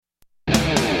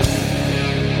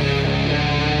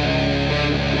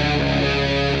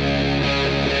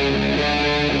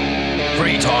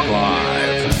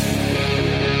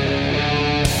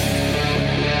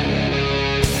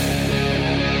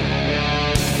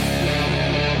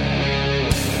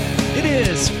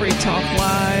is Free Talk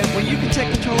Live, where you can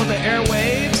take control of the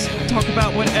airwaves, talk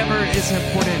about whatever is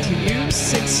important to you.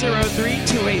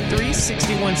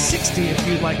 603-283-6160 if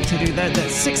you'd like to do that.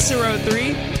 That's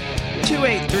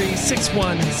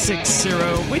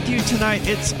 603-283-6160. With you tonight,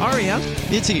 it's Aria.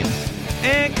 It's Ian.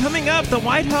 And coming up, the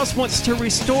White House wants to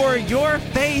restore your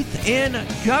faith in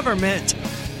government.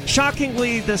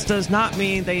 Shockingly, this does not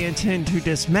mean they intend to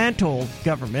dismantle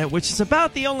government, which is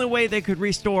about the only way they could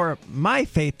restore my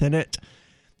faith in it.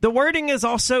 The wording is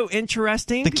also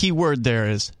interesting. The key word there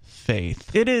is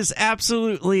faith. It is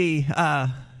absolutely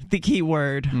the key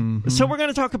word. Mm-hmm. So we're going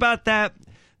to talk about that,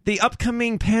 the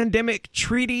upcoming pandemic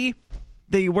treaty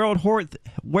the World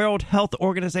Health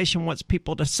Organization wants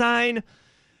people to sign,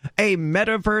 a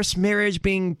metaverse marriage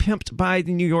being pimped by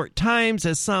the New York Times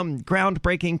as some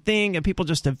groundbreaking thing and people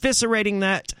just eviscerating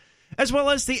that, as well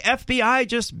as the FBI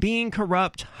just being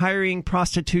corrupt, hiring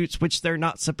prostitutes, which they're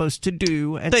not supposed to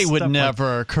do. And they would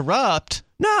never corrupt.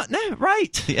 No,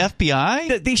 right. The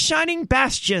FBI? The shining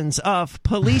bastions of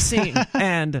policing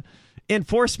and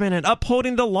enforcement and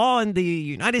upholding the law in the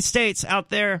United States out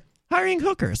there hiring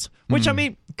hookers, which, I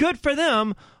mean, good for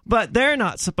them, but they're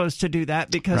not supposed to do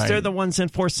that because they're the ones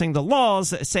enforcing the laws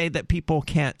that say that people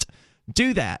can't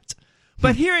do that.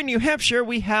 But here in New Hampshire,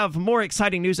 we have more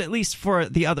exciting news, at least for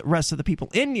the rest of the people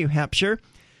in New Hampshire.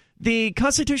 The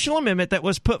constitutional amendment that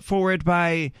was put forward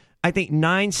by, I think,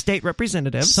 9 state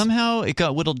representatives. Somehow it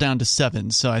got whittled down to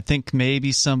 7, so I think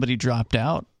maybe somebody dropped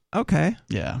out. Okay.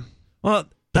 Yeah. Well,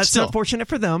 that's still unfortunate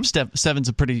for them. 7's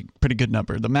a pretty good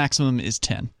number. The maximum is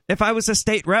 10. If I was a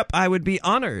state rep, I would be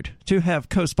honored to have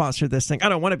co-sponsored this thing. I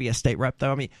don't want to be a state rep,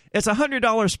 though. I mean, it's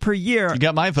 $100 per year. You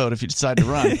got my vote if you decide to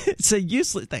run. It's a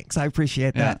useless. Thanks, I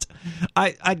appreciate that.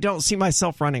 I don't see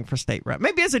myself running for state rep.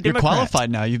 Maybe as a Democrat. You're qualified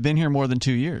now. You've been here more than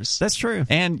 2 years. That's true.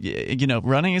 And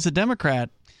running as a Democrat,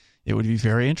 it would be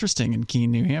very interesting in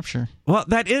Keene, New Hampshire. Well,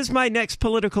 that is my next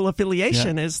political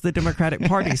affiliation is the Democratic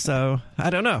Party. So I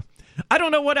don't know. I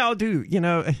don't know what I'll do,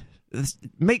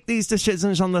 make these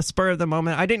decisions on the spur of the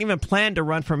moment. I didn't even plan to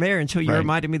run for mayor until you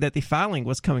reminded me that the filing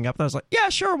was coming up. I was like, yeah,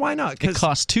 sure, why not? It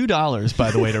costs $2,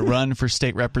 by the way, to run for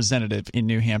state representative in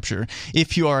New Hampshire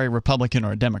if you are a Republican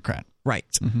or a Democrat. Right.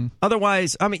 Mm-hmm.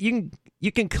 Otherwise, I mean,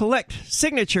 you can collect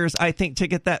signatures, I think, to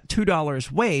get that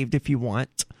 $2 waived if you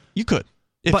want. You could.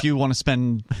 If you want to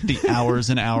spend the hours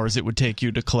and hours it would take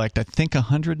you to collect, I think,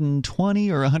 120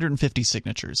 or 150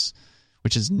 signatures.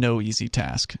 Which is no easy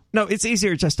task. No, it's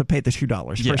easier just to pay the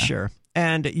 $2 for sure.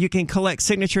 And you can collect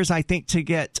signatures, I think, to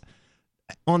get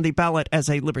on the ballot as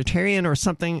a libertarian or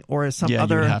something, or as some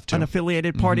other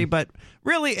unaffiliated party. But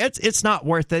really, it's not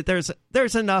worth it.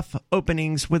 There's enough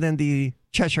openings within the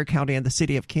Cheshire County and the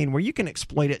city of Keene where you can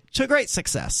exploit it to great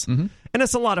success. And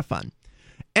it's a lot of fun.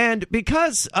 And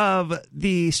because of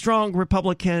the strong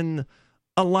Republican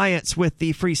alliance with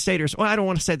the Free Staters. Well, I don't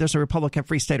want to say there's a Republican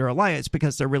Free Stater alliance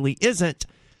because there really isn't.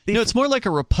 It's more like a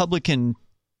Republican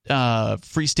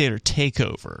Free Stater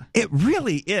takeover. It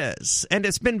really is. And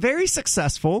it's been very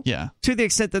successful to the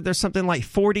extent that there's something like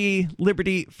 40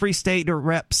 Liberty Free Stater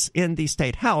reps in the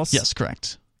state house. Yes,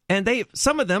 correct. And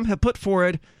some of them have put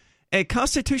forward a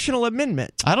constitutional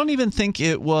amendment. I don't even think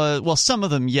it was, well, some of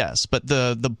them, yes, but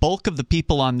the bulk of the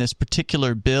people on this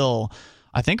particular bill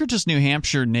I think are just New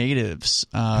Hampshire natives,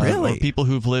 really? Or people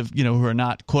who've lived, who are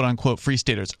not quote unquote free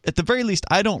staters. At the very least,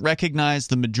 I don't recognize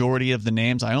the majority of the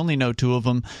names. I only know 2 of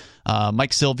them.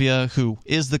 Mike Sylvia, who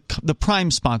is the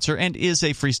prime sponsor and is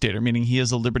a free stater, meaning he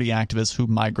is a liberty activist who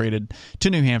migrated to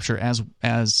New Hampshire as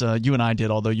you and I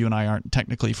did, although you and I aren't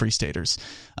technically free staters.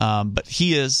 But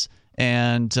he is,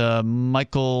 and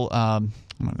Matt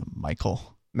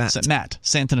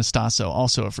Santanastasso,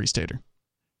 also a free stater.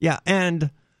 Yeah,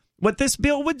 and what this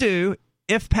bill would do,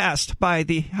 if passed by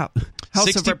the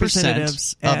House of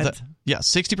Representatives,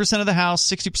 60% of the House,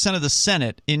 60% of the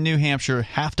Senate in New Hampshire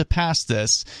have to pass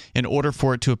this in order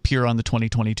for it to appear on the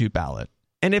 2022 ballot.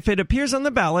 And if it appears on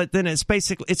the ballot, then it's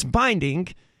binding.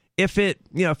 If it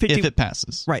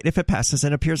passes, right? If it passes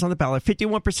and appears on the ballot,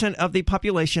 51% of the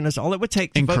population is all it would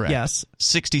take to vote yes.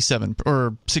 67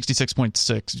 or 66.6.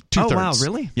 2/3. Oh wow,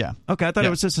 really? Yeah. Okay, I thought it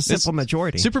was just a simple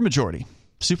majority. Super majority.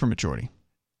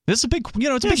 This is a big,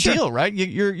 it's a big deal, right?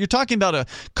 You're talking about a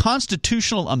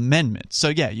constitutional amendment. So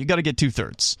you got to get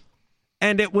 2/3.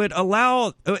 And it would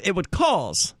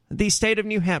cause the state of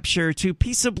New Hampshire to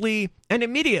peaceably and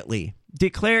immediately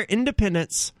declare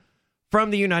independence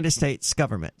from the United States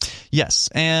government. Yes,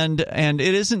 and it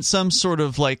isn't some sort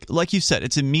of like you said,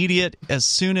 it's immediate. As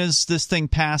soon as this thing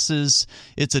passes,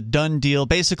 it's a done deal.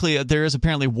 Basically, there is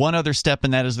apparently one other step,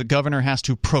 and that is the governor has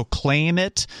to proclaim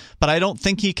it, but I don't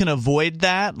think he can avoid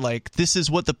that. Like, this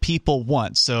is what the people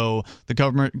want, so the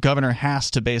governor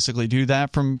has to basically do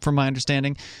that from my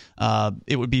understanding.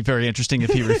 It would be very interesting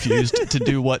if he refused to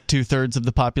do what 2/3 of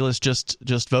the populace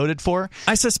just voted for.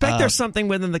 I suspect there's something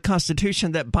within the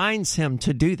Constitution that binds him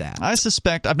to do that. I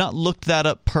suspect. I've not looked that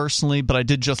up personally, but I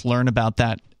did just learn about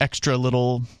that extra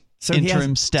little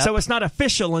interim step. So it's not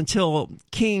official until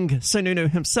King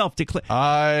Sununu himself declares,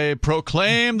 I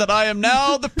proclaim that I am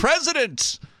now the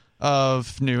president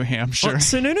of New Hampshire. Well,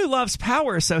 Sununu loves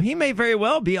power, so he may very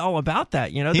well be all about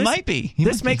that. You know, he might be.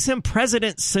 This makes him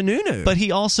President Sununu. But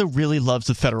he also really loves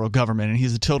the federal government, and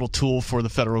he's a total tool for the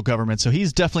federal government. So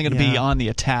he's definitely going to be on the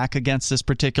attack against this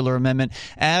particular amendment,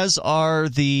 as are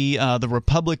the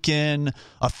Republican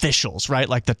officials, right?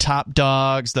 Like the top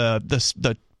dogs,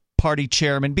 the party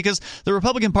chairman, because the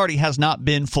Republican Party has not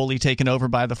been fully taken over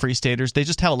by the Free Staters. They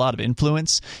just have a lot of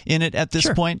influence in it at this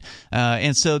point.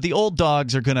 And so the old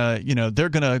dogs are going to, they're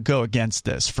going to go against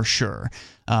this for sure.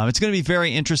 It's going to be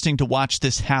very interesting to watch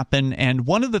this happen. And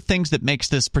one of the things that makes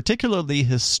this particularly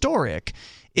historic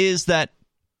is that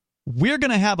we're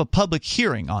going to have a public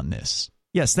hearing on this.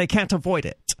 Yes, they can't avoid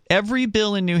it. Every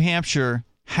bill in New Hampshire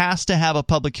has to have a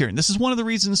public hearing. This is one of the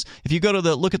reasons, if you go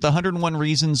to look at the 101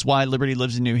 Reasons Why Liberty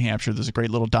Lives in New Hampshire, there's a great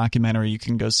little documentary. You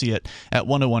can go see it at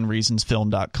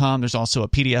 101reasonsfilm.com. There's also a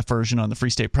PDF version on the Free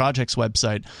State Project's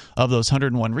website of those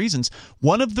 101 reasons.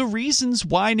 One of the reasons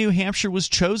why New Hampshire was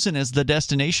chosen as the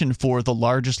destination for the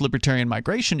largest libertarian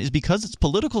migration is because its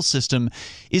political system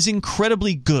is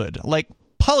incredibly good. Like,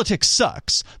 politics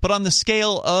sucks, but on the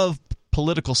scale of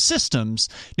political systems,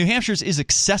 New Hampshire's is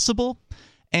accessible,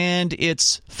 and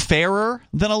it's fairer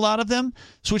than a lot of them,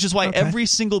 which is why every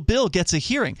single bill gets a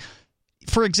hearing.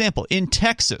 For example, in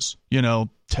Texas,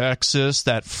 Texas,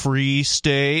 that free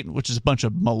state, which is a bunch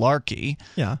of malarkey.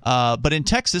 Yeah. But in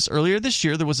Texas, earlier this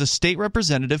year, there was a state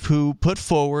representative who put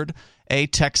forward a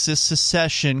Texas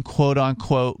secession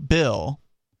quote-unquote bill.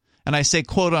 And I say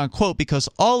quote-unquote because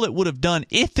all it would have done,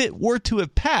 if it were to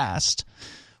have passed,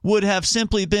 would have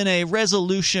simply been a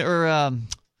resolution or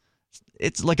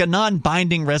it's like a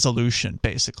non-binding resolution,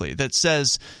 basically, that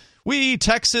says, we,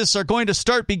 Texas, are going to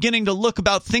start beginning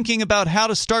to thinking about how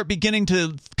to start beginning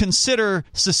to consider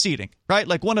seceding, right?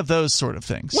 Like one of those sort of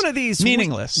things. One of these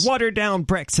meaningless, watered-down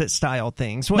Brexit-style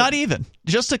things. Not even.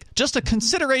 Just a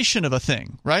consideration of a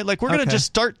thing, right? Like we're going to just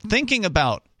start thinking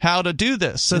about how to do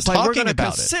this. So it's like we're going to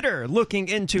consider looking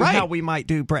into how we might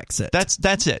do Brexit.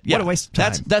 That's it. Yeah. What a waste of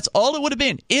time. That's all it would have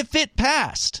been if it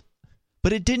passed.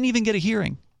 But it didn't even get a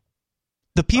hearing.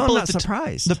 The people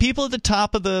the people at the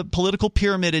top of the political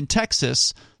pyramid in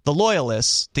Texas, the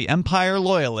loyalists, the Empire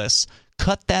loyalists,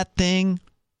 cut that thing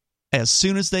as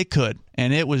soon as they could,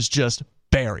 and it was just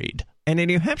buried. And in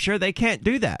New Hampshire, they can't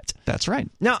do that. That's right.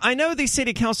 Now, I know the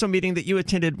city council meeting that you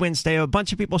attended Wednesday, a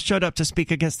bunch of people showed up to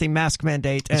speak against the mask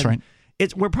mandate. That's right.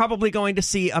 We're probably going to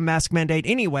see a mask mandate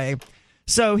anyway.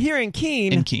 So here in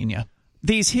Keene, yeah.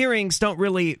 These hearings don't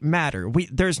really matter.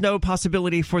 There's no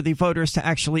possibility for the voters to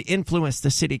actually influence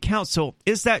the city council.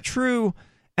 Is that true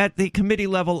at the committee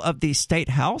level of the state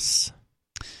house?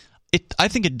 I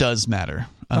think it does matter.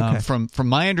 From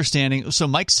my understanding, so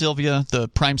Mike Sylvia, the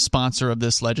prime sponsor of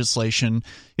this legislation,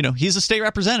 he's a state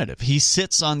representative. He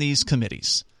sits on these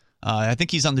committees. I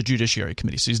think he's on the Judiciary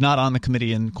Committee, so he's not on the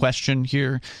committee in question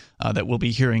here that will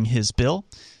be hearing his bill.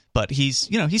 But he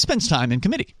spends time in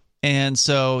committee. And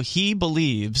so he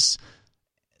believes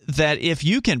that if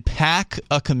you can pack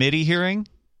a committee hearing,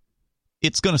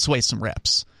 it's going to sway some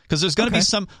reps. Because there's going to be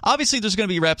obviously there's going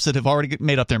to be reps that have already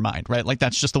made up their mind, right? Like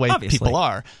that's just the way people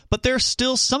are. But there's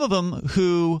still some of them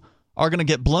who are going to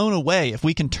get blown away if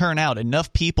we can turn out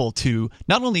enough people to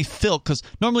not only fill, because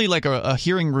normally like a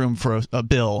hearing room for a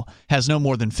bill has no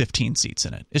more than 15 seats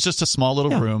in it. It's just a small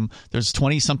little room. There's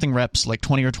 20-something reps, like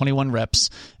 20 or 21 reps,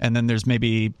 and then there's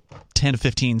maybe 10 to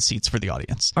 15 seats for the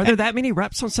audience. Are there that many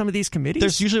reps on some of these committees?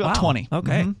 There's usually about 20.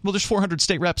 Okay. Mm-hmm. Well, there's 400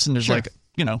 state reps, and there's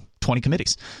 20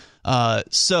 committees.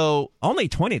 So only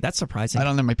 20, that's surprising.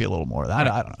 There might be a little more of that.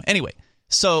 I don't know. Anyway,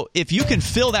 so if you can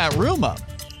fill that room up,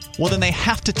 well, then they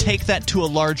have to take that to a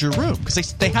larger room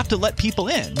because they have to let people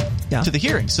in to the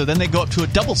hearing. So then they go up to a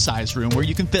double-sized room where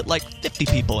you can fit like 50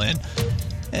 people in.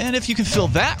 And if you can fill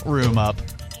that room up,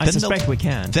 I suspect we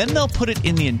can. Then they'll put it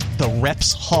in the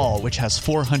reps hall, which has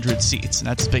 400 seats, and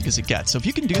that's as big as it gets. So if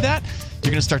you can do that,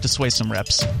 you're going to start to sway some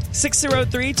reps.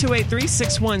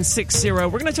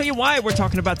 603-283-6160. We're going to tell you why we're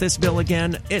talking about this bill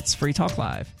again. It's Free Talk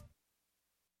Live.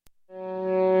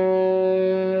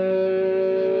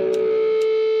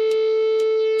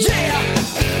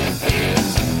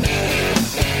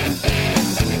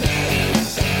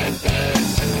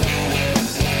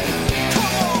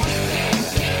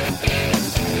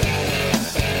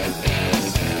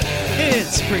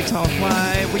 Free Talk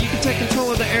Live, where you can take control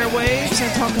of the airwaves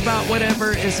and talk about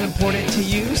whatever is important to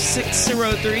you.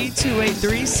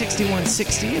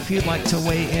 603-283-6160 if you'd like to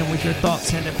weigh in with your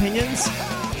thoughts and opinions.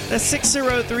 That's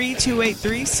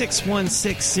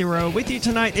 603-283-6160. With you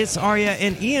tonight, it's Aria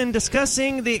and Ian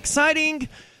discussing the exciting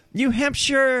New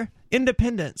Hampshire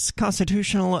Independence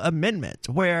Constitutional Amendment,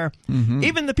 where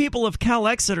even the people of Cal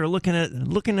Exeter are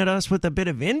looking at us with a bit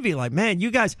of envy, like, man, you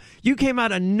guys, you came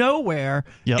out of nowhere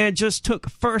and just took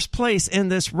first place in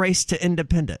this race to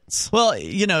independence. Well,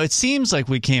 you know, it seems like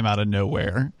we came out of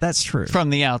nowhere. That's true. From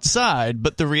the outside,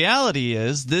 but the reality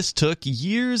is this took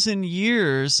years and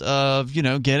years of, you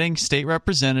know, getting state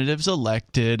representatives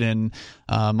elected, and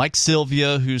Mike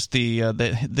Sylvia, who's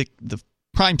the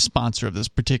prime sponsor of this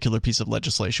particular piece of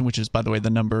legislation, which is, by the way, the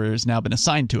number has now been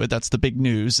assigned to it. That's the big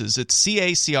news, is it's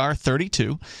CACR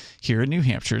 32 here in New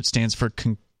Hampshire. It stands for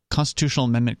Constitutional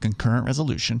Amendment Concurrent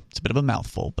Resolution. It's a bit of a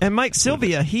mouthful. And Mike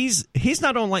Sylvia, he's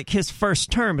not on like his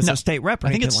first term as a state rep or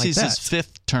anything like that. I think it's his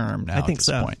fifth term now. I think at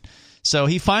this point. So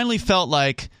he finally felt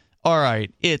like, all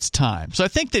right, it's time. So I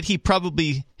think that he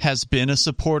probably has been a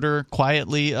supporter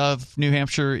quietly of New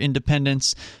Hampshire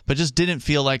independence, but just didn't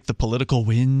feel like the political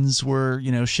winds were,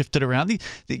 you know, shifted around.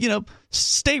 You know,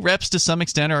 state reps to some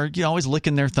extent are, you know, always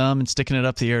licking their thumb and sticking it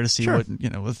up the air to see what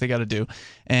they got to do.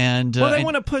 And they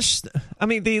want to push. I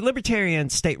mean, the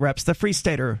libertarian state reps, the free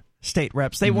stater state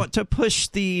reps, they want to push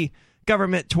the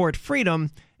government toward freedom.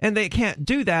 And they can't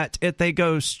do that if they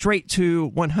go straight to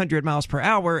 100 miles per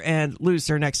hour and lose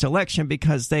their next election,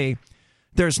 because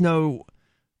there's no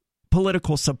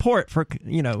political support for,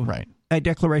 you know, a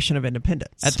declaration of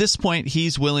independence. At this point,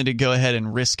 he's willing to go ahead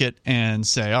and risk it and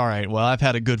say, all right, well, I've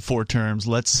had a good 4 terms.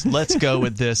 Let's go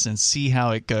with this and see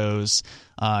how it goes.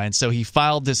 And so he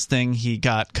filed this thing. He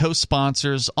got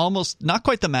co-sponsors, almost not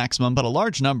quite the maximum, but a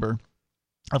large number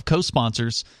of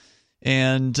co-sponsors.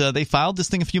 And they filed this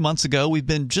thing a few months ago. We've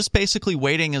been just basically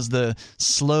waiting as the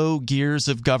slow gears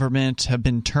of government have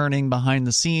been turning behind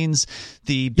the scenes.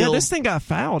 The bill, this thing got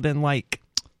filed in like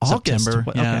September.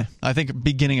 August. Yeah, okay. I think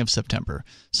beginning of September.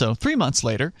 So 3 months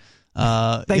later.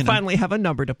 They finally have a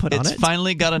number to put on it. It's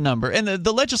finally got a number. And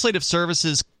the Legislative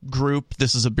Services Group,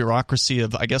 this is a bureaucracy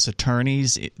of, I guess,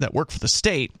 attorneys that work for the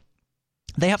state.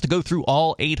 They have to go through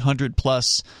all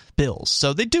 800-plus bills.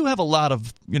 So they do have a lot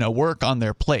of, you know, work on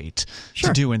their plate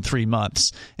to do in 3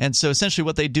 months. And so essentially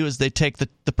what they do is they take the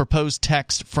proposed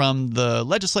text from the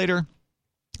legislator,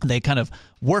 they kind of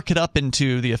work it up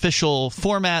into the official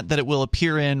format that it will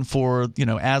appear in for, you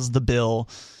know, as the bill,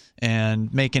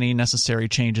 and make any necessary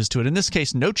changes to it. In this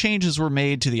case, no changes were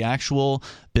made to the actual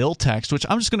bill text, which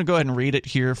I'm just going to go ahead and read it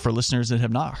here for listeners that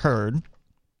have not heard.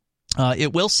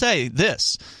 It will say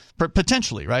this.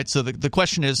 Potentially, right? So the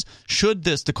question is,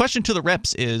 the question to the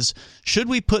reps is, should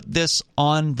we put this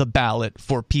on the ballot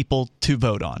for people to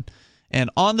vote on? And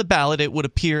on the ballot, it would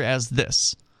appear as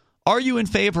this. Are you in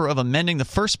favor of amending the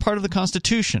first part of the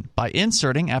Constitution by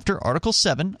inserting after Article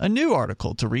 7 a new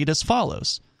article to read as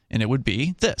follows? And it would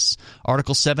be this.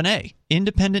 Article 7A,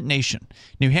 Independent Nation.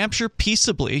 New Hampshire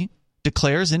peaceably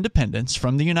declares independence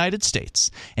from the United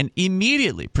States and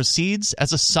immediately proceeds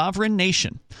as a sovereign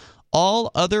nation.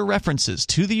 All other references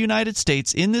to the United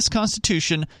States in this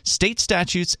Constitution, state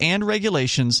statutes, and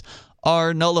regulations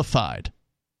are nullified.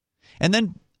 And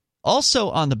then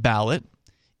also on the ballot,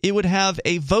 it would have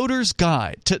a voter's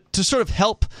guide to sort of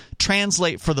help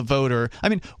translate for the voter. I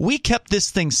mean, we kept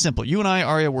this thing simple. You and I,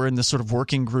 Aria, were in this sort of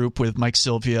working group with Mike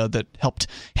Sylvia that helped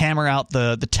hammer out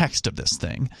the text of this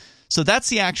thing. So that's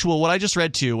the actual, what I just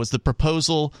read to you was the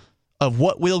proposal of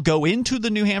what will go into the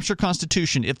New Hampshire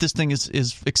Constitution if this thing is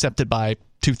accepted by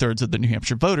 2/3 of the New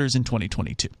Hampshire voters in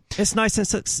 2022. It's nice and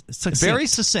succinct. Very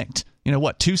succinct. You know,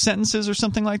 what, 2 sentences or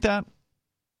something like that?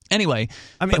 Anyway.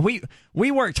 I mean, we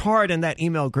worked hard in that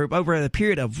email group over a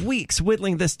period of weeks,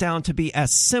 whittling this down to be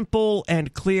as simple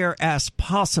and clear as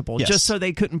possible, just so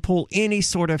they couldn't pull any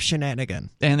sort of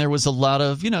shenanigan. And there was a lot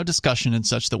of, you know, discussion and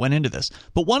such that went into this.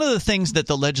 But one of the things that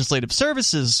the Legislative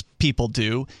Services people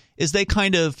do is they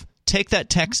kind of take that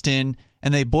text in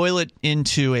and they boil it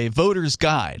into a voter's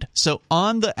guide. So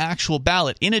on the actual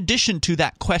ballot, in addition to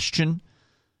that question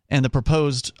and the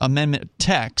proposed amendment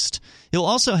text, you'll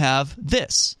also have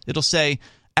this. It'll say,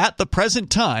 at the present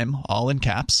time, all in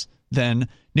caps, then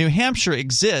New Hampshire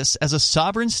exists as a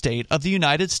sovereign state of the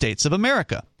United States of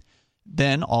America.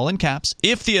 Then, all in caps,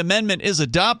 if the amendment is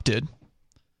adopted,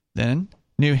 then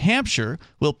New Hampshire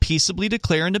will peaceably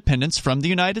declare independence from the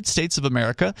United States of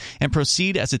America and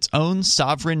proceed as its own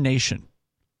sovereign nation.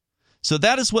 So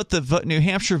that is what the New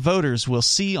Hampshire voters will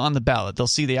see on the ballot. They'll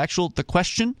see the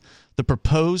question, the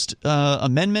proposed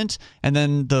amendment, and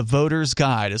then the voter's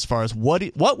guide as far as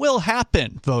what will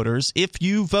happen, voters, if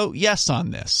you vote yes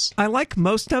on this. I like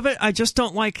most of it. I just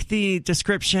don't like the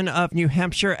description of New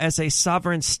Hampshire as a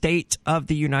sovereign state of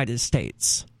the United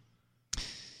States.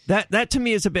 That to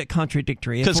me is a bit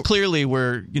contradictory. Because clearly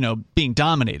we're being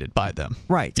dominated by them.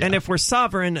 Right. Yeah. And if we're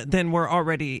sovereign, then we're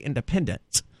already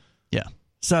independent. Yeah.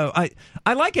 So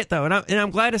I like it, though, and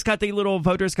I'm glad it's got the little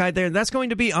voter's guide there. That's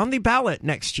going to be on the ballot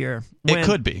next year. It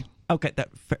could be. Okay,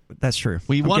 that's true.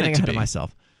 I'm want it to ahead be. Of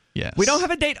myself. Yes. We don't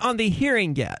have a date on the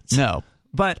hearing yet. No.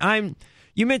 But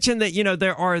you mentioned that,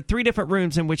 there are 3 different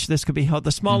rooms in which this could be held.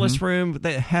 The smallest room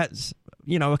that has,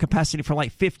 a capacity for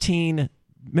like 15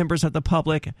 members of the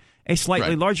public, a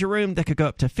slightly larger room that could go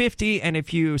up to 50, and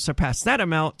if you surpass that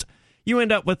amount, you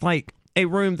end up with like a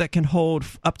room that can hold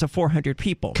up to 400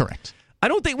 people. Correct. I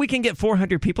don't think we can get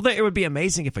 400 people there. It would be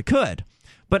amazing if it could,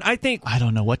 but I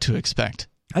don't know what to expect.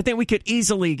 I think we could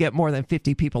easily get more than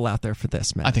 50 people out there for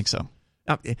this, man. I think so.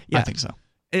 Yeah. I think so.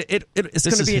 It's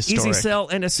going to be an easy sell,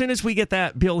 and as soon as we get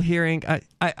that bill hearing,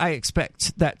 I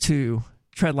expect that to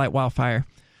tread like wildfire.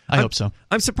 I hope so.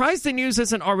 I'm surprised the news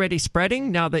isn't already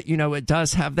spreading now that, it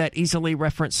does have that easily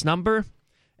referenced number.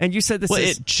 And you said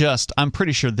I'm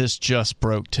pretty sure this just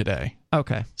broke today.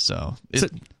 Okay. So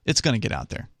it's going to get out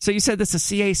there. So you said this is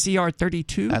CACR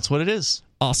 32? That's what it is.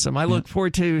 Awesome. I look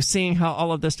forward to seeing how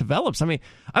all of this develops. I mean,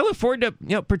 I look forward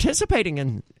to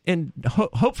participating in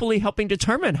hopefully helping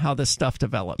determine how this stuff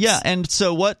develops. Yeah, and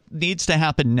so what needs to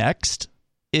happen next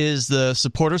is the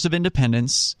supporters of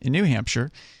independence in New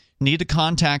Hampshire need to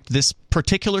contact this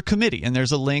particular committee. And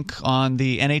there's a link on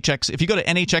the NHX. If you go to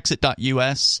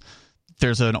nhexit.us,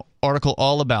 there's an article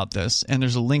all about this, and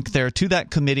there's a link there to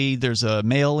that committee. There's a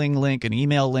mailing link, an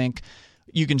email link.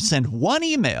 You can send one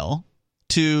email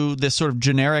to this sort of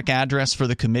generic address for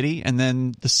the committee, and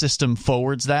then the system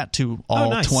forwards that to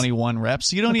all 21 reps.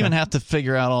 So you don't even have to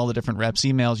figure out all the different reps'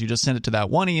 emails. You just send it to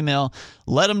that one email,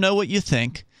 let them know what you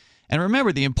think. And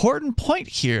remember, the important point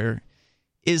here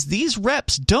is these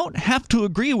reps don't have to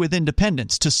agree with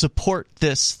independence to support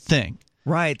this thing.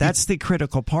 Right, that's the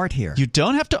critical part here. You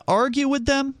don't have to argue with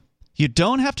them. You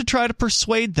don't have to try to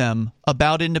persuade them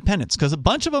about independence, because a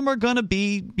bunch of them are going to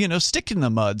be, sticking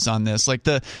the muds on this. Like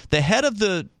the head of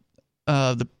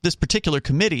this particular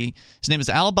committee, his name is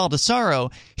Al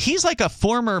Baldessaro. He's like a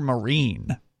former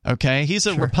Marine. Okay, he's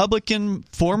a Republican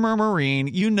former Marine.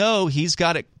 He's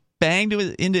got it banged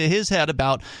into his head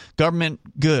about government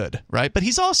good, right? But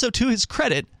he's also, to his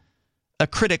credit, a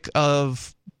critic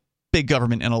of big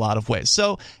government in a lot of ways.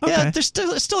 So, there's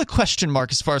still a question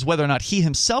mark as far as whether or not he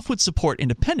himself would support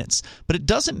independence. But it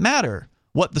doesn't matter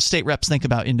what the state reps think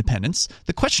about independence.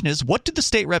 The question is, what do the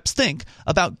state reps think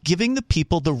about giving the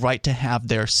people the right to have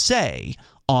their say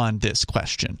on this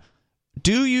question?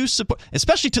 Do you support,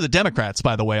 especially to the Democrats,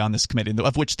 by the way, on this committee,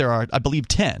 of which there are, I believe,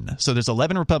 10. So there's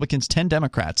 11 Republicans, 10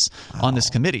 Democrats on this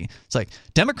committee. It's like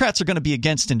Democrats are going to be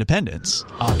against independence,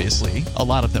 obviously. A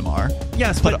lot of them are.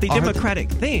 Yes, but the Democratic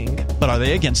thing. But are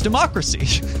they against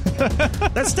democracy?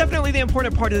 That's definitely the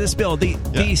important part of this bill.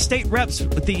 The state reps,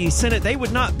 the Senate, they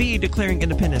would not be declaring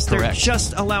independence. They're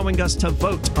just allowing us to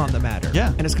vote on the matter.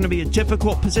 Yeah. And it's going to be a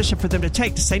difficult position for them to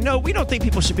take, to say, no, we don't think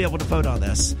people should be able to vote on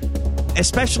this.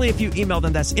 Especially if you email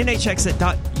them. That's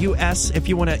nhexit.us. If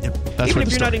you want to, even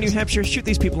if you're not in New Hampshire, shoot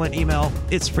these people an email.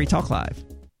 It's Free Talk Live.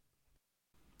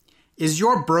 Is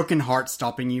your broken heart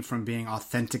stopping you from being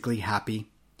authentically happy?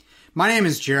 My name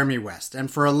is Jeremy West, and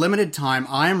for a limited time,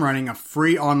 I am running a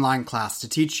free online class to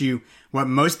teach you what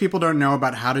most people don't know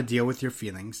about how to deal with your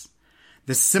feelings,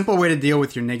 the simple way to deal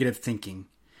with your negative thinking,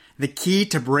 the key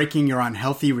to breaking your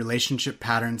unhealthy relationship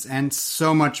patterns, and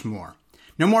so much more.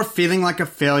 No more feeling like a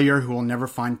failure who will never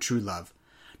find true love.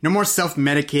 No more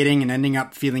self-medicating and ending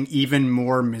up feeling even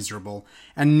more miserable.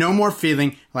 And no more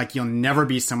feeling like you'll never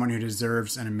be someone who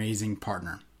deserves an amazing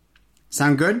partner.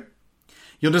 Sound good?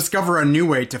 You'll discover a new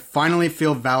way to finally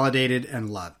feel validated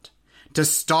and loved. To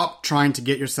stop trying to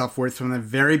get your self-worth from the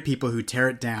very people who tear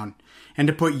it down. And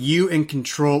to put you in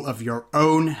control of your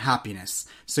own happiness,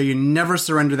 so you never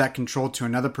surrender that control to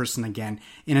another person again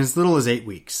in as little as 8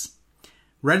 weeks.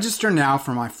 Register now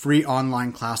for my free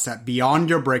online class at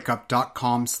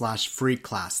beyondyourbreakup.com/free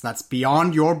class. That's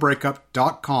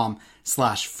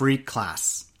beyondyourbreakup.com/free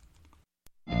class.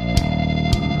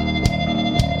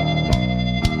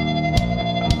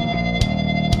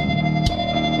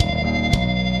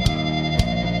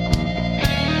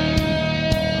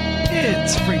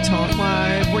 It's Free Talk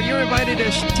Live, where you're invited to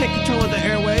take control of the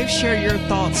airwaves, share your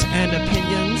thoughts and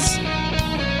opinions.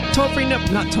 Toll free, no,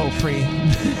 not toll free.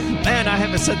 Man, I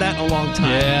haven't said that in a long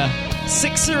time. Yeah.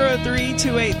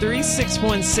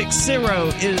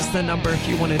 603-283-6160 is the number if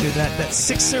you want to do that.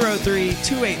 That's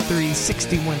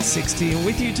 603-283-6160. And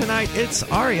with you tonight, it's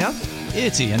Aria.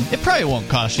 It's Ian. It probably won't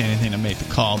cost you anything to make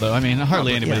the call, though. I mean,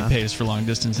 hardly anybody pays for long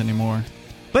distance anymore.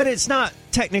 But it's not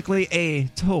technically a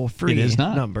toll-free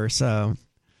number, so...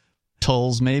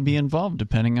 Tolls may be involved,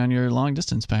 depending on your long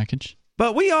distance package.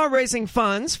 But we are raising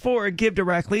funds for Give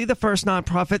Directly, the first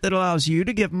nonprofit that allows you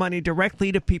to give money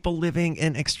directly to people living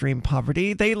in extreme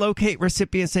poverty. They locate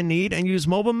recipients in need and use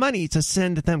mobile money to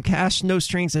send them cash, no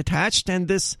strings attached. And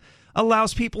this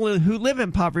allows people who live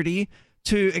in poverty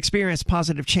to experience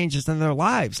positive changes in their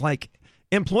lives, like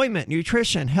employment,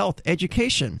 nutrition, health,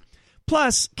 education.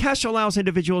 Plus, cash allows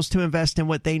individuals to invest in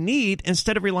what they need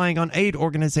instead of relying on aid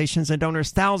organizations and donors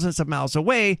thousands of miles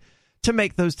away to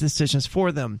make those decisions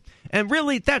for them. And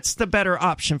really, that's the better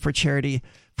option for charity.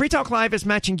 Free Talk Live is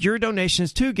matching your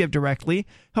donations to Give Directly,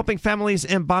 helping families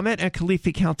in Bomet and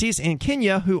Kilifi counties in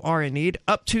Kenya who are in need.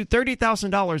 Up to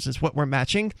 $30,000 is what we're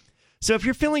matching. So if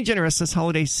you're feeling generous this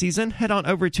holiday season, head on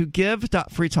over to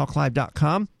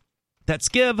give.freetalklive.com. That's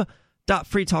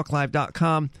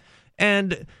give.freetalklive.com.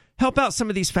 And help out some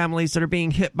of these families that are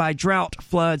being hit by drought,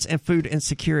 floods, and food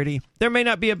insecurity. There may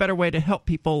not be a better way to help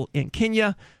people in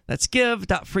Kenya. That's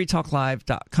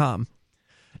give.freetalklive.com.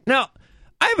 Now,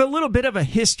 I have a little bit of a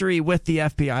history with the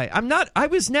FBI. I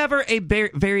was never a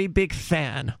very big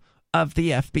fan of the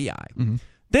FBI. Mm-hmm.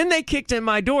 Then they kicked in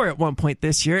my door at one point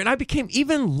this year, and I became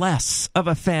even less of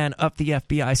a fan of the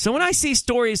FBI. So when I see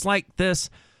stories like this,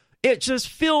 it just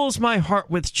fills my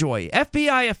heart with joy.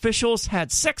 FBI officials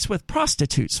had sex with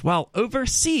prostitutes while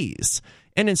overseas,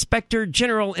 an Inspector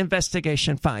General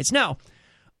investigation finds. Now,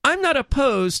 I'm not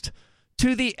opposed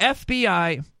to the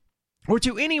FBI or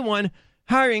to anyone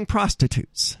hiring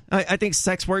prostitutes. I think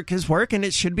sex work is work, and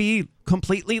it should be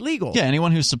completely legal. Yeah,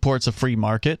 anyone who supports a free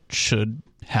market should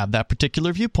have that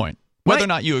particular viewpoint. Whether or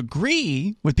not you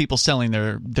agree with people selling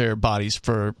their bodies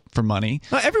for money.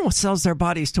 Well, everyone sells their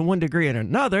bodies to one degree or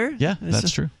another. Yeah, that's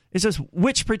true. It's just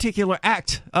which particular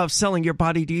act of selling your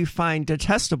body do you find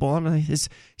detestable? I mean, it's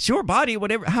your body,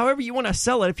 however you want to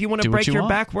sell it. If you want to break your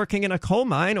back working in a coal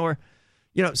mine or,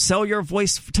 sell your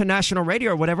voice to national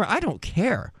radio or whatever, I don't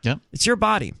care. Yep. It's your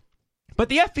body. But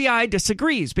the FBI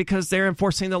disagrees because they're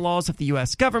enforcing the laws of the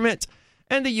U.S. government.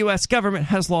 And the U.S. government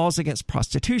has laws against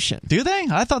prostitution. Do they?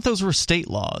 I thought those were state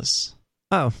laws.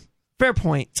 Oh, fair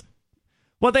point.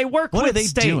 Well, they work with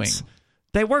states. What are they doing?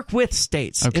 They work with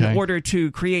states in order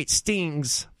to create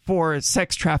stings for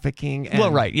sex trafficking and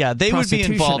they would be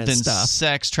involved in stuff.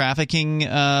 Sex trafficking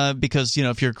because,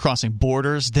 if you're crossing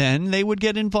borders, then they would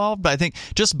get involved. But I think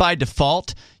just by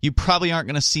default, you probably aren't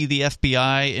going to see the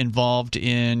FBI involved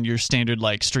in your standard,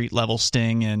 street-level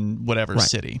sting in whatever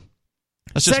city.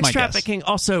 That's just sex trafficking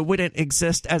also wouldn't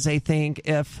exist as a thing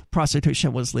if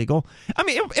prostitution was legal. I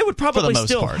mean, it would probably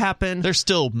still happen. There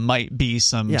still might be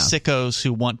some sickos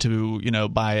who want to,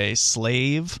 buy a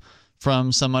slave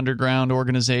from some underground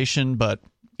organization, but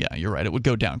yeah, you're right. It would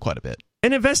go down quite a bit.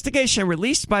 An investigation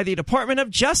released by the Department of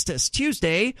Justice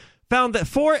Tuesday found that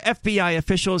 4 FBI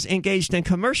officials engaged in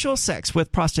commercial sex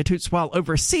with prostitutes while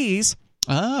overseas.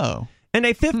 Oh. And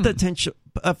a 5th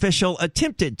official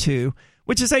attempted to,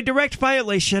 which is a direct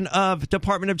violation of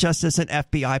Department of Justice and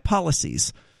FBI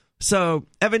policies. So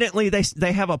evidently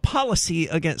they have a policy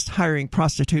against hiring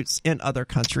prostitutes in other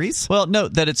countries. Well,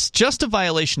 note that it's just a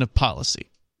violation of policy.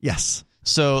 Yes.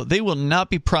 So they will not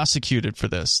be prosecuted for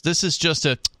this. This is just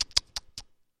they're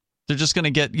just going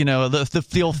to get,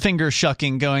 the old finger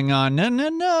shucking going on.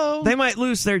 No. They might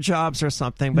lose their jobs or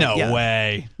something. But No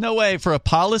way. No way. For a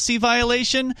policy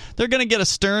violation, they're going to get a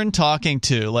stern talking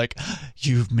to. Like,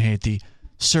 you've made the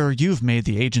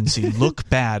agency look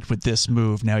bad with this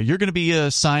move. Now you're going to be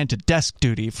assigned to desk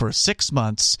duty for 6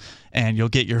 months, and you'll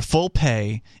get your full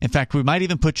pay. In fact, we might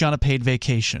even put you on a paid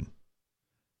vacation.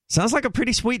 Sounds like a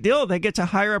pretty sweet deal. They get to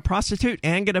hire a prostitute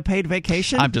and get a paid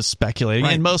vacation. I'm just speculating.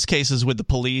 Right. In most cases with the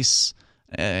police,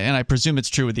 and I presume it's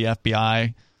true with the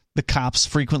FBI, the cops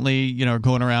frequently, are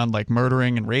going around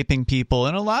murdering and raping people.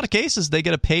 In a lot of cases, they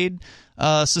get a paid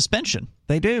suspension.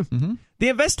 They do. Mm-hmm. The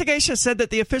investigation said that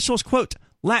the officials, quote,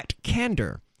 lacked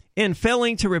candor in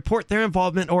failing to report their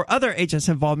involvement or other agents'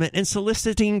 involvement in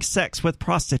soliciting sex with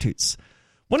prostitutes.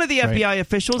 One of the FBI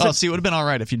officials... it would have been all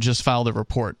right if you just filed a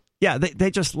report. Yeah, they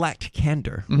just lacked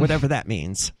candor, whatever that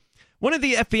means. One of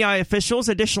the FBI officials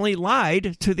additionally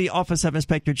lied to the Office of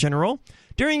Inspector General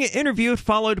during an interview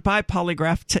followed by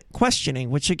polygraph questioning,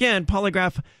 which again,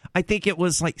 polygraph, I think it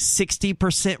was like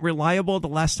 60% reliable the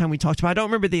last time we talked about it. I don't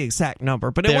remember the exact number,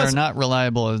 but it was not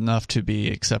reliable enough to be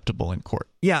acceptable in court.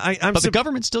 Yeah, but the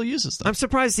government still uses them. I'm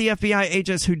surprised the FBI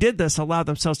agents who did this allowed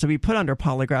themselves to be put under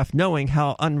polygraph knowing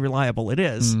how unreliable it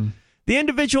is. The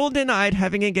individual denied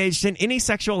having engaged in any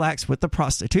sexual acts with the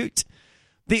prostitute.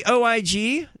 The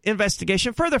OIG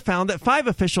investigation further found that 5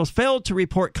 officials failed to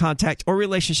report contact or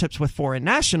relationships with foreign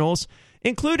nationals,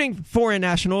 including foreign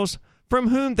nationals from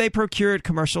whom they procured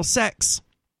commercial sex,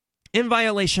 in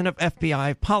violation of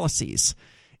FBI policies.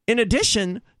 In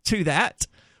addition to that,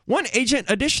 one agent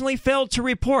additionally failed to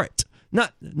report.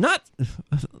 Let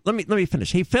me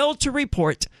finish. He failed to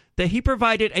report that he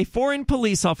provided a foreign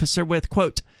police officer with,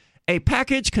 quote, a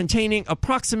package containing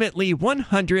approximately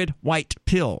 100 white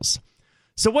pills.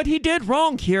 So what he did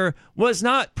wrong here was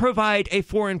not provide a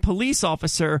foreign police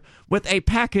officer with a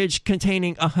package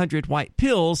containing 100 white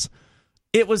pills.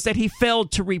 It was that he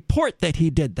failed to report that he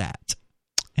did that.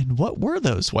 And what were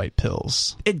those white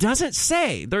pills? It doesn't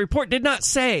say. The report did not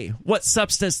say what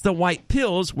substance the white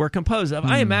pills were composed of.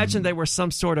 I imagine they were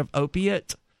some sort of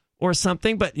opiate or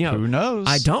something, but who knows?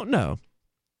 I don't know.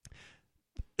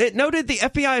 It noted the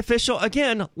FBI official,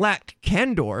 again, lacked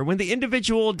candor when the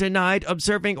individual denied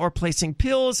observing or placing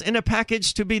pills in a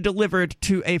package to be delivered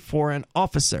to a foreign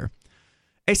officer.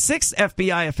 A 6th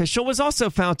FBI official was also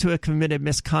found to have committed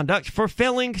misconduct for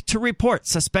failing to report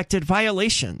suspected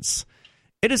violations.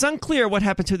 It is unclear what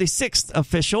happened to the 6th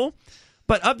official,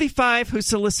 but of the 5 who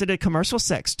solicited commercial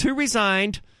sex, 2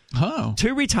 resigned,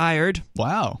 2 retired.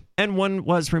 Wow. And 1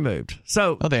 was removed.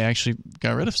 So, they actually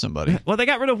got rid of somebody. Well, they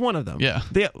got rid of one of them. Yeah.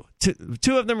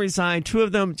 2 of them resigned. 2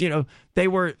 of them, they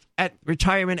were at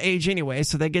retirement age anyway,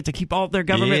 so they get to keep all their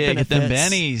government benefits. Get them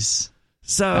bennies.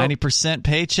 So 90%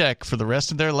 paycheck for the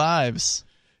rest of their lives.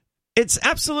 It's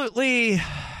absolutely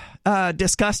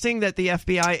disgusting that the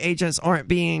FBI agents aren't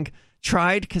being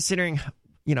tried, considering,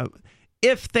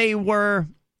 if they were...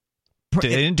 They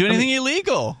didn't do anything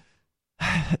illegal.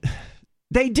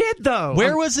 They did, though.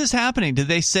 Where was this happening? Did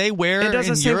they say where? It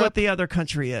doesn't say Europe? what the other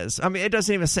country is. I mean, it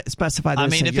doesn't even specify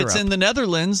that. If Europe. it's in the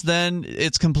Netherlands, then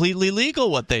it's completely legal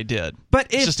what they did.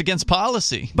 But it's just against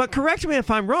policy. But correct me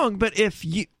if I'm wrong. But if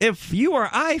you or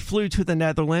I flew to the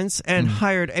Netherlands and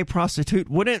hired a prostitute,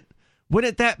 wouldn't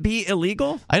that be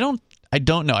illegal? I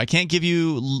don't know. I can't give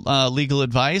you legal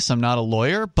advice. I'm not a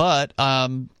lawyer, but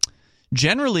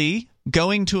generally,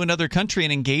 going to another country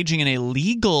and engaging in a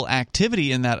legal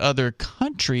activity in that other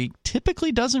country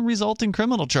typically doesn't result in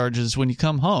criminal charges when you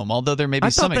come home, although there may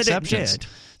be some exceptions.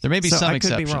 There may be some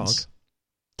exceptions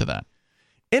to that.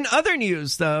 In other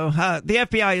news, though, the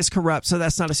FBI is corrupt, so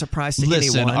that's not a surprise to anyone.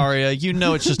 Listen, Aria,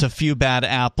 it's just a few bad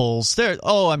apples.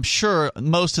 I'm sure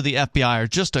most of the FBI are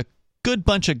just a good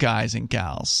bunch of guys and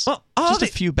gals. Well, just a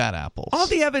few bad apples. All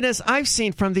the evidence I've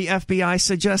seen from the FBI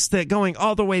suggests that going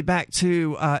all the way back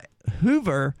to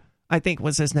Hoover, I think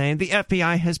was his name, the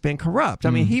FBI has been corrupt.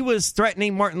 I mean, he was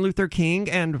threatening Martin Luther King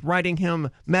and writing him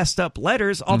messed up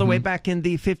letters all the way back in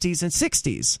the 50s and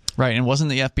 60s. Right, and wasn't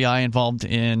the FBI involved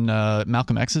in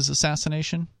Malcolm X's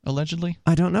assassination, allegedly?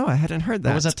 I don't know. I hadn't heard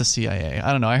that. Or was that the CIA?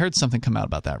 I don't know. I heard something come out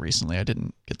about that recently. I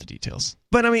didn't get the details.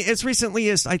 But, I mean, as recently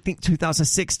as, I think,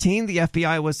 2016, the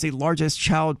FBI was the largest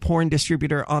child porn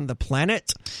distributor on the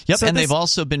planet. Yep, so they've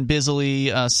also been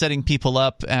busily setting people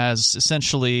up as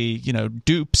essentially,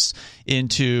 dupes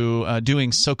into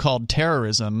doing so-called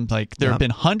terrorism. Like, there have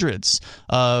been hundreds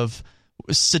of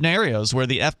scenarios where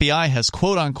the FBI has,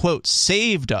 quote-unquote,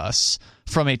 saved us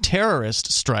from a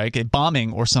terrorist strike, a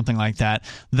bombing or something like that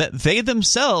they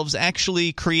themselves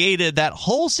actually created that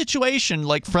whole situation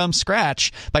like from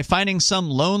scratch by finding some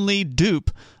lonely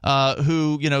dupe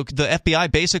who, the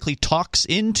FBI basically talks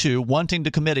into wanting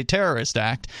to commit a terrorist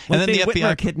act. And then the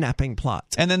FBI kidnapping plot.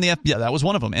 And then that was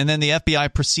one of them. And then the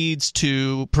FBI proceeds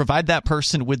to provide that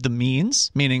person with the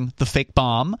means, meaning the fake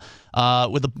bomb,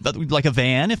 with like a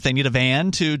van if they need a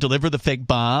van to deliver the fake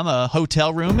bomb, a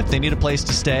hotel room if they need a place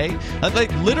to stay. They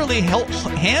literally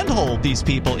handhold these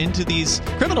people into these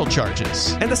criminal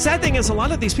charges. And the sad thing is, a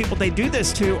lot of these people they do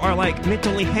this to are like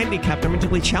mentally handicapped or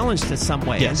mentally challenged in some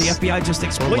way. Yes. And the FBI just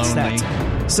exploits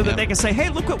that so that they can say, hey,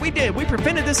 look what we did. We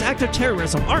prevented this act of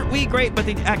terrorism. Aren't we great? But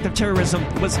the act of terrorism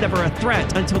was never a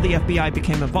threat until the FBI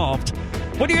became involved.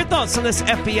 What are your thoughts on this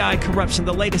FBI corruption,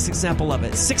 the latest example of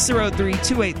it?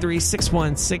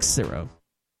 603-283-6160.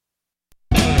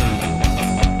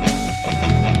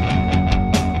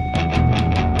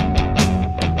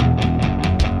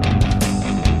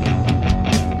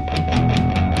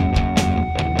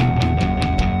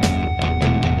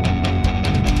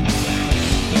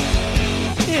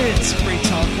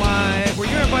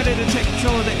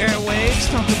 airwaves.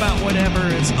 Talk about whatever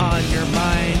is on your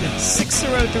mind.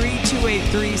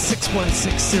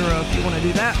 603-283-6160 if you want to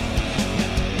do that.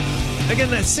 Again,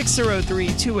 that's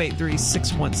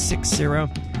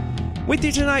 603-283-6160. With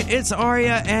you tonight, it's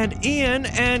Aria and Ian,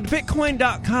 and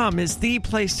Bitcoin.com is the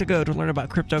place to go to learn about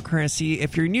cryptocurrency.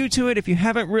 If you're new to it, if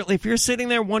you're sitting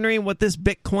there wondering what this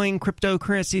Bitcoin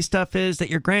cryptocurrency stuff is that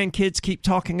your grandkids keep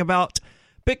talking about,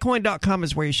 Bitcoin.com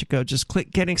is where you should go. Just click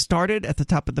Getting Started at the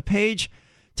top of the page.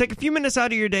 Take a few minutes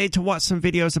out of your day to watch some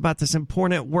videos about this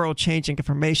important world-changing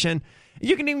information.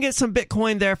 You can even get some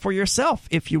Bitcoin there for yourself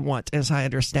if you want, as I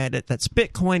understand it. That's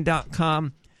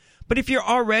Bitcoin.com. But if you're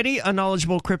already a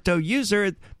knowledgeable crypto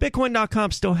user,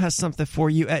 Bitcoin.com still has something for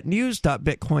you at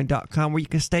news.bitcoin.com, where you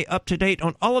can stay up to date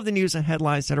on all of the news and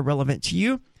headlines that are relevant to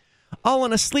you, all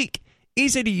on a sleek,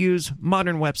 easy-to-use,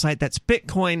 modern website. That's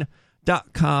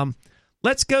Bitcoin.com.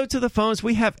 Let's go to the phones.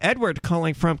 We have Edward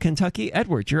calling from Kentucky.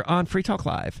 Edward, you're on Free Talk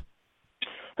Live.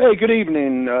 Hey, good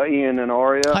evening, Ian and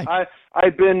Aria. Hi.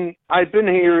 I've been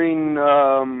hearing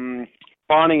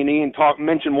Bonnie and Ian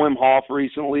mention Wimhof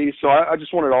recently, so I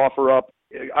just wanted to offer up.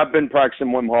 I've been practicing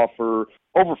Wimhof for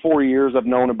over 4 years. I've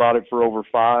known about it for over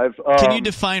 5. Can you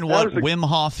define what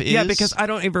Wimhof is? Yeah, because I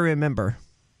don't even remember.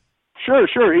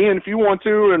 Sure, Ian, if you want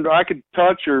to, and I could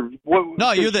touch or what.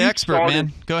 No, you're the expert,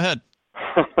 man. Go ahead.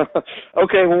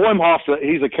 Okay, well, Wimhof,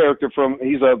 he's a character from.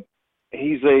 He's a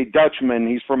Dutchman.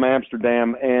 He's from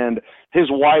Amsterdam, and his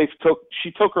wife took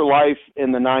her life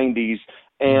in the 90s.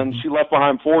 And she left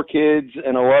behind 4 kids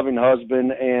and a loving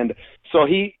husband, and so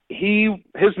his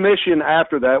mission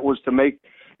after that was to make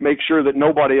sure that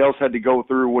nobody else had to go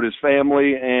through what his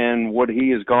family and what he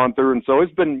has gone through. And so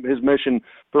his mission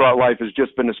throughout life has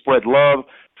just been to spread love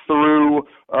through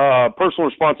personal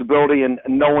responsibility and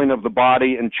knowing of the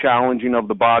body and challenging of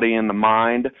the body and the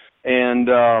mind. And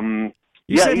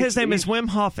you said his name is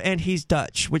Wimhof, and he's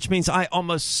Dutch, which means I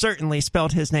almost certainly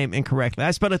spelled his name incorrectly.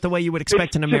 I spelled it the way you would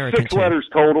expect an American to. 6 letters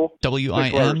total.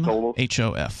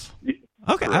 Wimhof.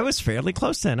 Okay, I was fairly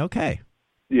close then. Okay.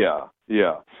 Yeah.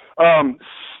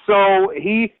 So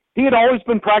he had always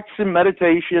been practicing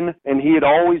meditation, and he had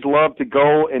always loved to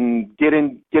go and get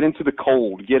into the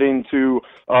cold, get into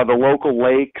the local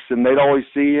lakes, and they'd always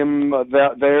see him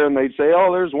there, and they'd say,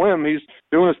 "Oh, there's Wim. He's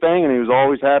doing his thing," and he was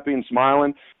always happy and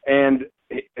smiling. And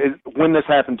when this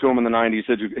happened to him in the 90s,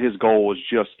 his goal was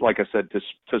just, like I said, to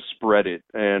spread it.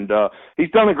 And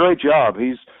he's done a great job.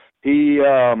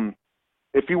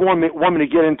 If you want me to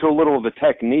get into a little of the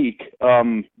technique,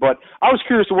 but I was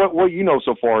curious what you know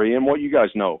so far, Ian, what you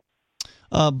guys know.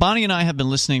 Bonnie and I have been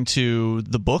listening to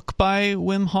the book by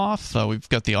Wim Hof. We've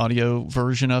got the audio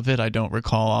version of it. I don't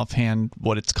recall offhand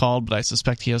what it's called, but I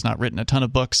suspect he has not written a ton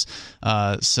of books.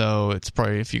 So it's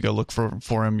probably, if you go look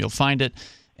for him, you'll find it.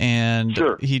 And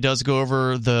sure. He does go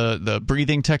over the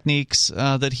breathing techniques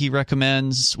that he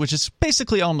recommends, which is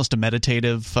basically almost a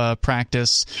meditative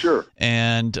practice. Sure.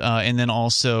 And then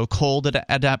also cold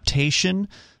adaptation.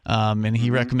 And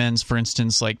he recommends, for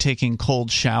instance, like taking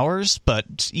cold showers,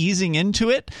 but easing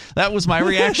into it. That was my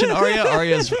reaction, Aria.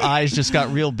 Aria's eyes just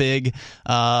got real big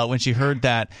when she heard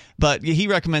that. But he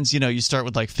recommends, you start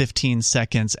with like 15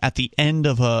 seconds at the end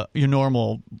of your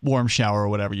normal warm shower or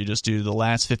whatever. You just do the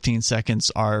last 15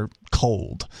 seconds are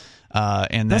cold.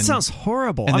 And then, that sounds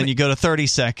horrible. And then you go to 30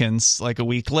 seconds like a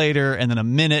week later, and then a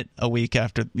minute a week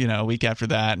after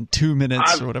that, and 2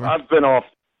 minutes or whatever.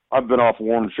 I've been off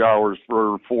warm showers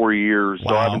for 4 years,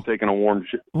 wow. So I've been taking a warm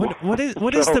shower.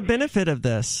 What is the benefit of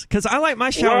this? Because I like my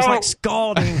showers like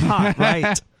scalding hot,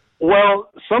 right?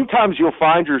 Well, sometimes you'll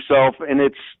find yourself, and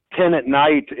it's 10 at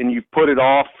night, and you've put it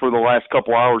off for the last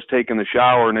couple hours taking the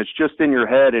shower, and it's just in your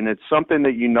head, and it's something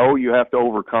that you have to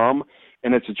overcome,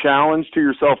 and it's a challenge to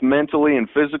yourself mentally and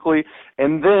physically.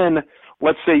 And then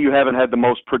let's say you haven't had the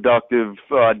most productive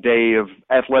day of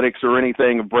athletics or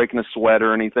anything, of breaking a sweat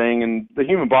or anything, and the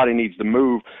human body needs to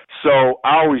move. So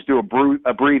I always do a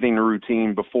breathing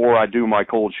routine before I do my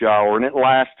cold shower, and it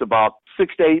lasts about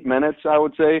 6 to 8 minutes, I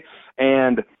would say,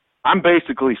 and I'm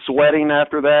basically sweating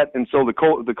after that. And so the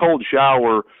cold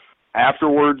shower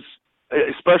afterwards,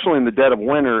 especially in the dead of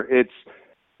winter, it's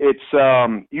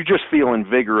you just feel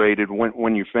invigorated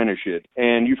when you finish it,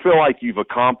 and you feel like you've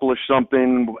accomplished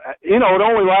something. It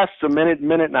only lasts a minute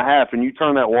and a half, and you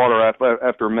turn that water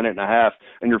after a minute and a half,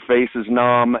 and your face is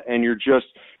numb, and you're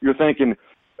thinking,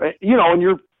 and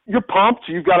you're pumped.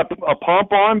 You've got a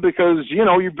pump on because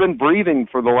you've been breathing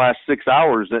for the last 6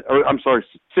 hours.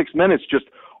 6 minutes, just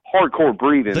hardcore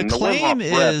breathing.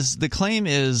 The claim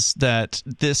is that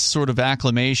this sort of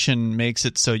acclimation makes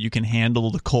it so you can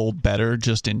handle the cold better,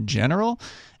 just in general.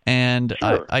 And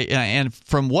sure. and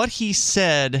from what he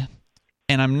said,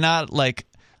 and I'm not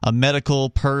a medical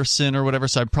person or whatever,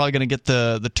 so I'm probably going to get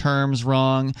the terms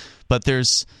wrong. But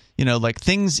there's like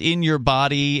things in your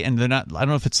body, and they're not. I don't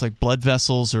know if it's like blood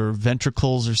vessels or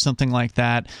ventricles or something like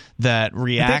that react.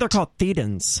 I think they're called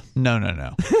thetans. No.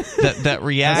 that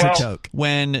react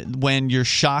when you're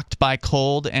shocked by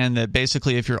cold, and that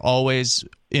basically if you're always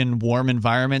in warm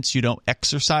environments, you don't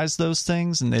exercise those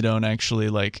things, and they don't actually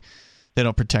they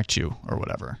don't protect you or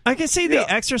whatever. I can see the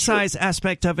exercise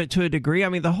aspect of it to a degree. I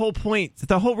mean, the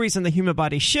whole reason the human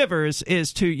body shivers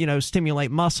is to,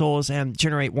 stimulate muscles and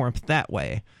generate warmth that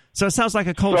way. So it sounds like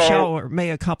a cold shower may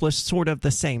accomplish sort of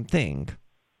the same thing.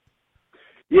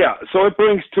 Yeah, so it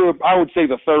brings to, I would say,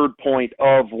 the third point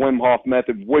of Wimhof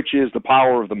method, which is the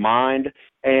power of the mind,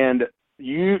 and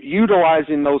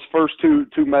utilizing those first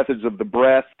two methods of the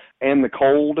breath and the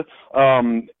cold.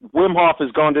 Wimhof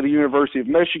has gone to the University of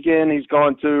Michigan. He's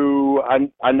gone to,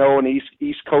 I know, an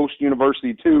East Coast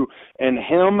university too, and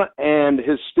him and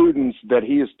his students that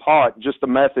he has taught just the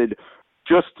method,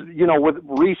 with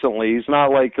recently, he's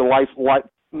not like a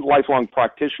lifelong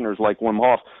practitioners like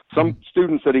Wimhof. Some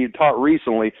students that he taught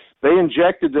recently, they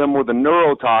injected them with a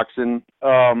neurotoxin,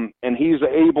 and he's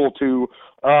able to,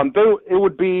 it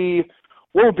would be,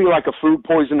 what would be like a food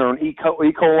poison or an E.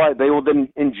 coli, they will then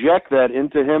inject that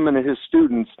into him and his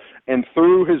students, and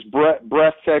through his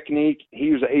breath technique,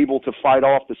 he was able to fight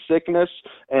off the sickness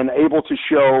and able to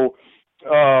show,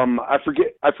 I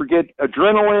forget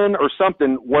adrenaline or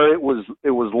something where it was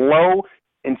low.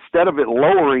 Instead of it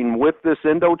lowering with this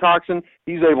endotoxin,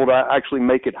 he's able to actually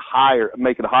make it higher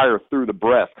through the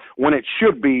breath, when it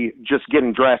should be just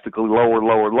getting drastically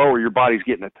lower. Your body's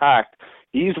getting attacked.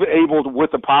 He's able to,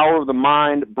 with the power of the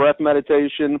mind, breath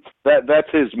meditation, that's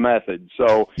his method.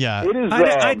 So yeah, it is.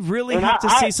 I'd really have to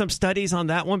see some studies on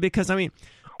that one, because, I mean,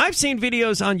 I've seen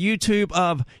videos on YouTube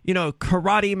of,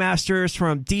 karate masters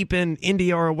from deep in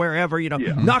India or wherever,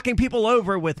 knocking people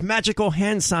over with magical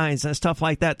hand signs and stuff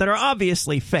like that are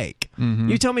obviously fake. Mm-hmm.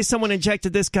 You tell me someone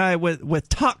injected this guy with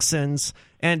toxins,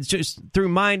 and just through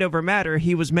mind over matter,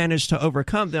 he was managed to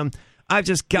overcome them. I've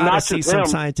just got to see some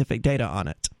scientific data on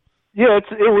it. Yeah,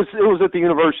 it was at the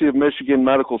University of Michigan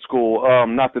Medical School.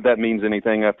 Not that means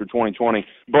anything after 2020,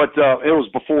 but it was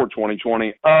before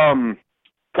 2020.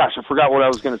 Gosh, I forgot what I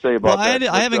was going to say about that.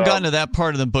 I haven't gotten to that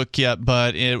part of the book yet,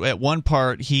 but at one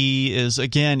part, he is,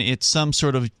 again, it's some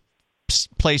sort of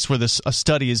place where a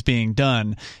study is being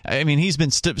done. I mean, he's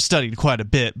been studied quite a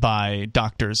bit by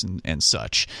doctors and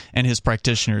such, and his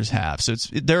practitioners have. So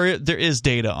there is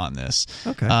data on this.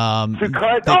 Okay. To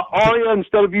cut, Aria,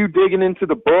 instead of you digging into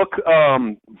the book,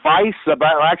 Vice,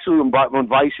 when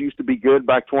Vice used to be good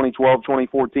back 2012,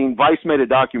 2014, Vice made a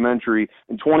documentary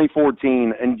in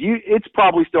 2014, and it's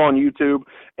probably still on YouTube.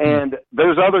 And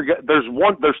there's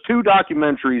two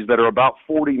documentaries that are about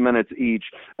 40 minutes each,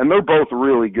 and they're both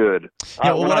really good.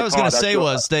 Yeah, well, what I was going to say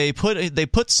was they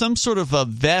put some sort of a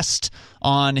vest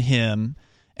on him,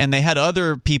 and they had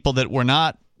other people that were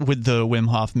not with the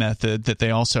Wimhof method that they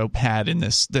also had in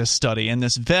this study. And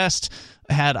this vest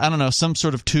had, I don't know, some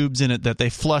sort of tubes in it that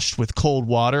they flushed with cold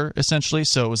water, essentially.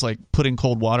 So it was like putting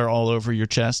cold water all over your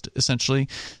chest, essentially,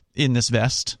 in this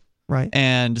vest. Right.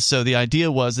 And so the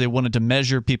idea was they wanted to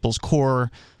measure people's core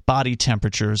body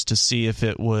temperatures to see if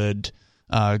it would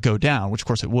go down, which of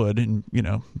course it would in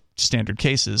standard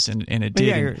cases, and it did.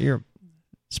 Yeah, you're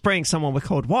spraying someone with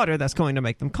cold water, that's going to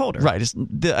make them colder. Right.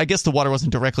 I guess the water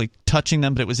wasn't directly touching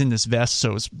them, but it was in this vest,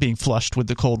 so it was being flushed with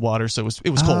the cold water. So it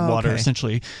was cold water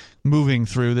essentially moving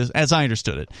through this, as I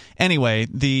understood it. Anyway,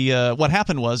 what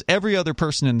happened was every other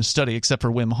person in the study except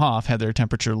for Wimhof had their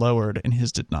temperature lowered, and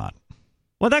his did not.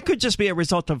 Well, that could just be a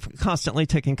result of constantly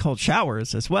taking cold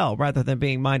showers as well, rather than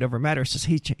being mind over matter, since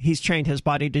he's trained his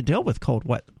body to deal with cold,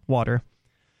 wet water.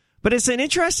 But it's an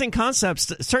interesting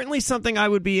concept, certainly something I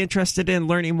would be interested in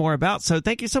learning more about. So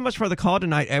thank you so much for the call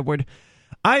tonight, Edward.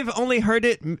 I've only heard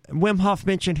it, Wimhof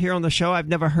mentioned here on the show. I've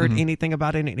never heard anything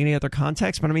about it in any other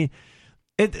context. But I mean,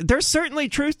 there's certainly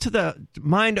truth to the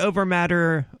mind over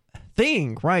matter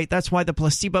thing, right? That's why the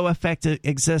placebo effect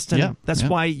exists, and that's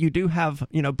why you do have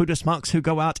Buddhist monks who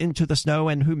go out into the snow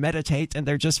and who meditate, and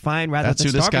they're just fine rather than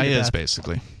starving to death. That's who this guy is,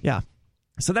 basically. Yeah,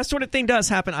 so that sort of thing does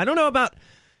happen. I don't know about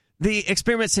the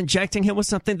experiments injecting him with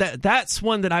something. That's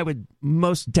one that I would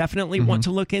most definitely want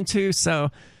to look into.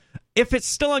 So if it's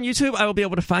still on YouTube, I will be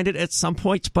able to find it at some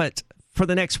point, but for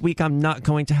the next week, I'm not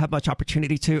going to have much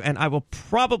opportunity to, and I will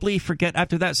probably forget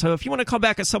after that. So if you want to call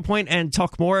back at some point and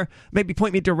talk more, maybe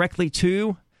point me directly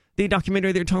to the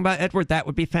documentary that you're talking about, Edward, that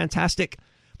would be fantastic.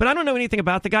 But I don't know anything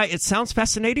about the guy. It sounds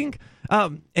fascinating.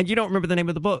 And you don't remember the name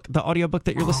of the book, the audio book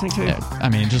that you're listening to? I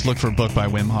mean, just look for a book by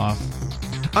Wimhof.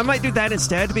 I might do that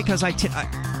instead because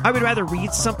I would rather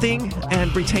read something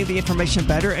and retain the information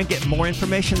better and get more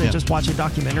information than just watch a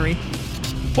documentary.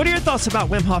 What are your thoughts about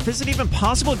Wim Hof? Is it even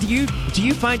possible? Do you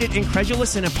find it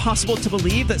incredulous and impossible to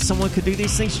believe that someone could do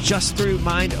these things just through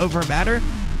mind over matter?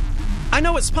 I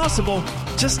know it's possible,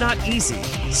 just not easy.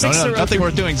 No, nothing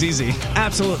worth doing is easy.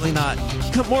 Absolutely not.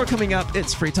 More coming up.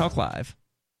 It's Free Talk Live.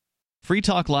 Free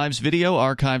Talk Live's video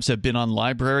archives have been on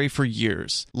LBRY for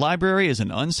years. LBRY is an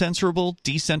uncensorable,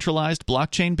 decentralized,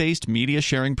 blockchain-based media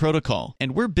sharing protocol,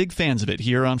 and we're big fans of it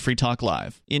here on Free Talk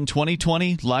Live. In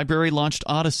 2020, LBRY launched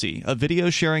Odysee, a video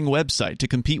sharing website to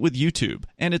compete with YouTube,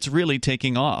 and it's really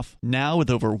taking off. Now with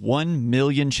over 1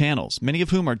 million channels, many of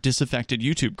whom are disaffected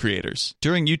YouTube creators.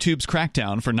 During YouTube's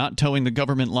crackdown for not towing the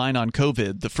government line on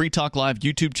COVID, the Free Talk Live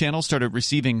YouTube channel started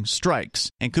receiving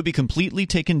strikes and could be completely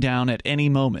taken down at any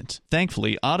moment.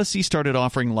 Thankfully, Odysee started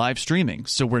offering live streaming,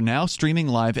 so we're now streaming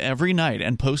live every night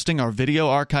and posting our video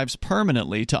archives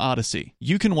permanently to Odysee.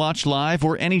 You can watch live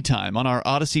or anytime on our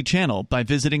Odysee channel by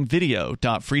visiting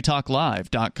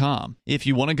video.freetalklive.com. If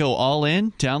you want to go all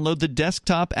in, download the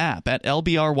desktop app at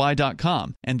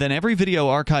lbry.com, and then every video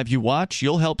archive you watch,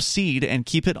 you'll help seed and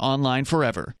keep it online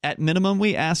forever. At minimum,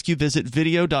 we ask you visit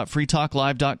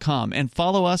video.freetalklive.com and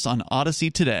follow us on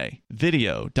Odysee today.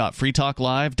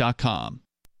 video.freetalklive.com.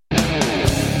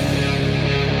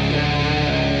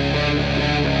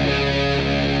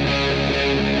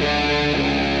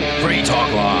 Free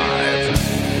Talk Live.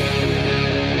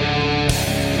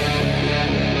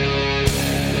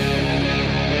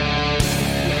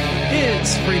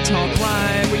 It's Free Talk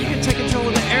Live, where you can take control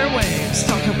of the airwaves.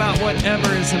 Talk about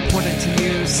whatever is important to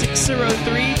you.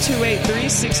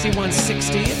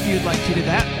 603-283-6160 if you'd like to do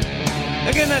that.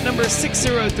 Again, that number is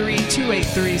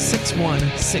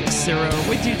 603-283-6160.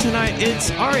 With you tonight,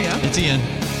 it's Aria. It's Ian.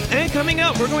 And coming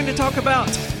up, we're going to talk about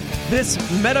this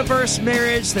metaverse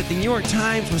marriage that the New York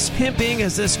Times was pimping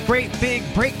as this great big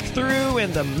breakthrough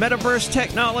in the metaverse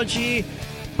technology.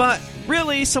 But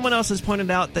really, someone else has pointed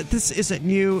out that this isn't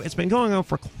new. It's been going on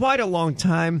for quite a long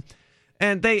time.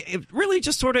 And they really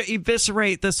just sort of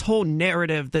eviscerate this whole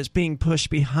narrative that's being pushed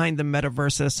behind the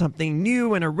metaverse as something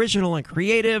new and original and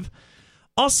creative.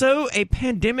 Also, a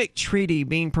pandemic treaty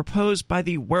being proposed by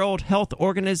the World Health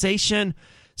Organization.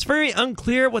 It's very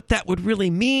unclear what that would really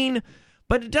mean,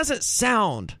 but it doesn't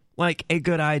sound like a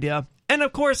good idea. And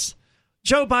of course,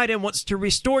 Joe Biden wants to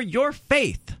restore your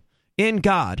faith in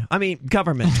God. I mean,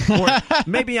 government. Or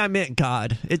maybe I meant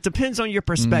God. It depends on your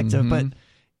perspective, but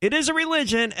it is a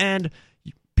religion, and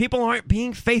people aren't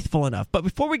being faithful enough. But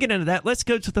before we get into that, let's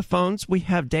go to the phones. We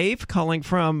have Dave calling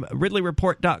from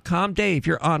RidleyReport.com. Dave,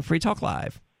 you're on Free Talk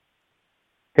Live.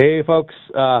 Hey, folks.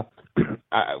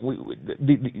 I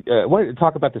wanted to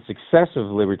talk about the success of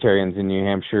libertarians in New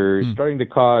Hampshire starting to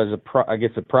cause, a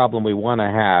problem we want to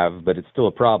have, but it's still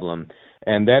a problem.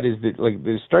 And that is that,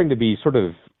 there's starting to be sort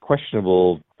of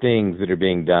questionable things that are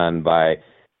being done by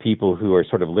people who are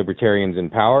sort of libertarians in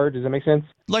power. Does that make sense?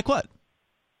 Like what?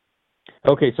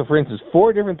 Okay, so for instance,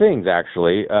 4 different things,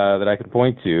 actually, that I can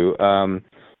point to.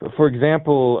 For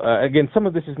example, again, some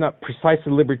of this is not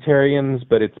precisely libertarians,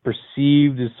 but it's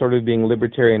perceived as sort of being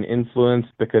libertarian influenced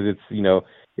because it's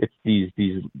these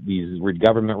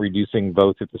government reducing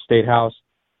votes at the State House.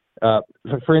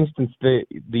 For instance,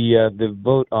 the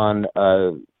vote on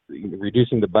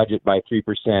reducing the budget by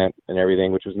 3% and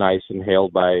everything, which was nice and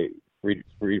hailed by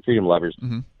freedom lovers,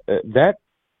 that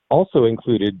also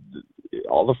included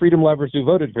all the freedom lovers who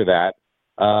voted for that.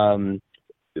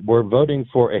 Were voting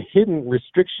for a hidden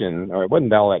restriction, or it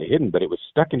wasn't all that hidden, but it was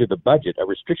stuck into the budget, a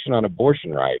restriction on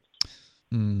abortion rights.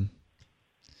 I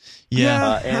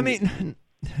mean,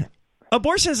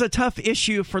 abortion is a tough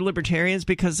issue for libertarians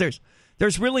because there's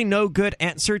really no good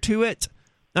answer to it.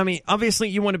 I mean, obviously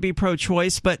you want to be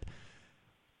pro-choice, but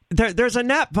there's a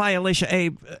NAP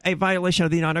violation, a violation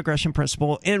of the non-aggression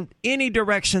principle in any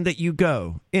direction that you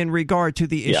go in regard to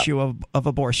the issue of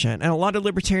abortion. And a lot of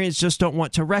libertarians just don't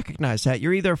want to recognize that.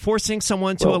 You're either forcing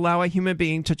someone to allow a human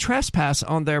being to trespass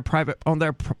on their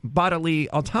bodily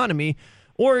autonomy,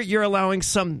 or you're allowing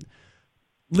some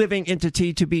living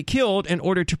entity to be killed in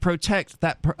order to protect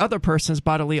that other person's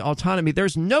bodily autonomy.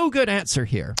 There's no good answer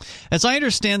here. As I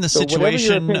understand the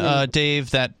situation,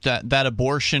 Dave, that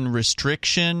abortion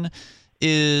restriction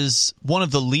is one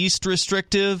of the least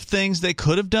restrictive things they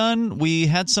could have done. We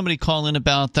had somebody call in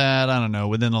about that, I don't know,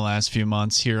 within the last few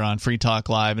months here on Free Talk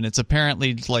Live, and it's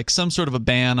apparently like some sort of a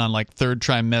ban on like third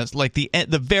trimester, like the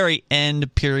very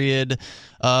end period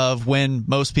of when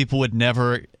most people would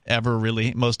never ever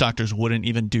really. Most doctors wouldn't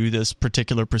even do this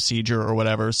particular procedure or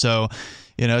whatever. So,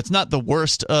 it's not the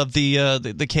worst of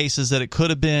the cases that it could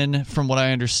have been, from what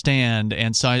I understand.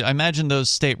 And so I imagine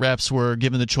those state reps were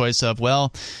given the choice of,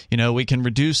 we can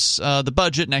reduce the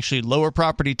budget and actually lower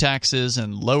property taxes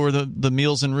and lower the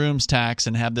meals and rooms tax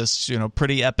and have this,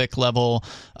 pretty epic level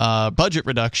budget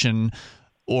reduction,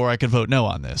 or I could vote no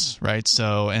on this, right?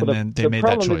 So, and then they made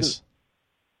that choice.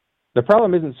 The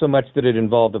problem isn't so much that it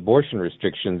involved abortion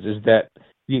restrictions, is that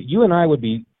you and I would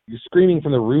be screaming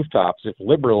from the rooftops if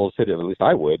liberals had, at least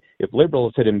I would, if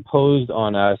liberals had imposed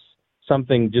on us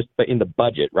something just in the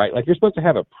budget, right? Like, you're supposed to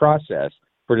have a process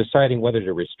for deciding whether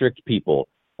to restrict people.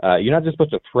 You're not just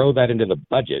supposed to throw that into the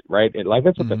budget, right?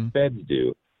 That's what the feds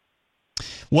do.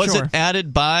 Was it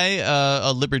added by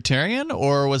a libertarian,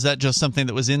 or was that just something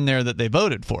that was in there that they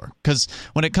voted for? Because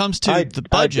when it comes to the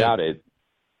budget, I doubt it.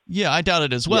 Yeah, I doubt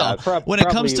it as well. Yeah, when it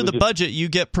comes to the budget, you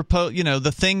get proposed.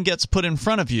 The thing gets put in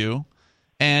front of you,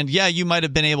 and you might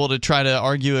have been able to try to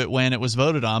argue it when it was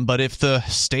voted on. But if the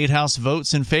state house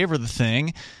votes in favor of the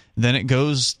thing, then it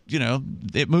goes.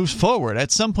 It moves forward.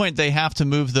 At some point, they have to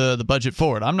move the budget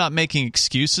forward. I'm not making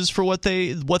excuses for what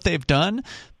they've done,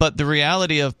 but the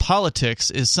reality of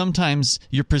politics is sometimes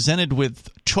you're presented with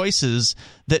choices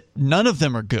that none of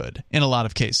them are good in a lot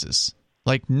of cases.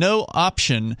 Like, no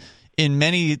option in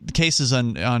many cases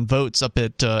on votes up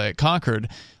at Concord,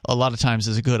 a lot of times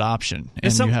is a good option,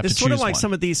 and you have to choose one. It's sort of like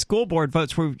some of these school board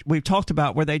votes we've talked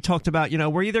about, where they talked about,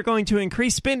 we're either going to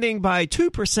increase spending by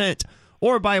 2%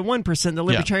 or by 1%. The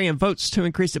libertarian votes to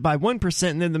increase it by 1%,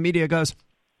 and then the media goes,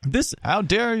 how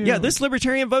dare you? Yeah, this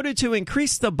libertarian voted to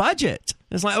increase the budget.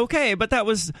 It's like, okay, but that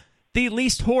was the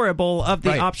least horrible of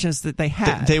the options that they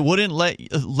had. They wouldn't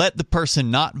let the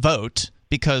person not vote,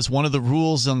 because one of the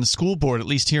rules on the school board, at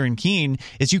least here in Keene,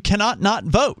 is you cannot not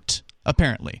vote,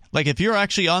 apparently. Like, if you're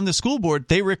actually on the school board,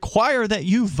 they require that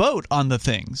you vote on the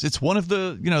things. It's one of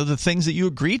the, the things that you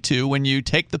agree to when you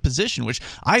take the position, which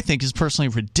I think is personally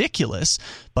ridiculous,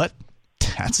 but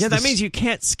that means you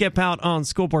can't skip out on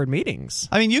school board meetings.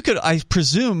 I mean, you could, I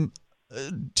presume,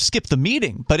 skip the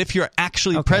meeting, but if you're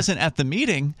actually present at the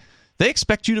meeting, they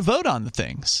expect you to vote on the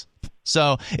things.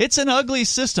 So it's an ugly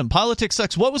system. Politics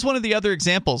sucks. What was one of the other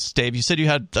examples, Dave? You said you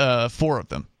had 4 of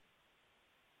them.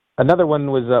 Another one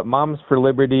was Moms for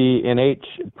Liberty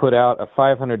NH put out a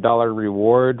 $500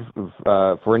 reward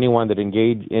for anyone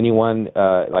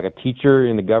that like a teacher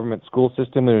in the government school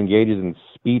system who engages in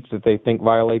speech that they think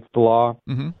violates the law.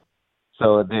 Mm-hmm.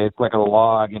 So it's like a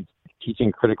law against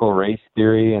teaching critical race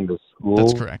theory in the school.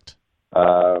 That's correct.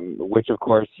 Which, of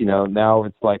course, now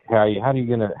it's like, how are you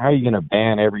gonna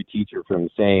ban every teacher from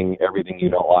saying everything you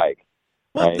don't like?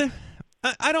 Well, right?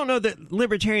 I don't know that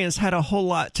libertarians had a whole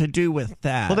lot to do with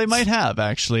that. Well, they might have,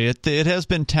 actually. It has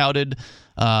been touted,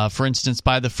 for instance,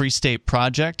 by the Free State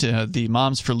Project. The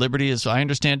Moms for Liberty, as I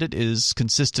understand it, is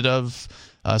consisted of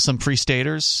some Free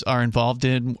Staters are involved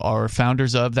in, are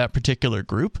founders of that particular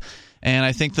group. And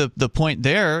I think the point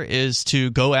there is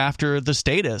to go after the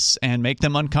statists and make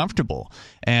them uncomfortable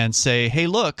and say, hey,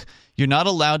 look, you're not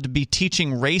allowed to be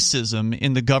teaching racism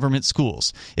in the government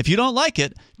schools. If you don't like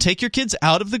it, take your kids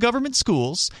out of the government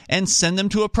schools and send them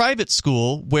to a private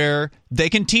school where they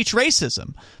can teach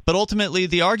racism. But ultimately,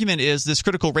 the argument is this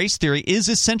critical race theory is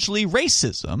essentially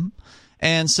racism.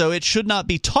 And so it should not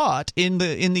be taught in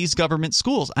these government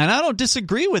schools. And I don't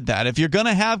disagree with that. If you're going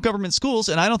to have government schools,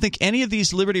 and I don't think any of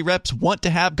these liberty reps want to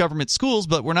have government schools,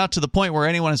 but we're not to the point where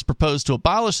anyone has proposed to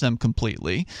abolish them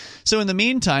completely. So in the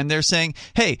meantime, they're saying,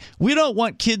 hey, we don't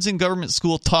want kids in government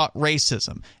school taught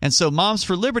racism. And so Moms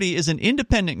for Liberty is an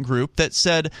independent group that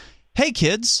said, hey,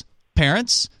 kids,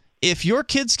 parents, if your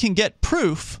kids can get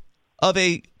proof of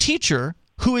a teacher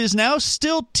who is now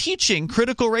still teaching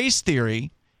critical race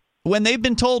theory, when they've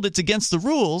been told it's against the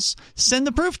rules, send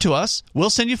the proof to us.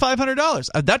 We'll send you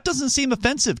 $500. That doesn't seem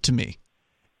offensive to me.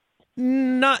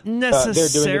 Not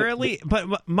necessarily, but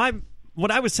what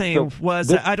I was saying was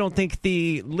that I don't think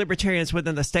the libertarians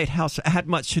within the state house had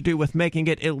much to do with making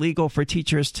it illegal for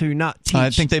teachers to not teach.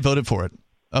 I think they voted for it.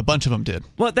 A bunch of them did.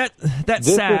 Well,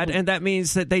 that's sad, and that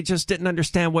means that they just didn't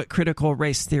understand what critical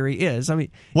race theory is. I mean,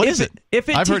 what is it?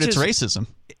 I've heard it's racism.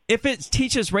 If it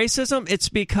teaches racism, it's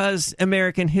because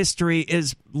American history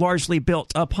is largely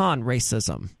built upon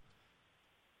racism.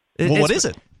 What is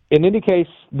it? In any case,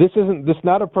 this is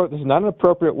not an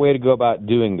appropriate way to go about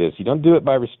doing this. You don't do it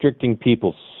by restricting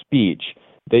people's speech.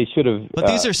 They should have. But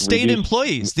these are state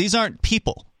employees. These aren't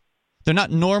people. They're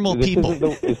not normal people.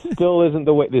 This still isn't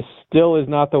the way. This still is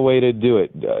not the way to do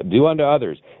it. Do unto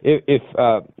others. If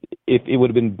if it would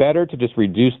have been better to just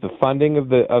reduce the funding of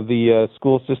the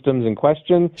school systems in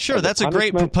question. Sure, that's a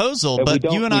great proposal, but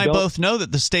you and I both know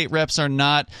that the state reps are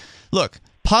not. Look,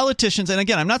 politicians, and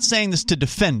again, I'm not saying this to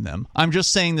defend them. I'm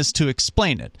just saying this to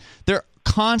explain it. They're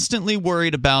constantly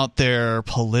worried about their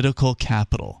political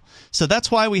capital. So that's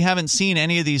why we haven't seen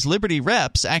any of these Liberty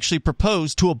reps actually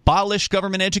propose to abolish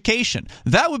government education.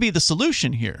 That would be the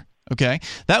solution here. Okay,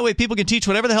 that way people can teach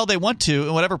whatever the hell they want to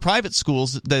in whatever private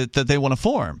schools that they want to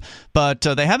form. But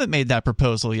they haven't made that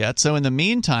proposal yet. So in the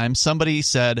meantime, somebody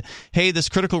said, hey, this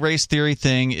critical race theory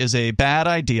thing is a bad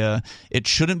idea. It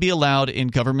shouldn't be allowed in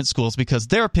government schools because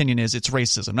their opinion is it's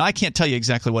racism. Now, I can't tell you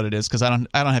exactly what it is because I don't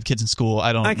have kids in school.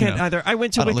 I can't either. I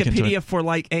went to Wikipedia for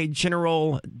like a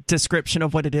general description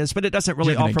of what it is, but it doesn't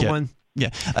really offer one.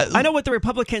 Yeah, I know what the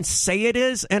Republicans say it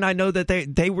is, and I know that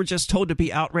they were just told to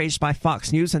be outraged by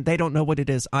Fox News, and they don't know what it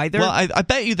is either. Well, I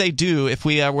bet you they do if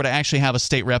we were to actually have a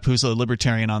state rep who's a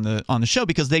libertarian on the show,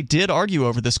 because they did argue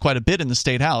over this quite a bit in the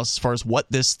state house as far as what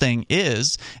this thing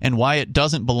is and why it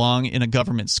doesn't belong in a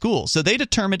government school. So they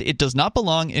determined it does not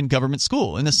belong in government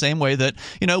school in the same way that,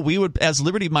 we would, as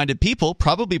liberty-minded people,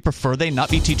 probably prefer they not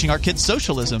be teaching our kids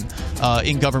socialism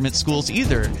in government schools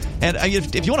either. And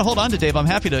if you want to hold on to Dave, I'm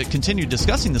happy to continue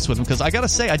discussing this with him, because I got to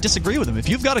say I disagree with him. If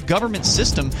you've got a government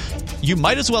system, you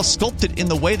might as well sculpt it in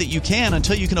the way that you can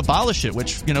until you can abolish it,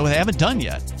 which they haven't done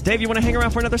yet. Dave, you want to hang around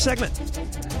for another segment?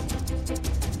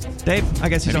 Dave, I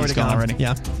guess he's already gone.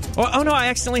 Yeah. Oh no, I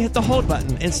accidentally hit the hold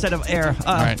button instead of air.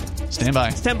 All right, stand by.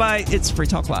 Stand by. It's Free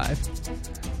Talk Live.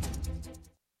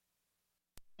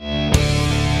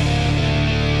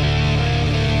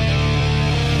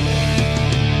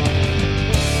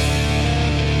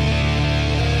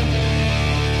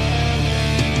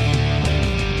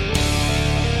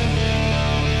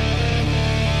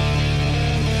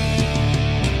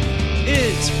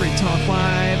 It's Free Talk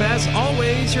Live. As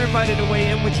always, you're invited to weigh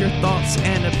in with your thoughts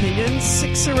and opinions.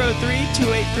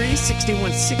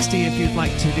 603-283-6160 if you'd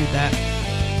like to do that.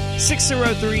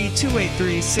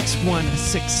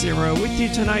 603-283-6160. With you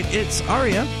tonight, it's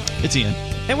Aria. It's Ian.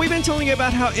 And we've been telling you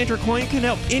about how Intercoin can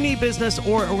help any business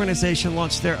or organization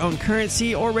launch their own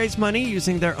currency or raise money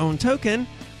using their own token.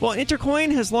 Well,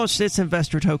 Intercoin has launched its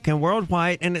investor token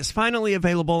worldwide, and it's finally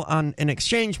available on an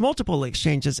exchange, multiple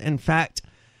exchanges, in fact.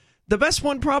 The best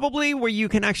one probably where you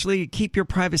can actually keep your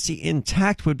privacy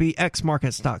intact would be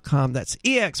xmarkets.com. That's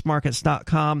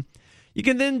exmarkets.com. You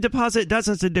can then deposit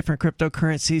dozens of different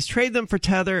cryptocurrencies, trade them for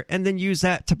Tether, and then use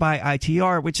that to buy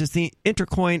ITR, which is the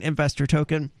Intercoin investor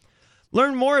token.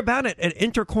 Learn more about it at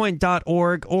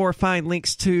intercoin.org or find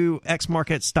links to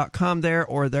xmarkets.com there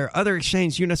or their other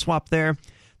exchange, Uniswap there.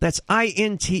 That's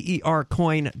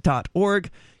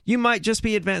intercoin.org. You might just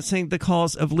be advancing the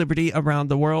cause of liberty around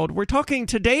the world. We're talking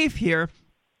to Dave here,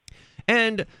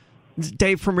 and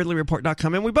Dave from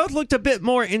RidleyReport.com, and we both looked a bit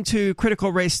more into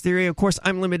critical race theory. Of course,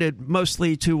 I'm limited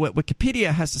mostly to what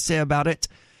Wikipedia has to say about it,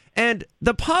 and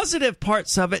the positive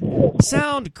parts of it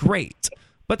sound great,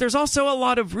 but there's also a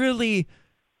lot of really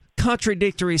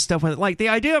contradictory stuff with it, like the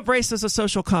idea of race as a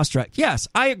social construct. Yes,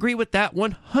 I agree with that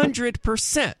 100%.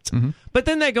 Mm-hmm. But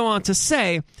then they go on to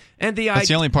say, and that's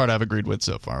the only part I've agreed with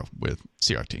so far with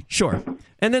CRT. Sure.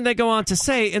 And then they go on to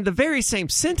say in the very same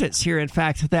sentence here, in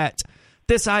fact, that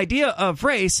this idea of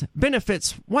race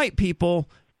benefits white people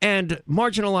and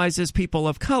marginalizes people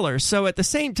of color. So at the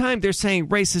same time they're saying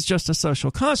race is just a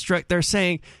social construct, they're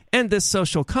saying, and this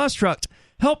social construct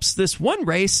helps this one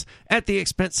race at the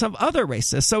expense of other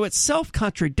races. So it's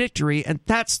self-contradictory, and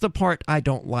that's the part I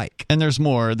don't like. And there's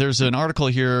more. There's an article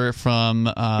here from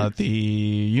the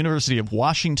University of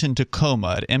Washington,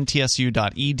 Tacoma at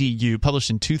mtsu.edu,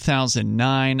 published in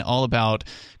 2009, all about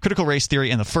critical race theory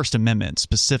and the First Amendment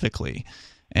specifically.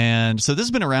 And so this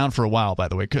has been around for a while, by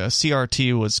the way.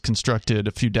 CRT was constructed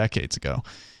a few decades ago.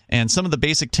 And some of the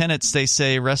basic tenets, they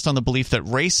say, rest on the belief that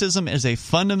racism is a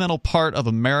fundamental part of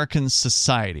American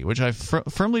society, which I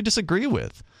firmly disagree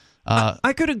with.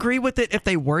 I could agree with it if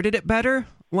they worded it better.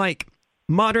 Like,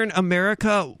 modern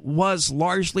America was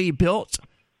largely built,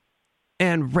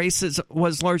 and racism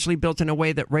was largely built in a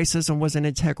way that racism was an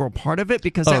integral part of it,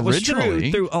 because that was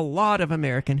true through a lot of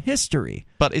American history.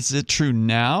 But is it true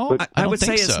now? I would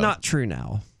say it's not true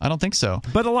now. I don't think so.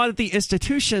 But a lot of the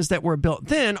institutions that were built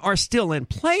then are still in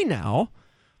play now.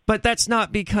 But that's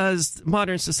not because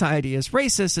modern society is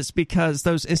racist. It's because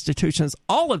those institutions,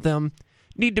 all of them,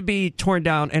 need to be torn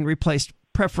down and replaced,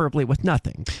 preferably with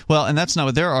nothing. Well, and that's not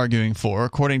what they're arguing for.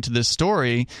 According to this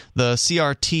story, the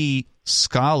CRT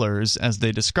scholars, as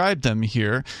they describe them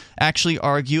here, actually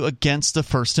argue against the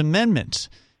First Amendment.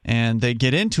 And they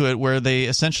get into it where they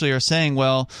essentially are saying,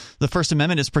 well, the First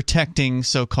Amendment is protecting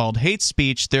so-called hate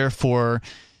speech, therefore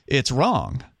it's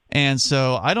wrong. And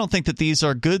so I don't think that these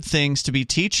are good things to be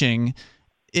teaching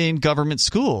in government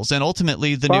schools. And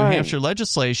ultimately, the New Hampshire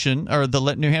legislation, or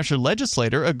the New Hampshire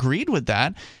legislator, agreed with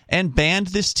that and banned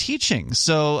this teaching.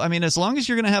 So, I mean, as long as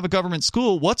you're going to have a government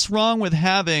school, what's wrong with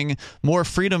having more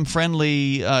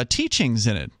freedom-friendly teachings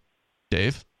in it,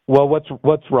 Dave? Well,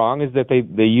 what's wrong is that they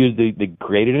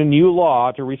created a new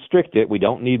law to restrict it. We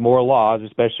don't need more laws,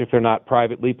 especially if they're not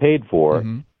privately paid for.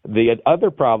 Mm-hmm. The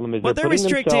other problem is they're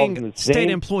restricting state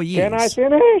employees. Can I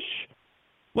finish?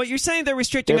 Well, you're saying they're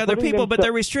restricting other people, but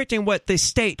they're restricting what the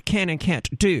state can and can't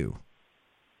do.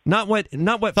 Not what free citizens can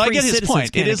and can't do. I get his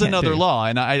point. It is another law,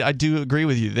 and I do agree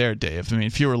with you there, Dave. I mean,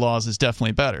 fewer laws is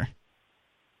definitely better.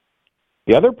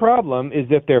 The other problem is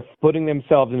that they're putting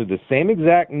themselves into the same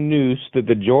exact noose that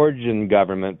the Georgian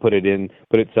government put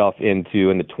itself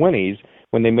into in the 1920s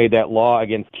when they made that law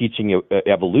against teaching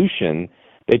evolution.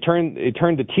 They turned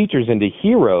the teachers into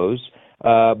heroes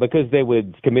because they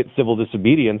would commit civil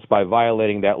disobedience by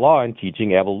violating that law and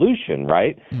teaching evolution,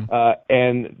 right?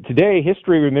 And today,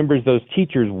 history remembers those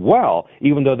teachers well,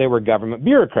 even though they were government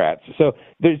bureaucrats. So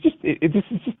there's this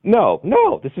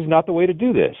is not the way to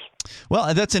do this.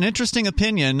 Well, that's an interesting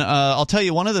opinion. I'll tell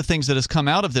you, one of the things that has come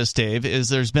out of this, Dave, is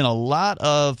there's been a lot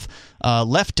of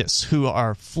leftists who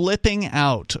are flipping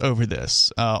out over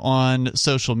this on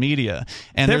social media.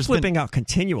 And they're flipping out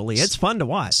continually. It's fun to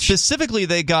watch. Specifically,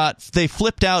 they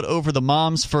flipped out over the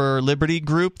Moms for Liberty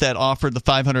group that offered the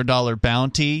 $500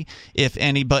 bounty if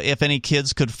any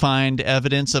kids could find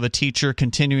evidence of a teacher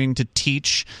continuing to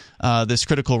teach this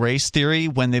critical race theory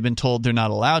when they've been told they're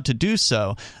not allowed to do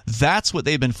so. That's what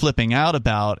they've been flipping out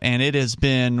about, and it has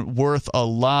been worth a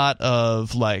lot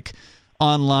of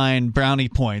online brownie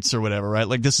points or whatever, right?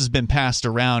 Like, this has been passed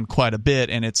around quite a bit,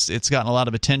 and it's gotten a lot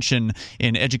of attention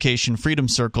in education freedom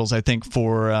circles, I think,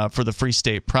 for the Free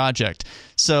State Project.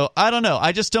 So I don't know.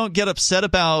 I just don't get upset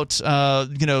about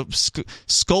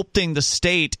sculpting the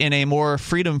state in a more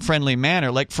freedom-friendly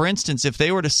manner. Like, for instance, if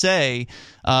they were to say,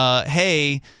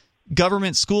 hey,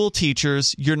 government school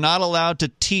teachers, you're not allowed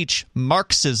to teach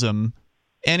Marxism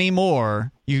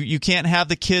anymore. You can't have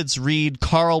the kids read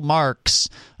Karl Marx,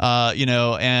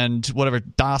 and whatever,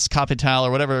 Das Kapital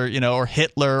or whatever, or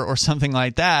Hitler or something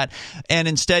like that. And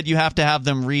instead you have to have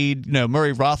them read,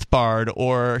 Murray Rothbard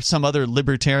or some other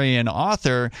libertarian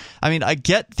author. I mean, I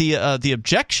get the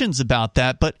objections about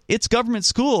that, but it's government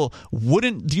school.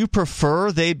 Do you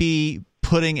prefer they be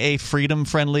putting a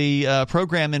freedom-friendly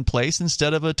program in place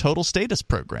instead of a total status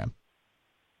program?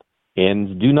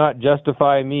 Ends do not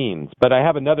justify means. But I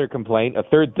have another complaint, a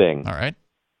third thing. All right.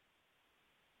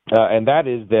 And that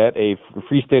is that a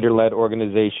Free Stater-led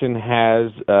organization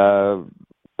has,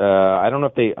 I don't know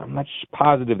if I'm not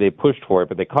positive they pushed for it,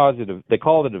 but they called it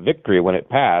a victory when it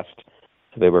passed.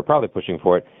 So they were probably pushing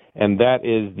for it. And that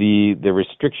is the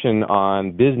restriction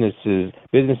on businesses.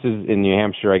 Businesses in New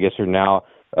Hampshire, I guess, are now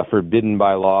forbidden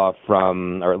by law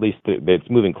or at least it's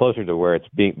moving closer to where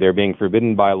they're being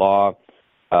forbidden by law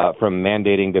from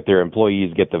mandating that their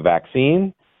employees get the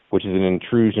vaccine, which is an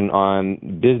intrusion on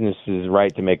businesses'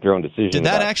 right to make their own decisions. Did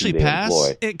that actually pass?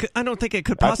 I don't think it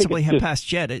could possibly have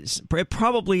passed yet. It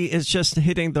probably is just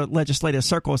hitting the legislative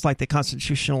circles like the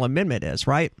constitutional amendment is,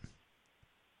 right?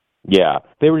 Yeah,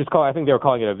 they were I think they were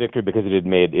calling it a victory because it had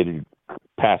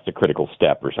passed a critical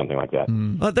step or something like that.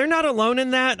 They're not alone in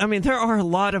that. I mean, there are a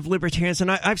lot of libertarians, and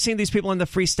I've seen these people in the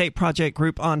Free State Project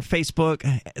group on Facebook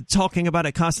talking about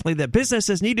it constantly, that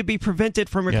businesses need to be prevented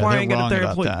from requiring it of their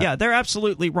employees. Yeah, they're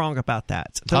absolutely wrong about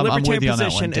that. The libertarian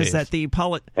position is that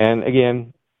And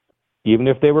again, even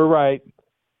if they were right,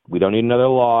 we don't need another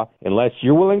law unless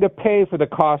you're willing to pay for the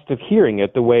cost of hearing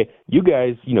it the way you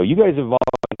guys have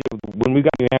when we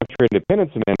got the New Hampshire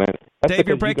Independence Amendment. That's Dave,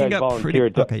 you're breaking up pretty...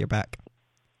 Okay, you're back.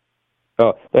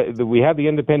 Oh, we have the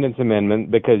Independence Amendment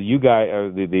because you guys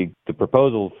the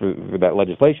proposal for that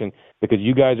legislation because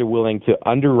you guys are willing to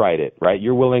underwrite it, right?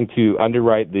 You're willing to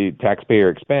underwrite the taxpayer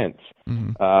expense.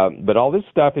 Mm-hmm. But all this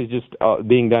stuff is just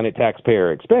being done at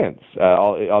taxpayer expense.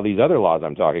 All these other laws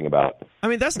I'm talking about. I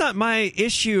mean, that's not my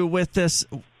issue with this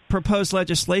proposed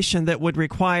legislation that would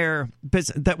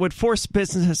force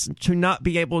businesses to not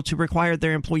be able to require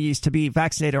their employees to be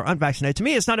vaccinated or unvaccinated. To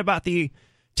me, it's not about the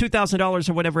 $2,000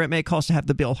 or whatever it may cost to have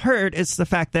the bill heard. It's the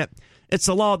fact that it's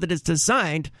a law that is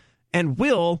designed and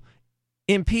will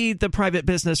impede the private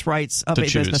business rights of a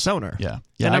business owner. Yeah,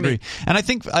 I agree. And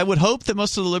I would hope that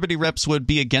most of the Liberty reps would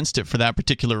be against it for that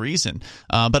particular reason.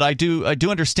 But I do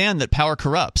understand that power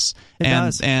corrupts,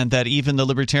 and that even the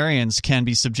libertarians can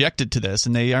be subjected to this,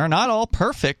 and they are not all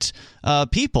perfect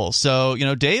people. So,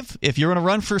 Dave, if you're going to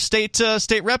run for state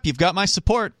rep, you've got my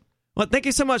support. Well, thank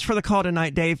you so much for the call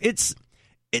tonight, Dave. It's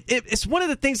one of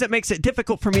the things that makes it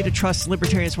difficult for me to trust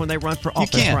libertarians when they run for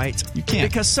office, right? You can't.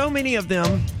 Because so many of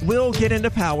them will get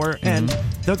into power and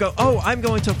they'll go, I'm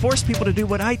going to force people to do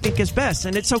what I think is best.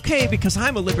 And it's okay because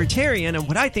I'm a libertarian and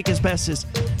what I think is best is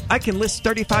I can list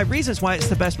 35 reasons why it's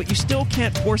the best, but you still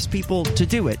can't force people to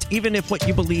do it, even if what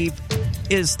you believe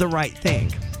is the right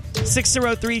thing.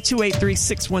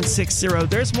 603-283-6160.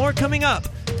 There's more coming up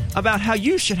about how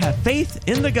you should have faith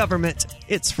in the government.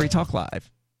 It's Free Talk Live.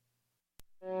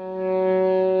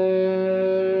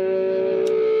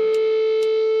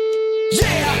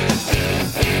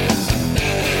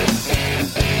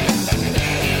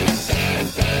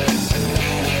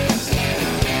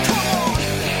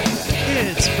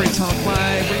 It's Free Talk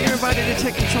Live, where you're invited to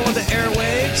take control of the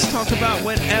airwaves, talk about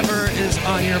whatever is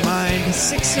on your mind.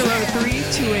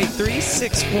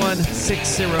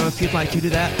 603-283-6160 if you'd like to do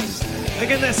that.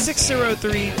 Again, that's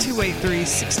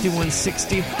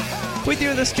 603-283-6160. With you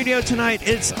in the studio tonight,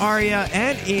 it's Aria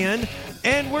and Ian,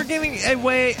 and we're giving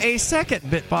away a second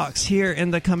BitBox here in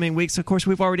the coming weeks. Of course,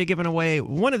 we've already given away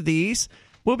one of these.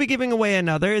 We'll be giving away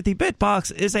another. The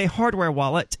BitBox is a hardware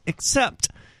wallet, except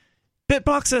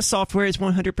BitBox's software is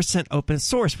 100% open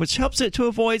source, which helps it to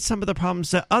avoid some of the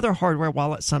problems that other hardware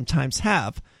wallets sometimes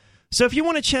have. So if you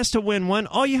want a chance to win one,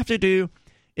 all you have to do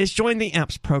is join the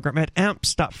AMPS program at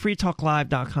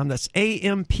amps.freetalklive.com. That's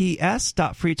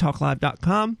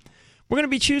amps.freetalklive.com. We're going to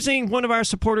be choosing one of our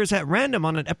supporters at random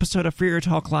on an episode of Free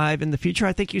Talk Live in the future.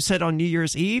 I think you said on New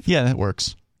Year's Eve. Yeah, that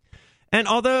works. And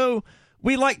although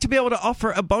we like to be able to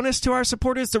offer a bonus to our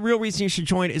supporters, the real reason you should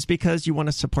join is because you want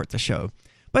to support the show.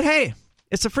 But hey,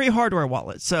 it's a free hardware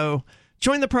wallet, so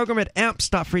join the program at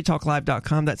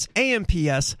amps.freetalklive.com. That's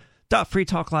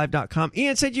amps.freetalklive.com.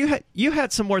 Ian said you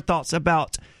had some more thoughts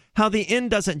about how the end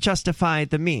doesn't justify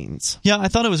the means. Yeah, I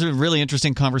thought it was a really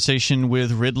interesting conversation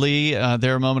with Ridley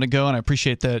there a moment ago, and I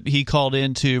appreciate that he called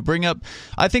in to bring up,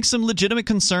 I think, some legitimate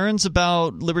concerns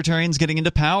about libertarians getting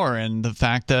into power and the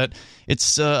fact that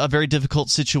it's a very difficult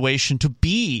situation to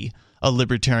be a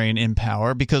libertarian in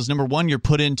power because, number one, you're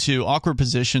put into awkward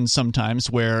positions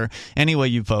sometimes where any way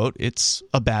you vote, it's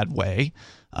a bad way.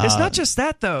 It's not just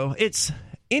that, though. It's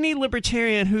any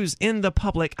libertarian who's in the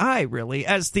public eye, really.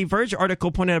 As the Verge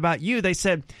article pointed about you, they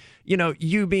said,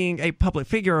 you being a public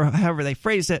figure, or however they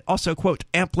phrased it, also, quote,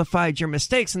 amplified your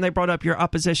mistakes. And they brought up your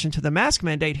opposition to the mask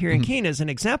mandate here in Keene as an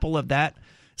example of that.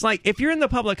 It's like, if you're in the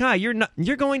public eye,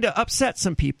 you're going to upset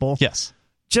some people. Yes.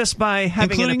 Just by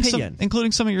having an opinion.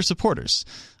 Including some of your supporters.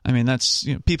 I mean, that's,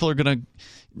 people are going to...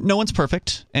 No one's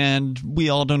perfect, and we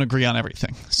all don't agree on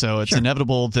everything. So it's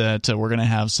inevitable that we're going to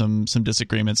have some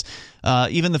disagreements.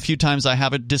 Even the few times I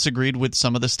haven't disagreed with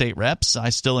some of the state reps, I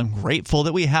still am grateful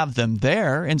that we have them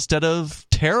there instead of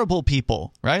terrible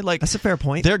people, right? Like, that's a fair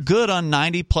point. They're good on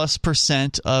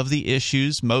 90+% of the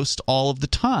issues most all of the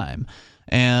time.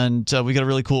 And we got a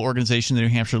really cool organization, the New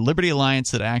Hampshire Liberty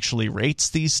Alliance, that actually rates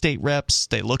these state reps.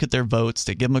 They look at their votes.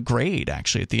 They give them a grade,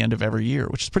 actually, at the end of every year,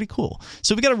 which is pretty cool.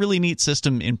 So we got a really neat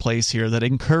system in place here that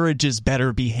encourages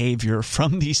better behavior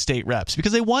from these state reps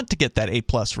because they want to get that A+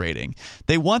 rating.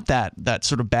 They want that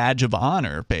sort of badge of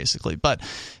honor, basically. But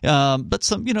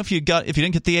some, if you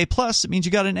didn't get the A+, it means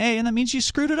you got an A, and that means you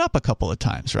screwed it up a couple of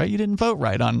times, right? You didn't vote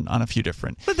right on a few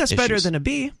different But that's issues. better than a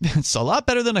B. It's a lot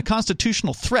better than a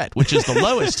constitutional threat, which is the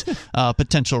lowest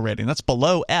potential rating. That's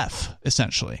below F,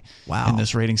 essentially, in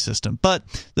this rating system. But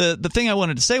the thing I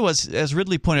wanted to say was, as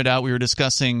Ridley pointed out, we were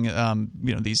discussing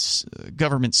these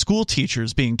government school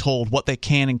teachers being told what they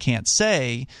can and can't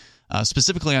say,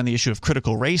 specifically on the issue of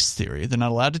critical race theory. They're not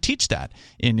allowed to teach that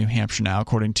in New Hampshire now,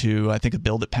 according to, I think, a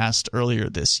bill that passed earlier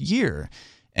this year.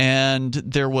 And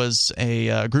there was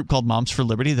a group called Moms for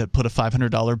Liberty that put a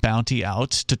 $500 bounty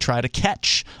out to try to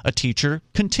catch a teacher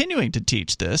continuing to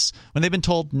teach this when they've been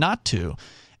told not to.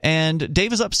 And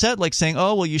Dave is upset, like saying,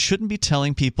 oh, well, you shouldn't be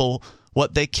telling people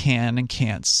what they can and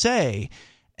can't say.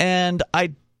 And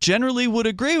I generally would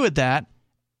agree with that.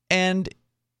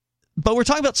 But we're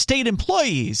talking about state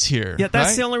employees here. Yeah, that's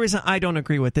right? the only reason I don't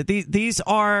agree with it. These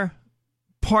are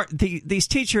these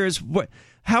teachers,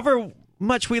 however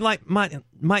much we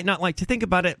might not like to think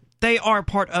about it, they are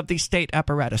part of the state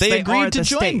apparatus. They agreed to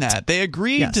join that. They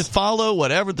agreed to follow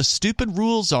whatever the stupid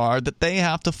rules are that they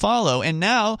have to follow. And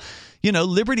now,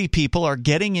 liberty people are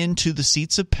getting into the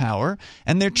seats of power,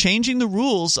 and they're changing the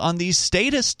rules on these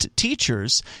statist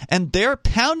teachers, and they're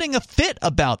pounding a fit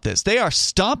about this. They are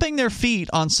stomping their feet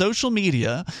on social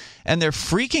media, and they're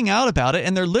freaking out about it,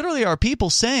 and there literally are people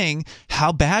saying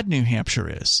how bad New Hampshire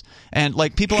is. And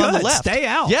people on the left. Stay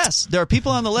out. Yes, there are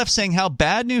people on the left saying how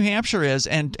bad New Hampshire is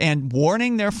and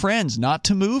warning their friends not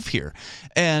to move here.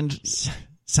 And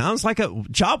sounds like a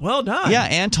job well done. Yeah,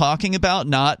 and talking about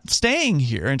not staying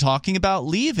here and talking about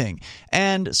leaving.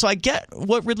 And so I get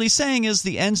what Ridley's saying is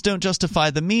the ends don't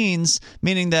justify the means,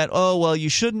 meaning that, you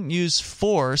shouldn't use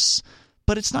force.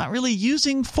 But it's not really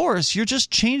using force. You're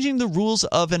just changing the rules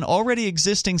of an already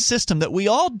existing system that we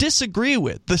all disagree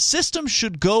with. The system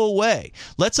should go away.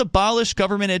 Let's abolish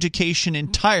government education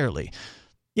entirely.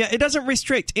 Yeah, it doesn't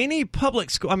restrict any public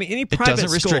school. Any private school. It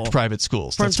doesn't restrict private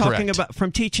schools. That's correct.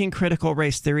 From teaching critical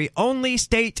race theory. Only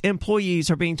state employees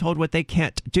are being told what they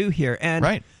can't do here. And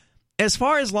right. As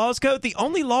far as laws go, the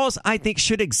only laws I think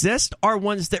should exist are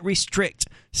ones that restrict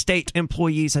state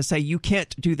employees and say you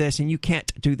can't do this and you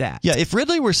can't do that. Yeah, if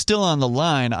Ridley were still on the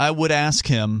line, I would ask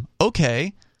him,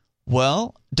 okay,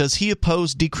 well, does he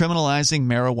oppose decriminalizing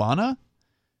marijuana?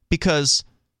 Because,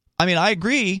 I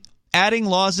agree, adding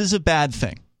laws is a bad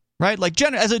thing. Right,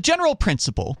 as a general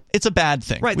principle, it's a bad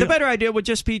thing. Right, the better idea would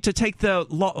just be to take the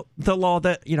law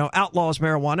that outlaws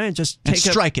marijuana and just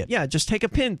strike it. Yeah, just take a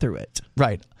pin through it.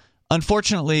 Right.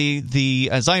 Unfortunately,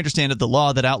 as I understand it, the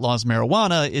law that outlaws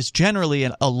marijuana is generally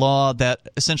a law that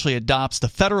essentially adopts the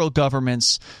federal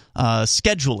government's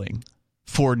scheduling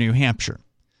for New Hampshire.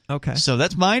 Okay. So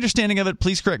that's my understanding of it.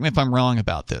 Please correct me if I'm wrong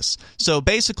about this. So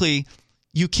basically,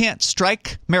 you can't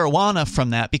strike marijuana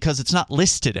from that because it's not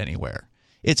listed anywhere.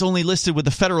 It's only listed with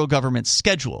the federal government's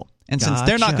schedule. And since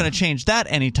they're not going to change that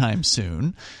anytime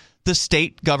soon, the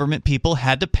state government people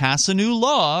had to pass a new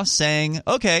law saying,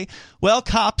 okay, well,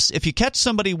 cops, if you catch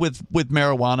somebody with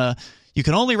marijuana, you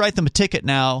can only write them a ticket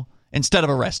now instead of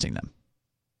arresting them.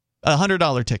 A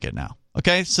 $100 ticket now.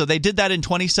 Okay, so they did that in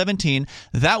 2017.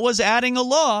 That was adding a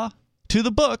law to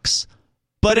the books.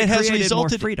 But it has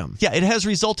resulted more freedom. Yeah, it has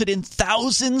resulted in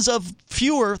thousands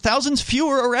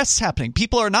fewer arrests happening.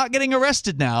 People are not getting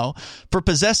arrested now for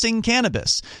possessing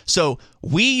cannabis. So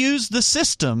we use the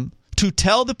system to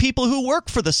tell the people who work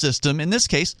for the system, in this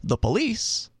case, the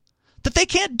police, that they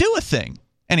can't do a thing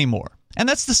anymore. And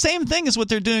that's the same thing as what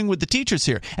they're doing with the teachers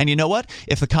here. And you know what?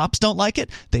 If the cops don't like it,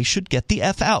 they should get the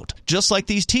F out. Just like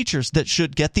these teachers that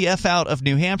should get the F out of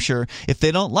New Hampshire if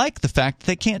they don't like the fact that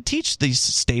they can't teach these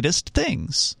statist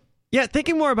things. Yeah,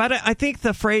 thinking more about it, I think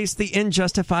the phrase "the end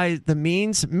justifies the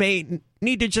means" may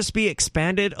need to just be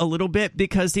expanded a little bit,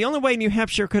 because the only way New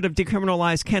Hampshire could have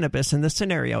decriminalized cannabis in this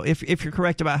scenario, if you're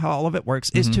correct about how all of it works,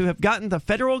 is to have gotten the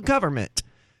federal government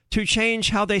to change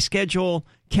how they schedule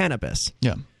cannabis.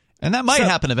 Yeah. And that might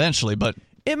happen eventually, but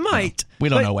it might. We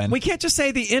don't know when. We can't just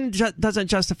say the end doesn't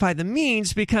justify the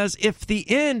means, because if the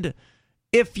end,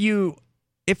 if you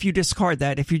discard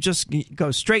that, if you just go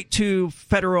straight to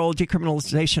federal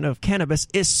decriminalization of cannabis,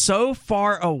 is so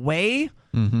far away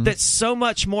that so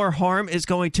much more harm is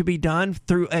going to be done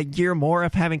through a year more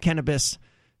of having cannabis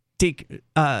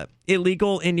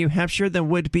illegal in New Hampshire than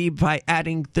would be by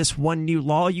adding this one new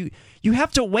law. You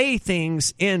have to weigh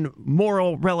things in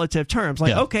moral relative terms.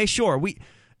 Okay, sure,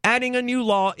 adding a new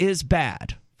law is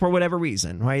bad for whatever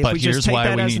reason, right? But if we just here's take why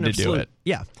that we as need an to do it.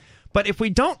 Yeah. But if we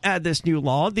don't add this new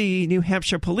law, the New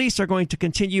Hampshire police are going to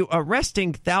continue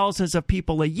arresting thousands of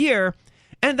people a year,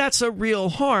 and that's a real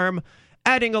harm.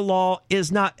 Adding a law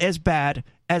is not as bad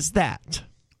as that.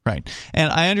 Right.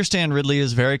 And I understand Ridley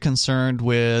is very concerned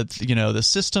with, the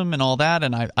system and all that,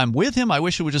 and I'm with him. I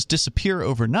wish it would just disappear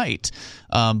overnight.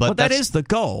 But that is the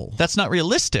goal. That's not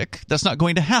realistic. That's not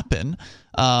going to happen.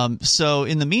 So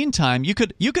in the meantime, you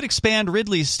could expand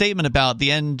Ridley's statement about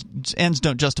the ends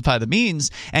don't justify the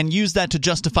means and use that to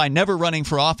justify never running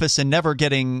for office and never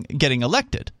getting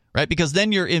elected. Right, because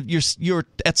then you're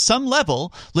at some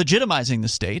level legitimizing the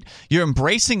state. You're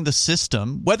embracing the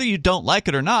system, whether you don't like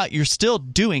it or not. You're still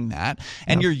doing that,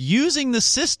 and you're using the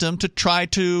system to try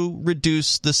to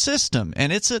reduce the system.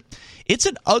 And it's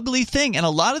an ugly thing. And a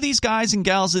lot of these guys and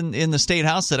gals in the state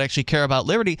house that actually care about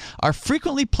liberty are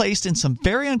frequently placed in some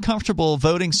very uncomfortable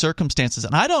voting circumstances.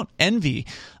 And I don't envy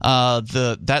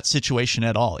that situation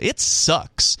at all. It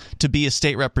sucks to be a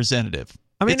state representative.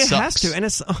 I mean, it has to, and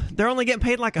they're only getting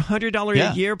paid like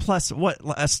 $100 a year plus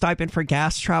a stipend for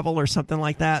gas travel or something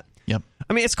like that. Yep.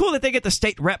 I mean, it's cool that they get the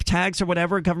state rep tags or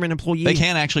whatever, government employee. They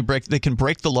can actually break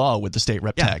the law with the state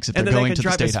rep tags if they're going to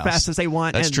the state house. And then they can drive as fast as they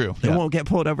want. That's true. They won't get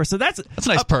pulled over. So that's a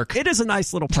nice perk. It is a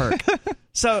nice little perk.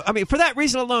 So, I mean, for that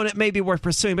reason alone, it may be worth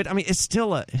pursuing. But, I mean, it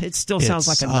still sounds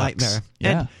like a nightmare.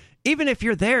 Yeah. And even if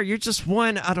you're there, you're just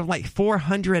one out of like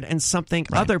 400 and something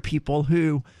other people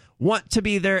who want to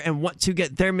be there and want to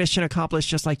get their mission accomplished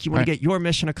just like you want to get your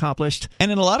mission accomplished.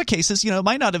 And in a lot of cases, it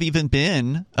might not have even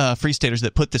been Free Staters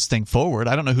that put this thing forward.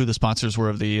 I don't know who the sponsors were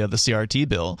of the CRT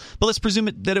bill, but let's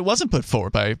presume that it wasn't put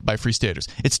forward by Free Staters.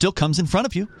 It still comes in front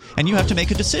of you, and you have to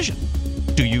make a decision.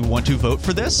 Do you want to vote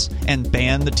for this and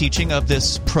ban the teaching of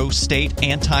this pro-state,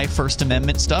 anti-First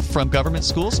Amendment stuff from government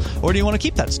schools, or do you want to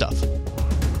keep that stuff?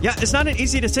 Yeah, it's not an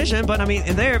easy decision, but I mean,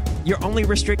 in there, you're only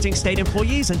restricting state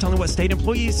employees and telling what state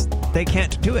employees they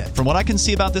can't do it. From what I can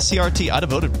see about this CRT, I'd have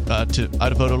voted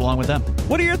along with them.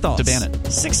 What are your thoughts? To ban it.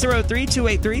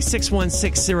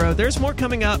 603-283-6160. There's more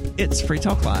coming up. It's Free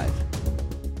Talk Live.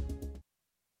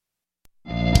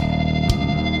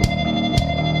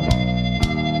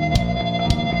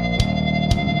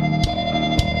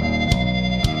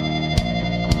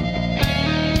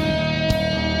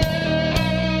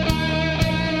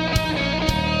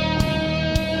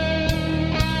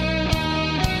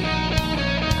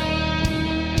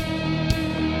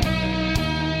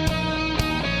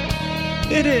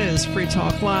 It is Free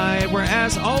Talk Live, where,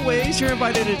 as always, you're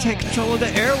invited to take control of the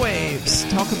airwaves.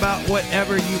 Talk about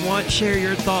whatever you want. Share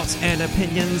your thoughts and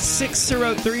opinions.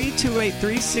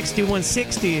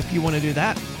 603-283-6160 if you want to do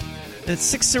that.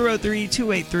 It's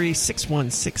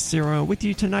 603-283-6160. With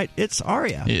you tonight, it's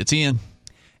Aria. It's Ian.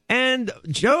 And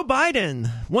Joe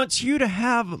Biden wants you to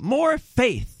have more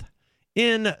faith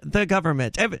in the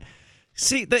government.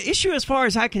 See, the issue, as far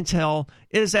as I can tell,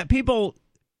 is that people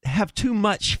have too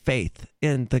much faith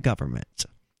in the government.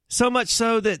 So much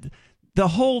so that the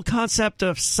whole concept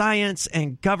of science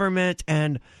and government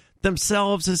and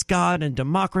themselves as God and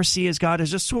democracy as God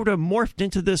has just sort of morphed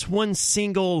into this one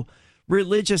single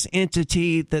religious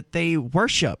entity that they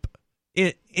worship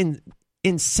in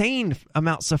insane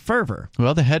amounts of fervor.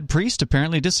 Well, the head priest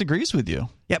apparently disagrees with you.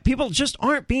 Yeah, people just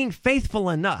aren't being faithful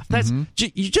enough. That's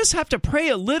you just have to pray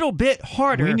a little bit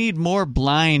harder. We need more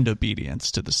blind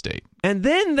obedience to the state. And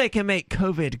then they can make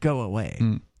COVID go away.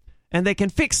 And they can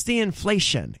fix the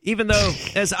inflation, even though,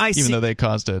 even though they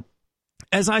caused it.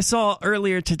 As I saw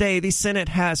earlier today, the Senate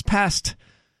has passed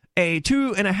a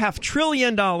 $2.5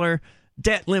 trillion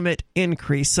debt limit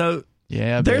increase. So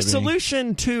their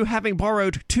solution to having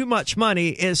borrowed too much money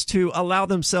is to allow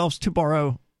themselves to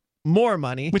borrow more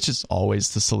money. Which is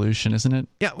always the solution, isn't it?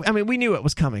 Yeah, I mean, we knew it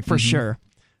was coming, for sure.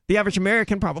 The average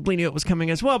American probably knew it was coming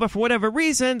as well, but for whatever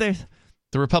reason, the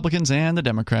Republicans and the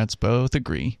Democrats both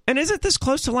agree. And isn't this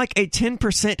close to like a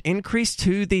 10% increase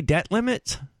to the debt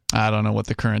limit? I don't know what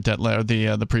the current debt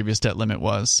the previous debt limit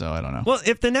was, so I don't know. Well,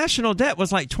 if the national debt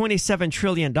was like $27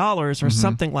 trillion or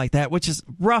something like that, which is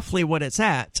roughly what it's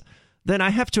at, then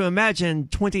I have to imagine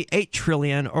 $28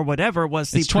 trillion or whatever was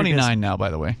the It's 29 now,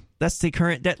 by the way. That's the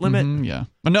current debt limit? Yeah.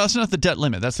 Well, no, it's not the debt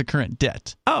limit. That's the current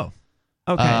debt. Oh,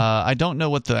 okay. I don't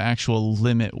know what the actual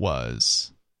limit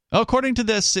was. Oh, according to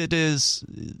this, it is...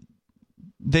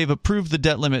 They've approved the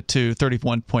debt limit to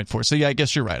 31.4. So, yeah, I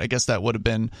guess you're right. I guess that would have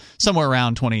been somewhere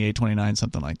around 28, 29,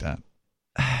 something like that.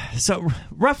 So,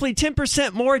 roughly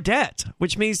 10% more debt,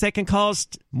 which means they can cause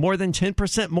more than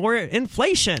 10% more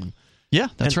inflation. Yeah,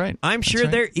 that's right. I'm sure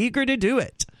they're eager to do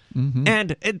it.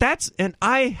 And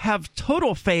I have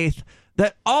total faith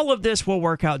that all of this will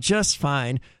work out just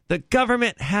fine. The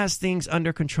government has things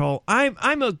under control.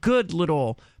 I'm a good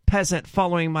little peasant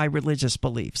following my religious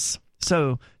beliefs.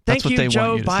 So thank you,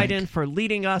 Joe Biden, for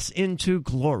leading us into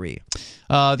glory.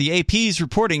 The AP is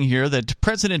reporting here that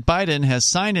President Biden has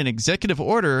signed an executive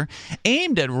order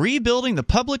aimed at rebuilding the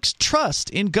public's trust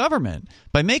in government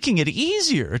by making it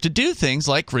easier to do things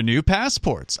like renew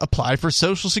passports, apply for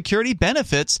Social Security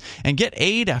benefits, and get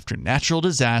aid after natural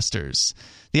disasters.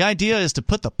 The idea is to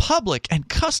put the public and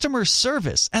customer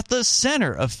service at the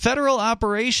center of federal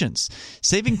operations,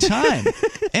 saving time,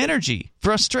 energy,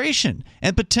 frustration,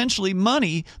 and potentially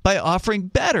money by offering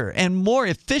better and more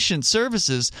efficient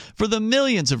services for the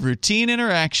millions of routine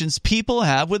interactions people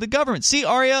have with the government. See,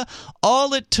 Aria,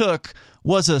 all it took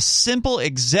was a simple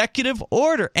executive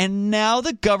order, and now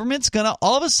the government's going to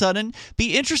all of a sudden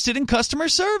be interested in customer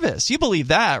service. You believe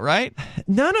that, right?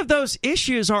 None of those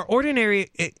issues are ordinary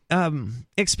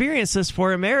experiences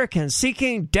for Americans.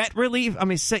 Seeking debt relief,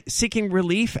 seeking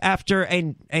relief after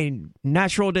a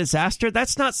natural disaster,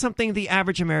 that's not something the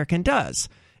average American does.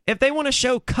 If they want to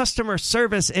show customer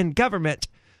service in government,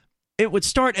 it would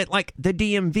start at like the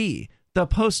DMV. the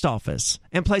post office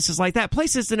and places like that,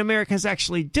 places that Americans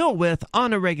actually deal with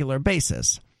on a regular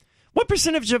basis. What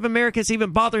percentage of Americans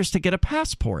even bothers to get a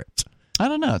passport? I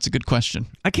don't know. It's a good question.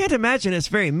 I can't imagine it's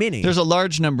very many. There's a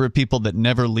large number of people that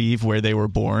never leave where they were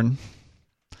born.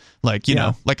 Like, you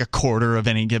know, like a quarter of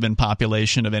any given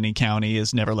population of any county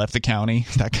has never left the county,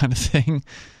 that kind of thing.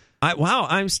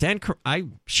 I'm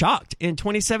shocked. In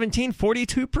 2017,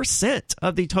 42%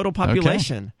 of the total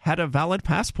population had a valid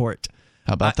passport.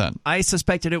 How about that? I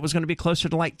suspected it was going to be closer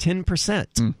to like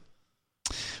 10%.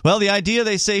 Well, the idea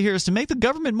they say here is to make the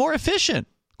government more efficient.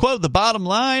 Quote, the bottom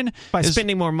line by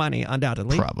spending more money,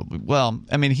 undoubtedly. Probably. Well,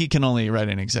 I mean, he can only write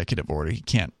an executive order. He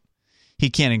can't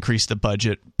increase the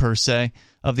budget per se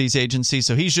of these agencies.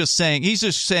 So he's just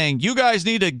saying you guys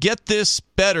need to get this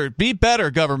better. Be better,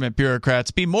 government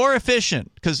bureaucrats. Be more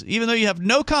efficient. Because even though you have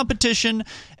no competition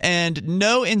and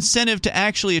no incentive to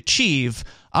actually achieve,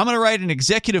 I'm going to write an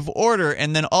executive order,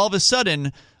 and then all of a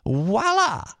sudden,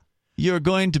 voila, you're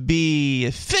going to be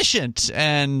efficient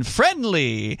and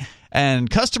friendly and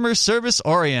customer service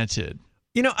oriented.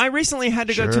 You know, I recently had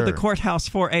to go to the courthouse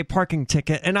for a parking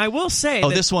ticket, and I will say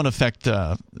this won't affect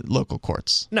local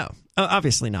courts. No,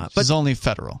 obviously not. But it's only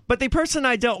federal. But the person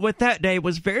I dealt with that day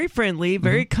was very friendly,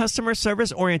 very customer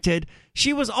service oriented.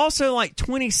 She was also like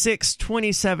 26,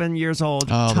 27 years old.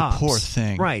 Oh, tops. The poor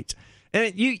thing. Right.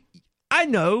 And I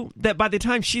know that by the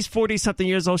time she's 40-something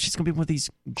years old, she's going to be one of these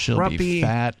grumpy, be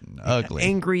fat and ugly,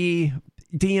 angry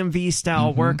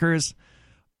DMV-style workers.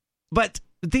 But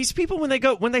these people,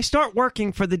 when they start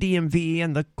working for the DMV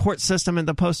and the court system and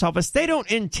the post office, they don't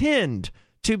intend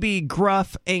to be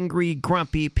gruff, angry,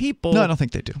 grumpy people. No, I don't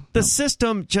think they do. The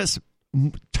system just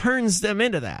turns them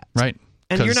into that. Right.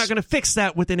 And you're not going to fix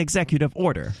that with an executive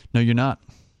order. No, you're not.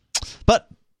 But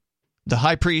the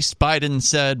high priest Biden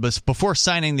said before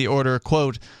signing the order,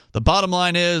 quote, the bottom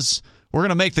line is we're going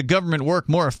to make the government work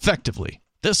more effectively.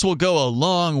 This will go a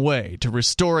long way to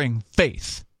restoring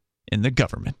faith in the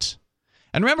government.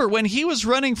 And remember, when he was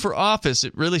running for office,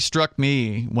 it really struck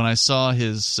me when I saw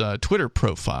his Twitter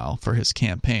profile for his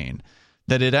campaign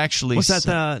that it actually... Was that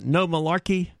the no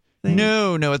malarkey thing?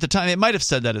 No. At the time, it might have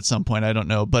said that at some point. I don't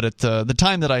know. But at the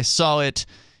time that I saw it,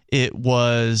 it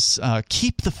was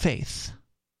Keep the Faith.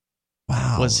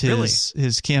 Wow, was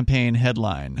his campaign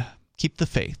headline. Keep the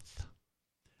faith.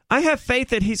 I have faith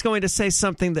that he's going to say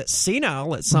something that's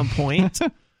senile at some point.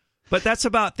 But that's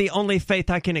about the only faith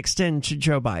I can extend to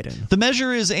Joe Biden. The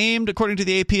measure is aimed, according to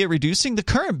the AP, at reducing the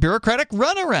current bureaucratic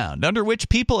runaround, under which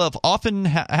people often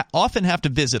have to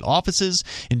visit offices,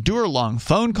 endure long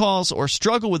phone calls, or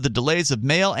struggle with the delays of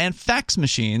mail and fax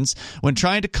machines when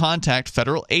trying to contact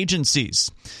federal agencies.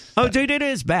 Oh, dude, it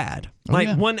is bad.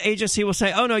 One agency will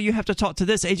say, oh, no, you have to talk to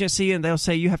this agency, and they'll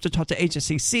say you have to talk to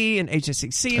agency C, and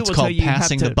agency C will tell you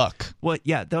passing you have to, the buck. Well,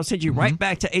 yeah, they'll send you right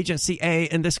back to agency A,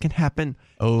 and this can happen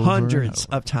hundreds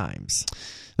of times.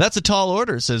 That's a tall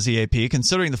order, says the AP,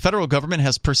 considering the federal government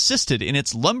has persisted in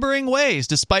its lumbering ways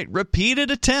despite repeated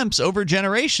attempts over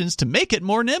generations to make it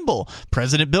more nimble.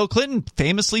 President Bill Clinton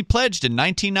famously pledged in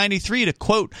 1993 to,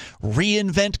 quote,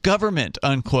 reinvent government,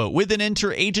 unquote, with an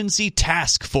interagency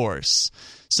task force.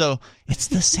 So it's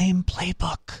the same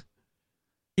playbook.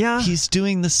 Yeah. He's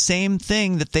doing the same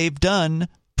thing that they've done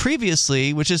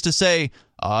previously, which is to say,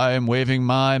 I'm waving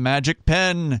my magic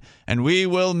pen, and we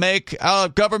will make our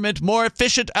government more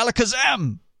efficient,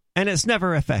 alakazam! And it's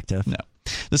never effective. No.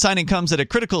 The signing comes at a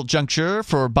critical juncture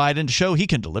for Biden to show he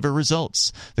can deliver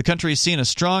results. The country has seen a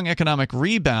strong economic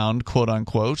rebound,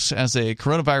 quote-unquote, as a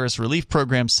coronavirus relief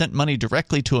program sent money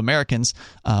directly to Americans.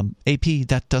 AP,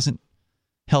 that doesn't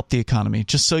help the economy,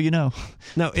 just so you know.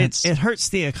 No, it hurts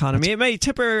the economy. It may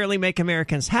temporarily make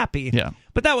Americans happy,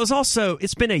 but that was also,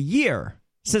 it's been a year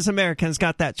since Americans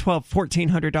got that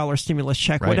 $1,400 stimulus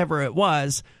check, whatever it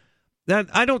was.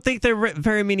 I don't think there are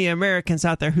very many Americans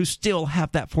out there who still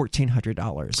have that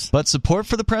 $1,400. But support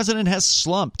for the president has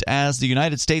slumped as the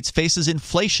United States faces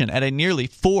inflation at a nearly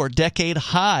 4-decade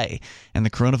high, and the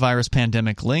coronavirus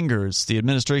pandemic lingers. The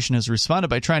administration has responded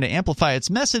by trying to amplify its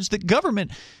message that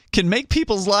government can make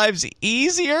people's lives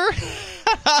easier.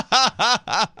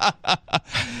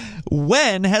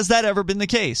 When has that ever been the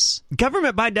case?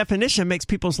 Government, by definition, makes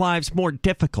people's lives more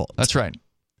difficult. That's right.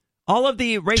 All of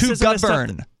the racism to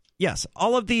govern. Yes,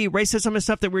 all of the racism and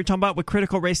stuff that we were talking about with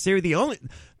critical race theory,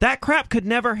 that crap could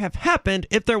never have happened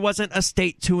if there wasn't a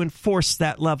state to enforce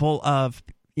that level of,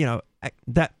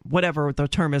 that whatever the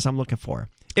term is I'm looking for.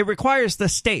 It requires the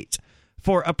state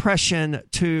for oppression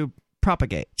to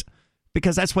propagate,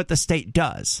 because that's what the state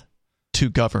does. To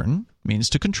govern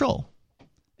means to control.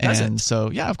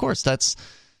 So, yeah, of course, that's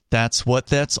That's what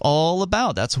that's all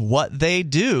about. That's what they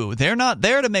do. They're not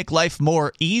there to make life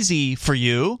more easy for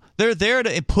you. They're there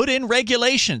to put in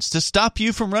regulations to stop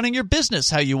you from running your business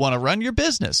how you want to run your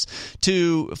business,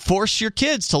 to force your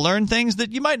kids to learn things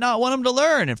that you might not want them to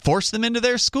learn, and force them into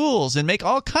their schools and make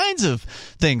all kinds of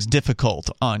things difficult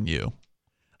on you.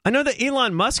 I know that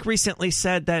Elon Musk recently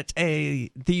said that the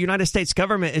United States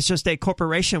government is just a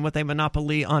corporation with a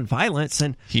monopoly on violence,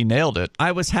 and he nailed it.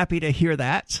 I was happy to hear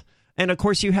that. And, of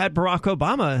course, you had Barack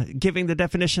Obama giving the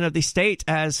definition of the state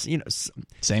as,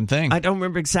 same thing. I don't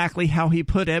remember exactly how he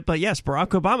put it, but yes,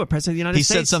 Barack Obama, President of the United States.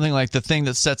 He said something like the thing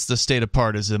that sets the state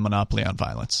apart is a monopoly on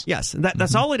violence. Yes, and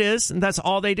that's all it is, and that's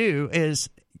all they do is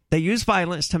they use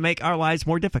violence to make our lives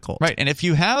more difficult. Right, and if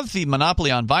you have the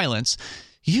monopoly on violence,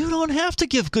 you don't have to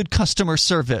give good customer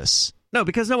service. No,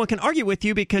 because no one can argue with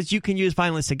you because you can use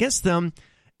violence against them,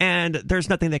 and there's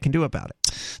nothing they can do about it.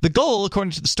 The goal,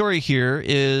 according to the story here,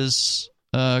 is,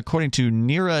 according to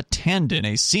Neera Tandon,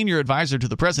 a senior advisor to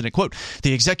the president, quote,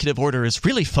 the executive order is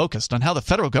really focused on how the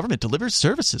federal government delivers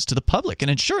services to the public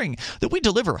and ensuring that we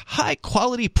deliver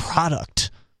high-quality product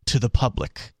to the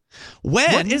public.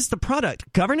 What is the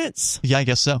product? Governance? Yeah, I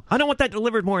guess so. I don't want that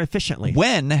delivered more efficiently.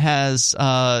 When has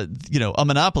a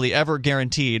monopoly ever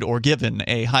guaranteed or given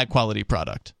a high-quality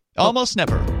product? Almost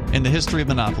never in the history of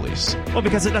monopolies. Well,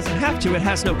 because it doesn't have to. It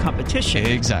has no competition.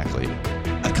 Exactly.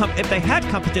 If they had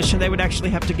competition, they would actually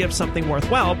have to give something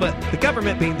worthwhile, but the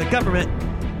government, being the government,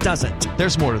 doesn't.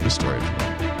 There's more to the story.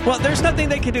 Well, there's nothing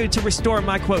they can do to restore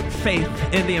my, quote, faith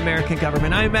in the American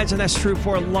government. I imagine that's true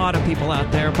for a lot of people out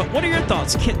there. But what are your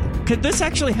thoughts? Could this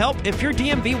actually help? If your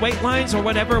DMV wait lines or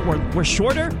whatever were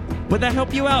shorter, would that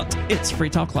help you out? It's Free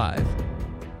Talk Live.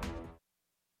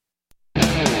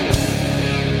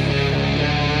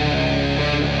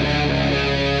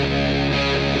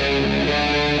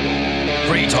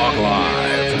 Free Talk Live.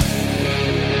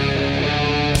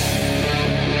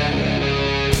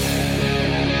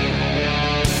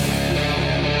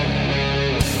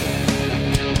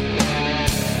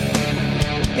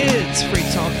 It's Free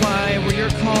Talk Live, where your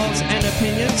calls and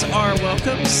opinions are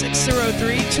welcome.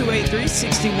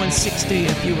 603-283-6160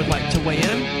 if you would like to weigh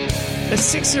in.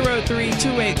 That's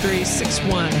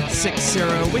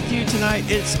 603-283-6160. With you tonight,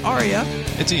 it's Aria.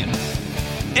 It's Ian.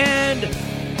 And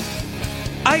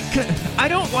I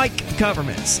don't like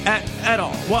governments at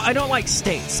all. Well, I don't like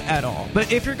states at all.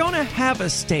 But if you're going to have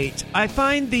a state, I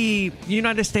find the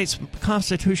United States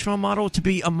constitutional model to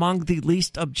be among the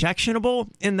least objectionable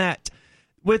in that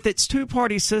with its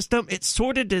two-party system, it's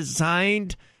sort of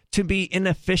designed to be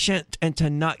inefficient and to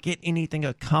not get anything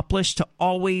accomplished, to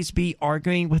always be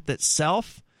arguing with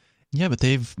itself. Yeah, but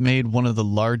they've made one of the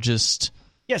largest.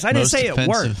 Yes, I didn't say it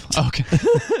worked. Okay.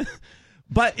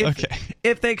 But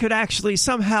if they could actually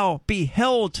somehow be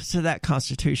held to that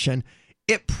Constitution,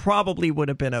 it probably would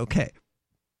have been okay.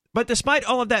 But despite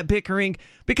all of that bickering,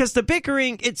 because the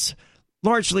bickering, it's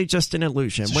largely just an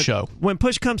illusion. It's a show. When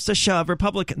push comes to shove,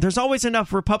 there's always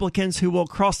enough Republicans who will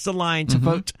cross the line to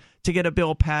vote to get a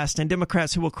bill passed, and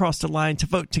Democrats who will cross the line to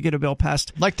vote to get a bill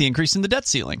passed. Like the increase in the debt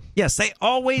ceiling. Yes, they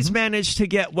always manage to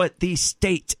get what the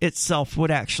state itself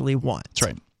would actually want. That's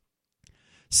right.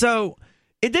 So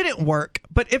it didn't work,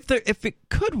 but if it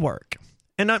could work,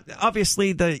 and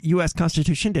obviously the U.S.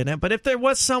 Constitution didn't, but if there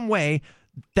was some way,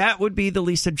 that would be the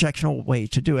least objectionable way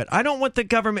to do it. I don't want the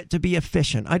government to be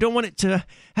efficient. I don't want it to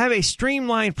have a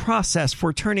streamlined process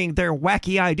for turning their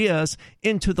wacky ideas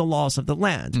into the laws of the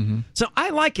land. So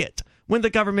I like it when the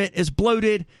government is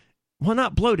bloated. Well,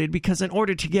 not bloated, because in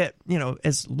order to get,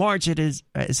 as large as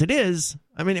it is,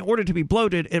 in order to be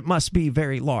bloated, it must be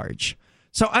very large.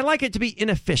 So I like it to be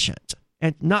inefficient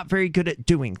and not very good at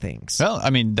doing things. Well,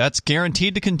 that's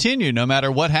guaranteed to continue no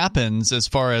matter what happens, as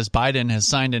far as Biden has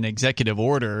signed an executive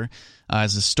order,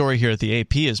 as the story here at the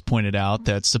AP has pointed out,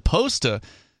 that's supposed to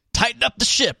tighten up the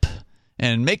ship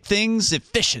and make things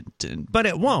efficient. But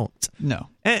it won't. No.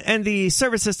 And the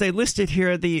services they listed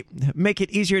here, the make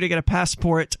it easier to get a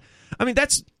passport,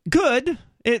 that's good.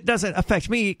 It doesn't affect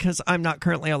me because I'm not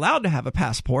currently allowed to have a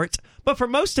passport. But for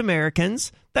most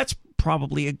Americans, that's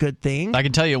probably a good thing. I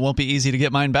can tell you it won't be easy to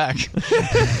get mine back.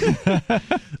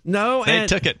 No, they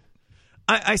took it.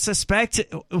 I suspect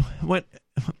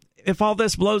if all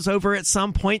this blows over at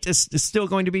some point, it's still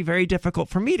going to be very difficult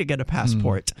for me to get a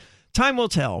passport. Time will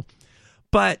tell.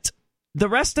 But the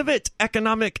rest of it,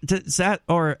 economic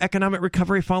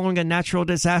recovery following a natural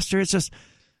disaster, it's just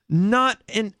not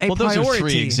in a priority. Those are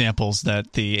three examples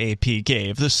that the AP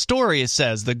gave. The story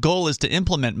says the goal is to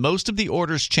implement most of the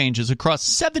order's changes across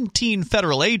 17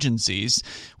 federal agencies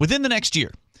within the next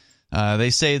year. They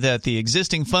say that the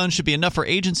existing funds should be enough for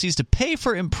agencies to pay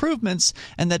for improvements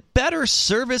and that better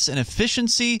service and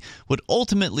efficiency would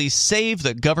ultimately save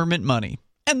the government money.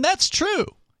 And that's true,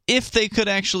 if they could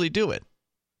actually do it.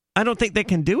 I don't think they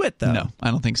can do it, though. No,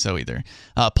 I don't think so either.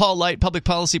 Paul Light, public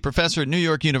policy professor at New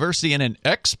York University and an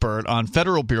expert on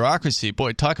federal bureaucracy,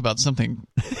 boy, talk about something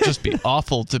just be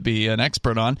awful to be an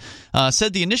expert on,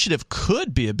 said the initiative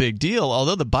could be a big deal,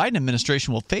 although the Biden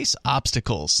administration will face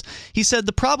obstacles. He said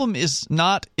the problem is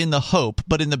not in the hope,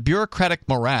 but in the bureaucratic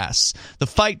morass. The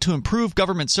fight to improve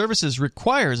government services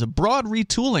requires a broad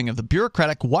retooling of the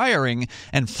bureaucratic wiring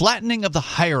and flattening of the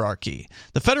hierarchy.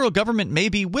 The federal government may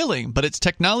be willing, but its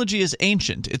technology is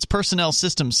ancient, its personnel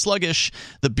system sluggish,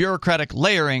 the bureaucratic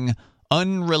layering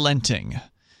unrelenting.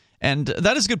 And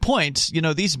that is a good point. You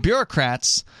know, these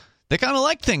bureaucrats, they kind of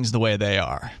like things the way they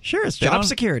are. Sure, it's job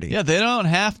security. Yeah, they don't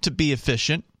have to be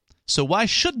efficient, so why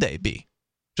should they be?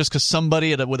 Just because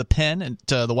somebody with a pen at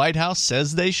the White House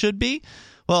says they should be?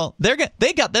 Well,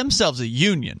 they got themselves a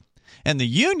union. And the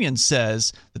union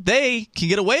says that they can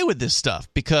get away with this stuff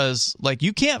because, like,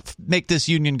 you can't make this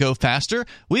union go faster.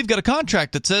 We've got a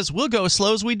contract that says we'll go as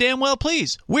slow as we damn well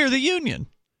please. We're the union.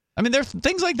 I mean,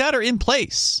 things like that are in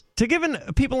place. To give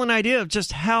people an idea of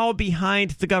just how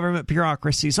behind the government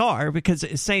bureaucracies are, because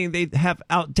it's saying they have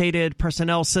outdated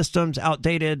personnel systems,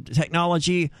 outdated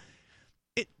technology.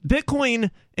 Bitcoin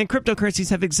and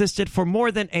cryptocurrencies have existed for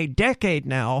more than a decade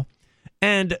now,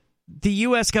 and the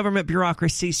U.S. government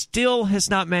bureaucracy still has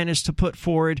not managed to put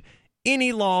forward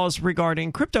any laws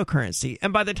regarding cryptocurrency.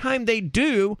 And by the time they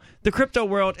do, the crypto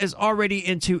world is already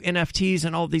into NFTs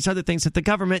and all these other things that the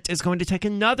government is going to take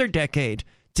another decade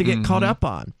to get caught up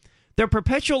on. They're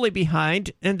perpetually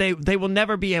behind, and they will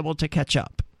never be able to catch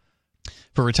up.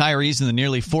 For retirees and the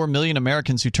nearly 4 million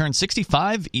Americans who turn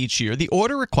 65 each year, the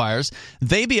order requires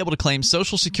they be able to claim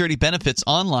Social Security benefits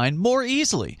online more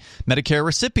easily. Medicare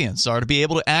recipients are to be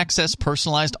able to access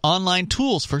personalized online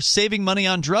tools for saving money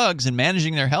on drugs and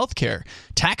managing their health care.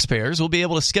 Taxpayers will be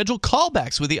able to schedule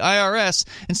callbacks with the IRS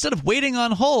instead of waiting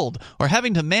on hold or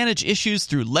having to manage issues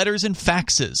through letters and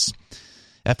faxes.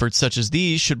 Efforts such as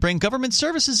these should bring government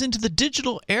services into the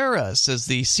digital era, says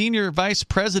the Senior Vice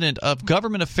President of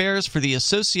Government Affairs for the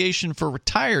Association for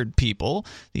Retired People,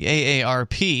 the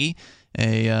AARP,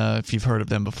 if you've heard of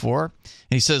them before.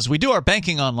 And he says, we do our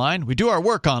banking online, we do our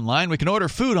work online, we can order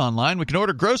food online, we can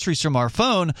order groceries from our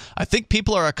phone. I think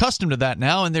people are accustomed to that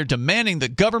now, and they're demanding the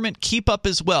government keep up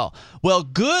as well. Well,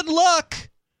 good luck!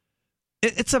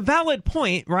 It's a valid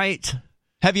point, right?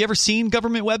 Have you ever seen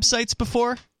government websites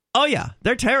before? Oh, yeah.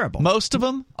 They're terrible. Most of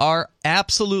them are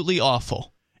absolutely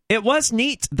awful. It was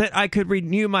neat that I could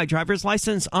renew my driver's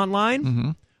license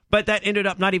online, but that ended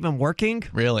up not even working.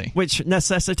 Really? Which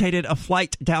necessitated a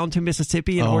flight down to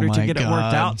Mississippi in order to get it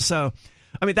worked out. So,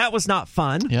 I mean, that was not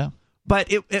fun. Yeah. But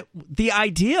the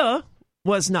idea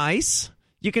was nice.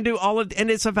 You can do and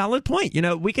it's a valid point. You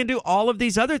know, we can do all of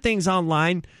these other things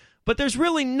online, but there's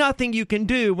really nothing you can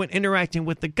do when interacting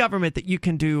with the government that you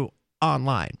can do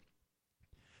online.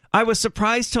 I was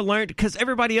surprised to learn, because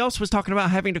everybody else was talking about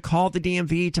having to call the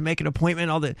DMV to make an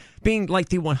appointment, being like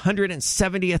the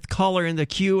 170th caller in the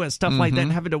queue and stuff like that,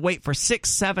 and having to wait for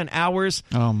 6-7 hours.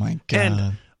 Oh, my God.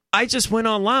 And I just went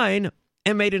online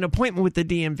and made an appointment with the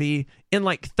DMV in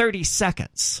like 30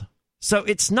 seconds. So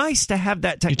it's nice to have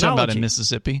that technology. You're talking about in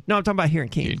Mississippi? No, I'm talking about here in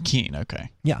Keene. In Keene,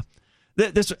 okay. Yeah.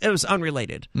 It was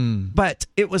unrelated, but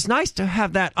it was nice to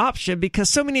have that option, because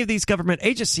so many of these government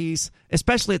agencies,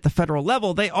 especially at the federal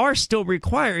level, they are still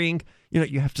requiring,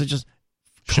 you have to just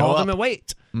call them and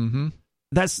wait.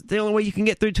 That's the only way you can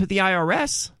get through to the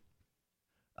IRS,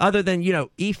 other than,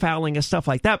 e-filing and stuff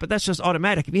like that. But that's just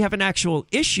automatic. If you have an actual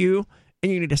issue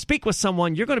and you need to speak with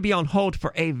someone, you're going to be on hold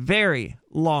for a very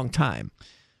long time.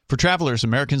 For travelers,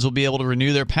 Americans will be able to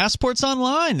renew their passports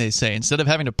online, they say, instead of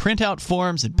having to print out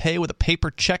forms and pay with a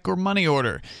paper check or money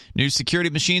order. New security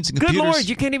machines and computers. Good Lord,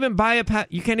 you can't even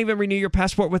you can't even renew your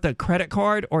passport with a credit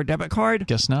card or debit card?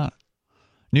 Guess not.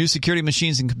 New security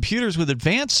machines and computers with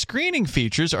advanced screening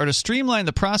features are to streamline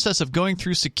the process of going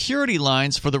through security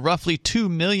lines for the roughly 2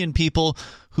 million people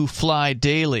who fly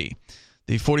daily.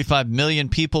 The 45 million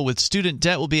people with student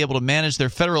debt will be able to manage their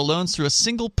federal loans through a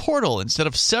single portal instead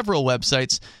of several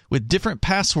websites with different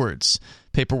passwords.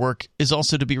 Paperwork is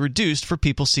also to be reduced for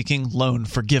people seeking loan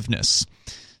forgiveness.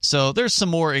 So there's some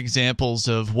more examples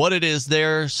of what it is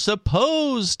they're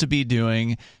supposed to be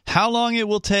doing, how long it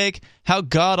will take, how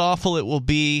god-awful it will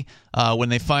be when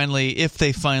they finally, if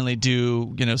they finally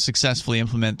do, successfully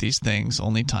implement these things.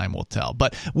 Only time will tell.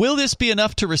 But will this be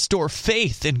enough to restore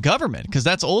faith in government? Because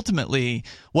that's ultimately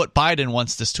what Biden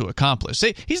wants this to accomplish.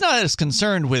 He's not as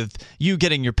concerned with you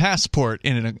getting your passport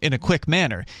in a quick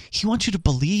manner. He wants you to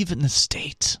believe in the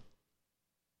state.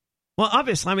 Well,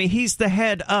 obviously, he's the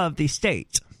head of the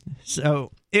state.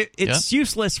 So it's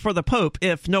useless for the Pope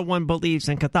if no one believes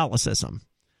in Catholicism.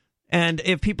 And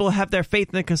if people have their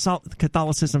faith in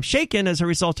Catholicism shaken as a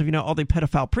result of, all the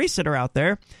pedophile priests that are out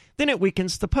there, then it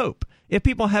weakens the Pope. If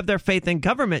people have their faith in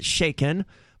government shaken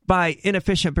by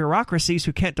inefficient bureaucracies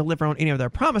who can't deliver on any of their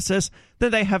promises,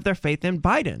 then they have their faith in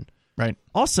Biden. Right.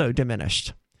 Also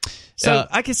diminished. So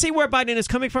I can see where Biden is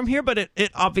coming from here, but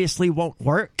it obviously won't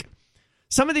work.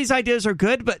 Some of these ideas are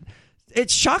good, but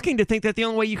it's shocking to think that the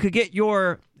only way you could get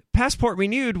your passport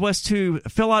renewed was to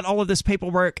fill out all of this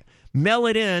paperwork, mail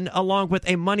it in along with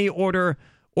a money order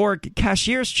or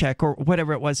cashier's check or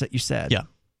whatever it was that you said. Yeah.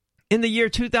 In the year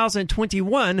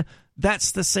 2021,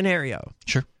 that's the scenario.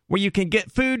 Sure. Where you can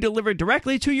get food delivered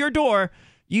directly to your door.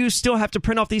 You still have to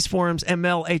print off these forms and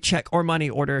mail a check or money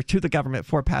order to the government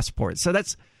for a passport. So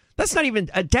that's not even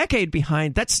a decade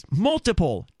behind. That's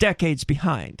multiple decades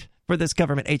behind for this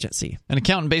government agency. An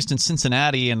accountant based in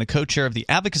Cincinnati and the co-chair of the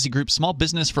advocacy group Small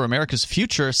Business for America's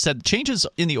Future said changes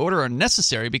in the order are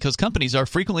necessary because companies are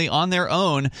frequently on their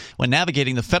own when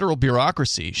navigating the federal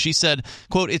bureaucracy. She said,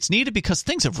 quote, "It's needed because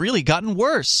things have really gotten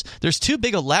worse. There's too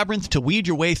big a labyrinth to weed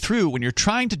your way through when you're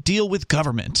trying to deal with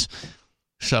government."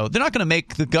 So they're not going to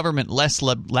make the government less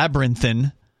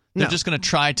labyrinthine. They're just going to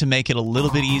try to make it a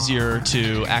little bit easier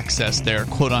to access their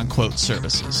quote-unquote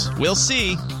services. We'll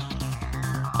see.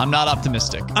 I'm not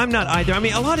optimistic. I'm not either.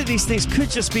 A lot of these things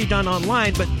could just be done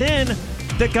online, but then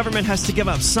the government has to give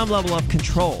up some level of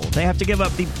control. They have to give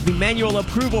up the manual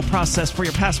approval process for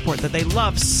your passport that they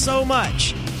love so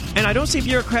much. And I don't see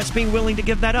bureaucrats being willing to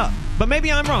give that up. But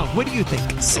maybe I'm wrong. What do you think?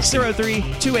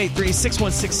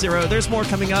 603-283-6160. There's more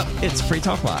coming up. It's Free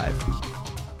Talk Live.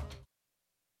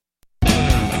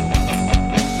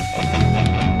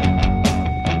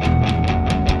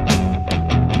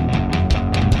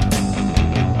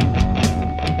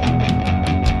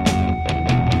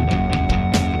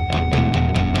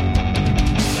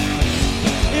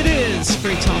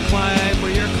 Free Talk Live,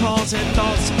 where your calls and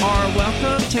thoughts are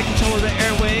welcome. Take control of the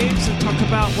airwaves and talk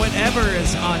about whatever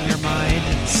is on your mind.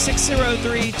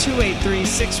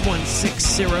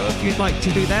 603-283-6160. If you'd like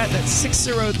to do that, that's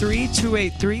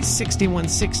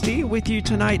 603-283-6160. With you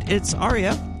tonight, it's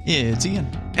Aria. It's Ian.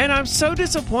 And I'm so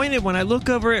disappointed when I look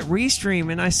over at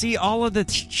Restream and I see all of the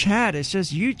chat. It's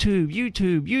just YouTube.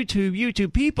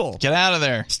 People, get out of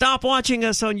there. Stop watching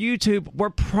us on YouTube.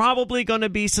 We're probably going to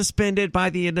be suspended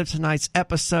by the end of tonight's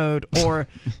episode or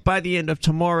by the end of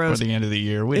tomorrow's. Or the end of the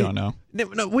year. We don't know.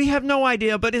 No, we have no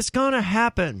idea, but it's going to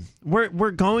happen.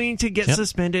 We're going to get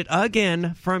suspended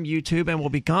again from YouTube, and we'll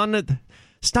be gone.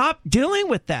 Stop dealing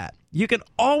with that. You can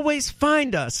always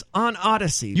find us on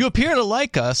Odyssey. You appear to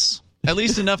like us. At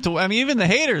least enough to... even the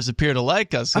haters appear to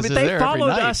like us. They followed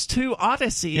us to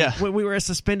Odyssey when we were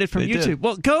suspended from YouTube. Did.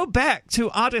 Well, go back to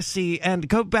Odyssey and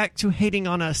go back to hating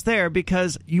on us there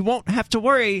because you won't have to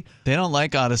worry. They don't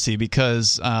like Odyssey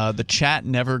because the chat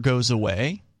never goes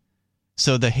away.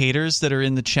 So the haters that are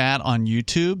in the chat on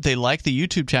YouTube, they like the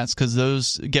YouTube chats because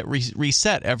those get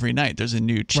reset every night. There's a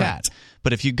new chat. Right.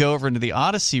 But if you go over into the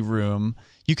Odyssey room...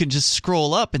 you can just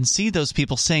scroll up and see those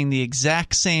people saying the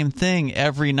exact same thing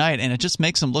every night, and it just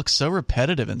makes them look so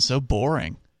repetitive and so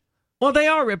boring. Well, they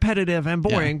are repetitive and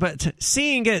boring, but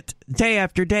seeing it day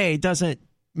after day doesn't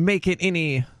make it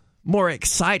any more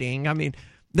exciting.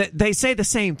 They say the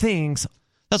same things.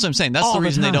 That's what I'm saying. That's the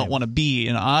reason they don't want to be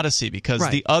in Odyssey, because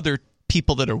the other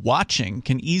people that are watching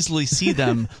can easily see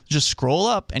them. Just scroll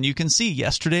up and you can see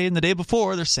yesterday and the day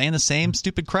before they're saying the same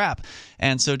stupid crap,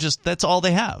 and so just that's all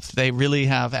they have. They really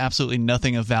have absolutely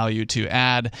nothing of value to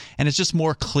add, and it's just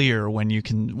more clear when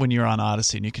you're on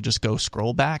Odyssey and you can just go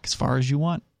scroll back as far as you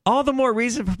want. All the more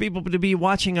reason for people to be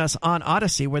watching us on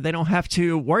Odyssey, where they don't have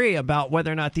to worry about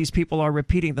whether or not these people are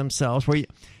repeating themselves. And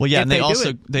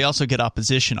they also get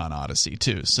opposition on Odyssey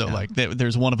too. So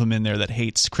there's one of them in there that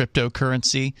hates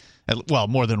cryptocurrency. Well,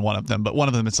 more than one of them, but one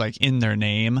of them it's like in their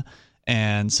name.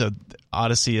 And so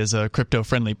Odyssey is a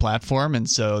crypto-friendly platform, and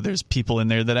so there's people in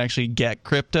there that actually get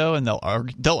crypto, and they'll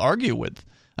argue with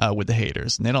the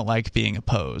haters, and they don't like being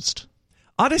opposed.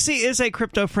 Odyssey is a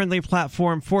crypto-friendly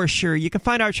platform for sure. You can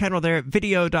find our channel there at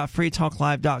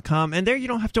video.freetalklive.com, and there you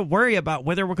don't have to worry about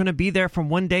whether we're going to be there from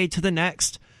one day to the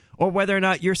next, or whether or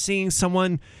not you're seeing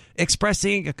someone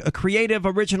expressing a creative,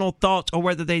 original thought, or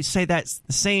whether they say that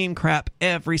same crap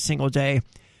every single day.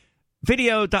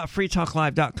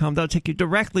 Video.freetalklive.com. That'll take you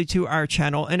directly to our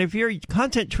channel. And if you're a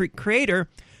content creator,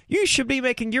 you should be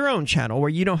making your own channel where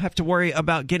you don't have to worry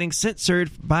about getting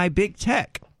censored by big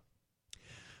tech.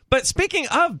 But speaking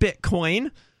of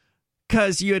Bitcoin,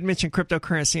 because you had mentioned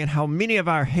cryptocurrency and how many of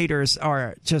our haters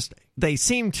are just, they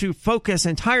seem to focus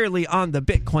entirely on the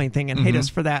Bitcoin thing and hate us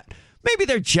for that. Maybe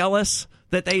they're jealous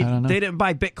that they didn't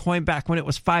buy Bitcoin back when it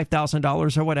was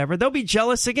 $5,000 or whatever. They'll be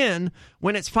jealous again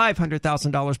when it's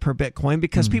 $500,000 per Bitcoin,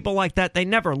 because people like that, they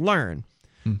never learn.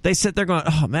 They sit there going,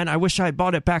 oh man, I wish I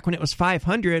bought it back when it was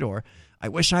 500, or I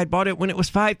wish I'd bought it when it was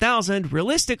 5,000.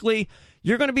 Realistically,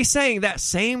 you're going to be saying that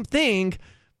same thing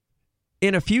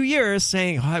in a few years,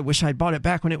 saying, oh, I wish I'd bought it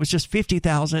back when it was just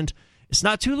 50,000. It's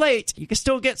not too late. You can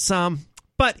still get some.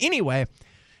 But anyway,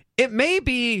 it may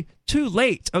be too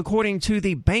late, according to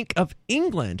the Bank of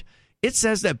England. It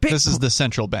says that Bitcoin... This is the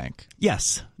central bank.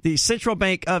 Yes, the central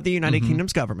bank of the United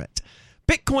Kingdom's government.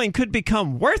 Bitcoin could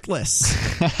become worthless.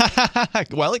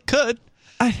 Well, it could.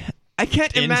 I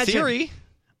can't imagine. In theory.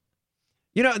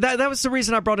 You know, that was the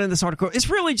reason I brought in this article. It's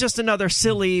really just another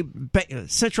silly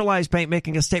centralized bank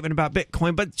making a statement about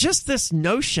Bitcoin, but just this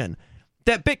notion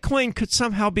that Bitcoin could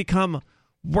somehow become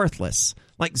worthless,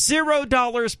 like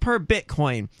 $0 per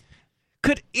Bitcoin.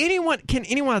 Can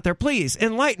anyone out there please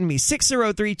enlighten me?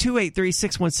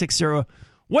 603-283-6160.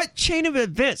 What chain of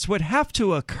events would have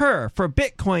to occur for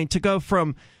Bitcoin to go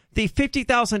from the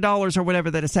 $50,000 or whatever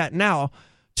that it's at now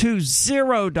to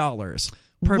 $0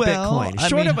 per Bitcoin?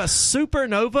 Short of a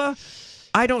supernova,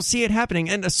 I don't see it happening.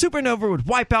 And a supernova would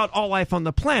wipe out all life on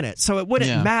the planet, so it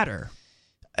wouldn't matter.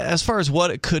 As far as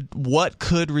what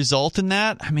could result in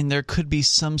that, I mean, there could be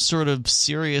some sort of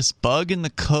serious bug in the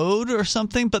code or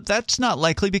something, but that's not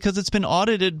likely because it's been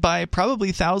audited by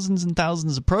probably thousands and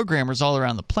thousands of programmers all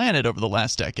around the planet over the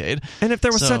last decade. And if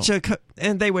there was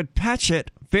and they would patch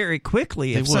it very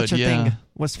quickly if such a thing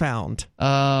was found.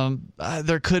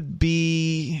 There could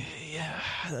be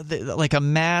like a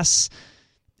mass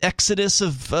exodus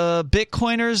of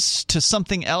Bitcoiners to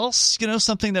something else,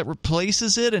 something that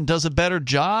replaces it and does a better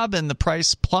job, and the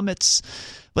price plummets.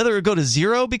 Whether it would go to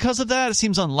zero because of that, it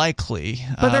seems unlikely.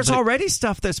 But there's already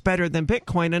stuff that's better than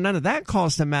Bitcoin, and none of that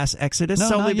caused a mass exodus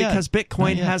solely because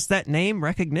Bitcoin has that name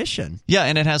recognition. Yeah,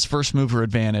 and it has first mover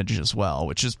advantage as well,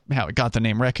 which is how it got the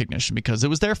name recognition, because it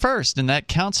was there first, and that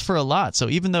counts for a lot. So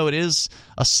even though it is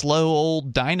a slow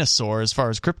old dinosaur as far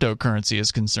as cryptocurrency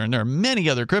is concerned, there are many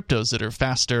other cryptos that are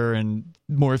faster and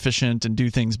more efficient and do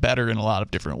things better in a lot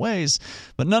of different ways,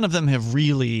 but none of them have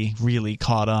really, really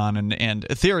caught on. And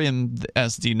Ethereum,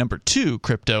 as the number 2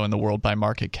 crypto in the world by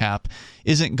market cap,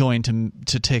 isn't going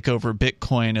to take over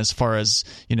Bitcoin as far as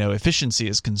efficiency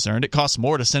is concerned. It costs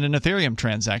more to send an Ethereum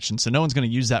transaction, so no one's going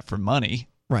to use that for money.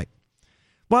 Right.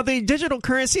 While the digital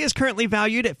currency is currently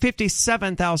valued at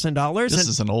 $57,000. This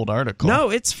is an old article. No,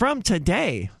 it's from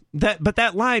today. But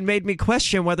that line made me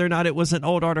question whether or not it was an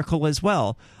old article as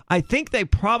well. I think they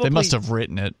must have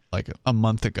written it like a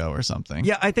month ago or something.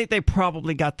 Yeah, I think they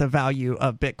probably got the value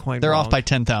of Bitcoin They're wrong. Off by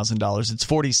 $10,000. It's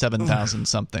 47,000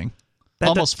 something.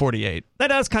 Almost 48. That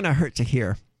does kind of hurt to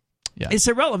hear. Yeah. It's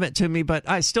irrelevant to me, but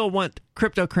I still want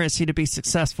cryptocurrency to be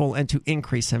successful and to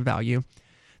increase in value.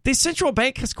 The central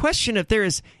bank has questioned if there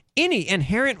is any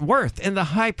inherent worth in the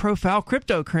high-profile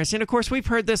cryptocurrency. And, of course, we've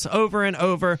heard this over and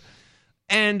over.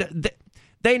 And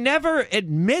they never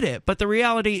admit it, but the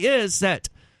reality is that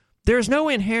there's no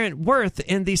inherent worth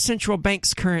in the central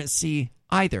bank's currency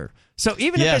either. So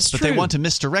even if it's true... Yes, but they want to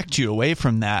misdirect you away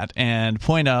from that and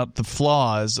point out the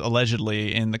flaws,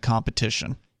 allegedly, in the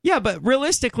competition. Yeah, but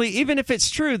realistically, even if it's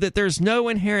true that there's no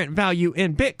inherent value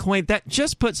in Bitcoin, that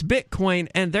just puts Bitcoin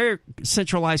and their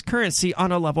centralized currency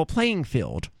on a level playing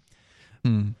field.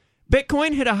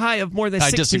 Bitcoin hit a high of more than...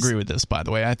 I disagree with this, by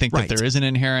the way. I think that there is an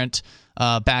inherent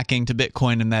backing to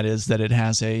Bitcoin, and that is that it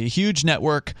has a huge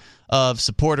network of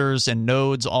supporters and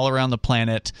nodes all around the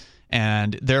planet,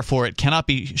 and therefore it cannot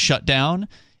be shut down.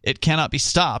 It cannot be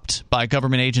stopped by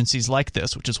government agencies like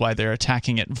this, which is why they're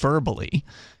attacking it verbally,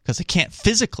 because they can't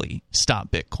physically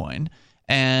stop Bitcoin.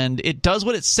 And it does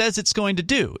what it says it's going to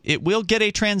do. It will get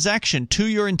a transaction to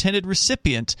your intended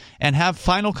recipient and have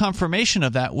final confirmation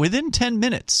of that within 10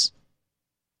 minutes.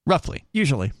 Roughly.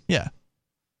 Usually. Yeah.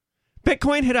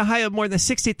 Bitcoin hit a high of more than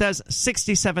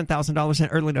 $67,000 in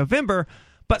early November,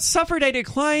 but suffered a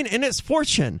decline in its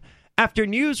fortune after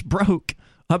news broke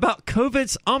about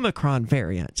COVID's Omicron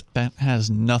variant. That has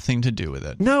nothing to do with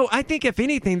it. No, I think if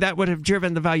anything, that would have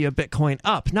driven the value of Bitcoin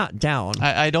up, not down.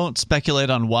 I don't speculate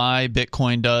on why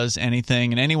Bitcoin does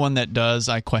anything, and anyone that does,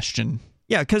 I question.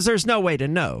 Yeah, because there's no way to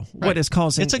know what is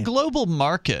causing it. It's a global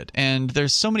market, and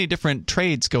there's so many different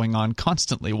trades going on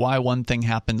constantly. Why one thing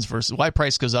happens versus why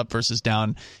price goes up versus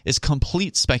down is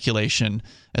complete speculation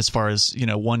as far as,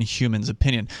 one human's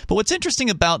opinion. But what's interesting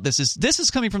about this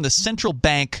is coming from the central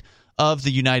bank of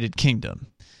the United Kingdom.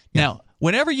 Yeah. Now,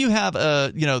 whenever you have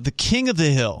the king of the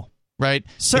hill, right?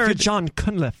 Sir John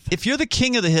Cunliffe. If you're the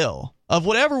king of the hill of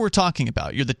whatever we're talking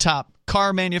about, you're the top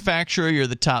car manufacturer, you're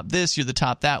the top this, you're the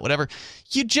top that, whatever,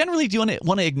 you generally do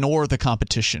want to ignore the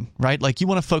competition, right? Like you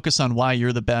want to focus on why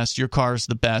you're the best, your car's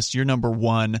the best, you're number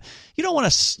one. You don't want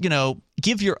to,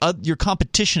 give your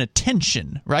competition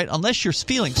attention, right? Unless you're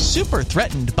feeling super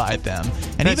threatened by them.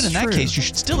 And That's even in that case, you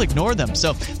should still ignore them.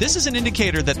 So this is an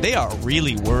indicator that they are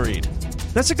really worried.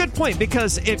 That's a good point,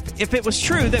 because if it was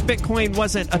true that Bitcoin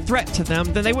wasn't a threat to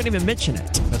them, then they wouldn't even mention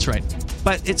it. That's right.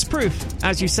 But it's proof,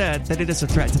 as you said, that it is a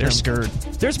threat to them. They're scared.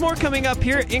 There's more coming up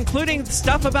here, including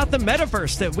stuff about the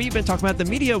Metaverse that we've been talking about, the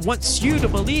media wants you to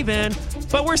believe in,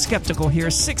 but we're skeptical here.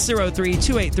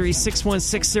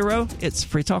 603-283-6160. It's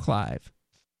Free Talk Live.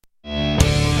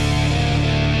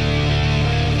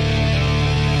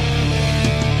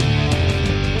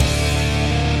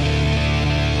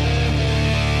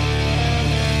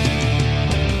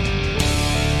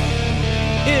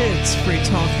 It's Free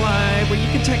Talk Live, where you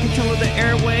can take control of the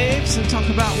airwaves and talk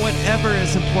about whatever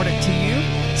is important to you.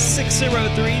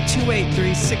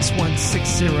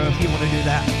 603-283-6160 if you want to do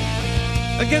that.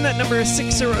 Again, that number is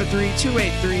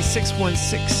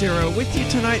 603-283-6160. With you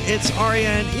tonight, it's Aria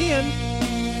and Ian.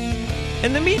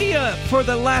 And the media, for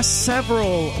the last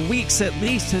several weeks at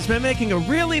least, has been making a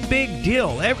really big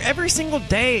deal. Every single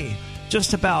day,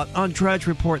 just about, on Drudge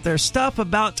Report, there's stuff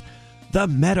about the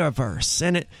Metaverse.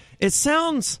 And it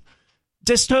sounds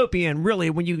dystopian, really,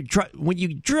 when you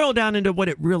drill down into what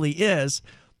it really is.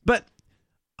 But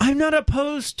I'm not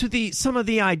opposed to some of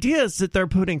the ideas that they're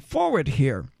putting forward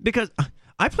here, because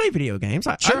I play video games.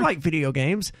 I like video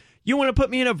games. You want to put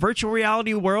me in a virtual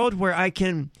reality world where I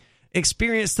can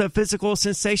experience the physical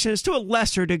sensations to a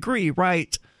lesser degree,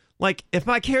 right? Like, if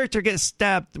my character gets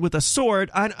stabbed with a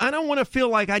sword, I don't want to feel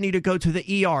like I need to go to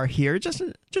the ER here. Just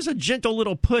a gentle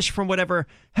little push from whatever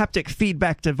haptic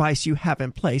feedback device you have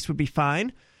in place would be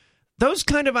fine. Those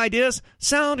kind of ideas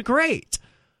sound great.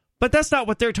 But that's not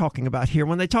what they're talking about here.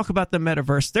 When they talk about the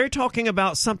Metaverse, they're talking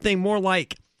about something more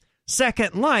like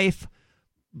Second Life,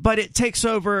 but it takes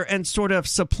over and sort of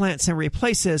supplants and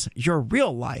replaces your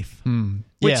real life.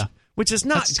 Which is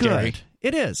not good.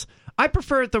 It is. I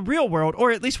prefer the real world,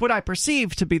 or at least what I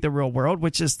perceive to be the real world,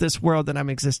 which is this world that I'm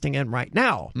existing in right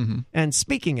now and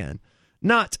speaking in,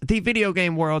 not the video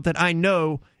game world that I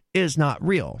know is not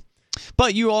real.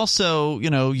 But you also,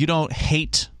 you don't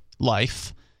hate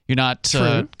life. You're not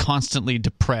constantly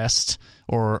depressed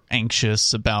or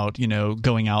anxious about,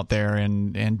 going out there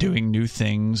and doing new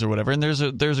things or whatever. And there's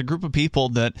a group of people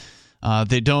that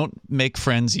they don't make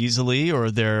friends easily,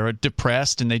 or they're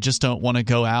depressed and they just don't want to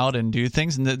go out and do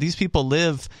things. And these people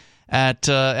live at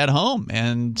home,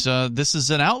 and this is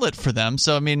an outlet for them.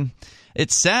 So, I mean,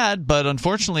 it's sad, but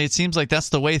unfortunately, it seems like that's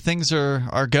the way things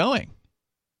are going.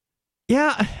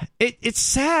 Yeah, it's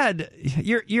sad.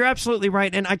 You're absolutely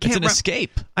right, and it's an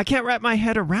escape. I can't wrap my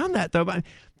head around that, though. But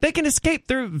they can escape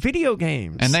through video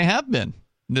games, and they have been.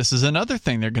 This is another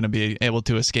thing they're going to be able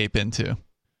to escape into.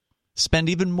 Spend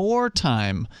even more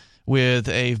time with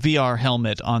a VR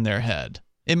helmet on their head.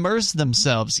 Immerse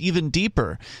themselves even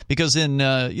deeper, because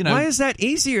why is that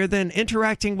easier than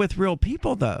interacting with real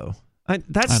people, though?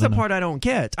 That's the part I don't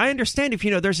get. I understand if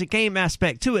there's a game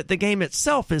aspect to it. The game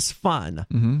itself is fun.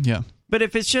 Yeah. But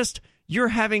if it's just you're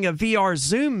having a VR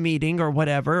Zoom meeting or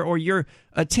whatever, or you're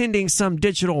attending some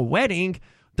digital wedding,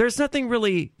 there's nothing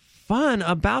really fun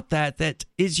about that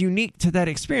is unique to that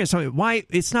experience. I mean, why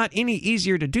it's not any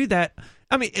easier to do that?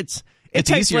 I mean, it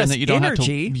takes easier less in that you don't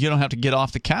energy. You don't have to get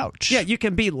off the couch. Yeah, you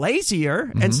can be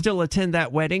lazier and still attend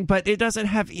that wedding, but it doesn't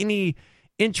have any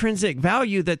intrinsic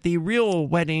value that the real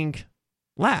wedding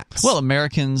lacks. Well,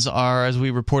 Americans are, as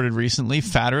we reported recently,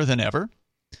 fatter than ever.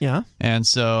 Yeah. And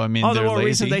so, I mean, all they're the more lazy.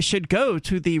 reason they should go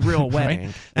to the real wedding.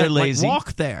 Right? They're lazy.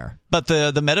 Walk there. But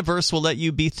the Metaverse will let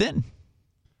you be thin.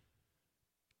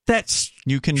 That's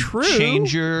You can true.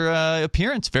 change your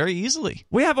appearance very easily.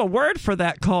 We have a word for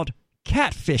that called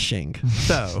catfishing,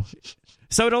 though.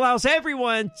 So it allows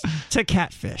everyone to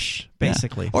catfish,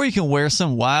 basically. Yeah. Or you can wear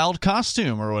some wild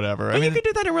costume or whatever. You could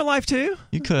do that in real life, too.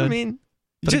 You could. I mean,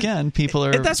 But again, people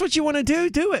are... If that's what you want to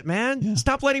do it, man. Yeah.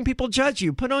 Stop letting people judge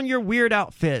you. Put on your weird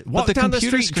outfit. Walk down the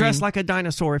street dressed like a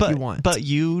dinosaur if you want. But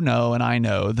you know, and I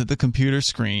know, that the computer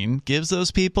screen gives those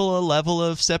people a level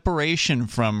of separation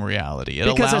from reality. It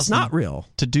because allows it's not real.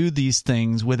 To do these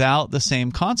things without the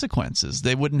same consequences.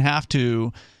 They wouldn't have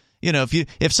to... You know,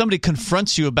 if somebody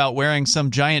confronts you about wearing some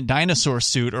giant dinosaur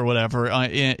suit or whatever,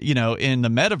 in the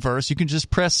metaverse, you can just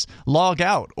press log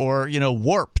out or,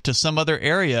 warp to some other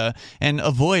area and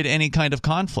avoid any kind of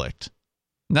conflict.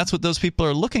 And that's what those people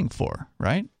are looking for,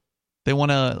 right? They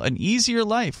want an easier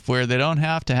life where they don't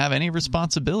have to have any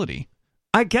responsibility.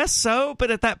 I guess so, but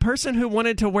if that person who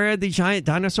wanted to wear the giant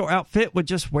dinosaur outfit would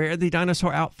just wear the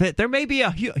dinosaur outfit, there may be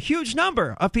a huge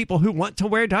number of people who want to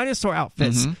wear dinosaur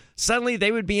outfits. Mm-hmm. Suddenly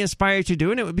they would be inspired to do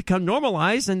it, and it would become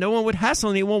normalized, and no one would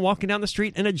hassle anyone walking down the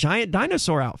street in a giant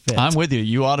dinosaur outfit. I'm with you.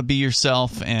 You ought to be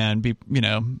yourself and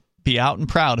be out and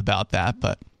proud about that,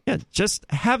 but... Yeah, just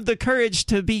have the courage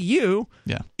to be you,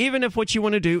 even if what you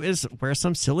want to do is wear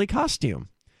some silly costume.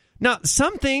 Now,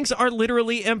 some things are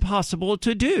literally impossible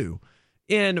to do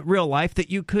in real life that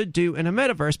you could do in a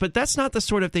metaverse, but that's not the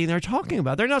sort of thing they're talking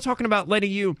about. They're not talking about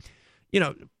letting you,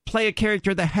 play a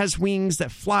character that has wings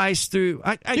that flies through.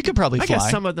 You could probably fly. I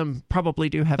guess some of them probably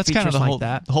do have features kind of like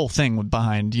that. The whole thing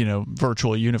behind,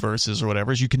 virtual universes or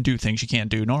whatever is you can do things you can't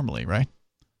do normally, right?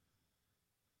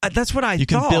 That's what I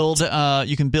thought.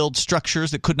 You can build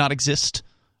structures that could not exist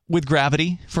with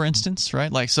gravity, for instance,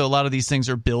 right? Like, so a lot of these things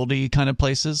are buildy kind of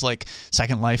places, like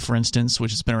Second Life, for instance,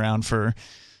 which has been around for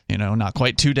not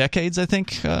quite 2 decades, I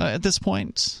think, at this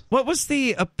point. What was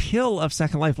the appeal of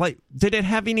Second Life? Like, did it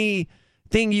have anything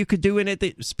you could do in it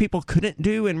that people couldn't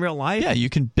do in real life? Yeah, you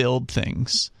can build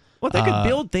things. Well, they could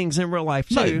build things in real life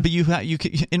too. No, but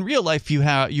in real life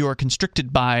you are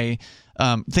constricted by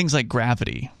things like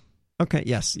gravity. Okay,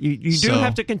 yes. You do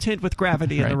have to contend with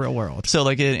gravity in the real world. So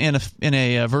like in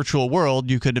a virtual world,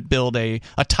 you could build a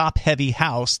top-heavy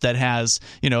house that has,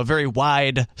 a very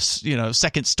wide,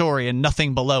 second story and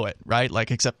nothing below it, right?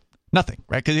 Like, except nothing,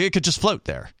 right? Because it could just float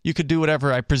there. You could do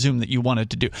whatever I presume that you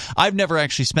wanted to do. I've never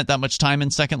actually spent that much time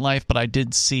in Second Life, but I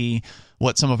did see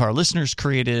what some of our listeners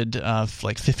created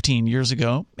like 15 years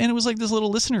ago, and it was like this little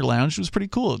listener lounge. It was pretty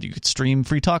cool. You could stream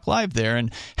Free Talk Live there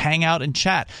and hang out and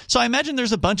chat. So I imagine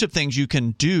there's a bunch of things you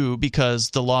can do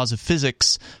because the laws of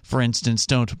physics, for instance,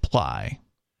 don't apply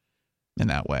in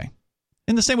that way.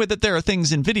 In the same way that there are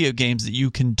things in video games that you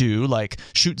can do, like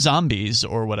shoot zombies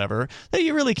or whatever, that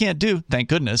you really can't do, thank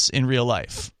goodness, in real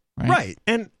life. Right.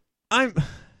 And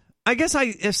I guess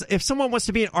if someone wants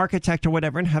to be an architect or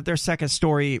whatever and have their second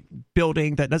story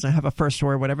building that doesn't have a first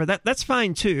story or whatever, that's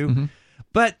fine too. Mm-hmm.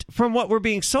 But from what we're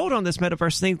being sold on this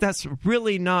metaverse thing, that's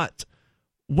really not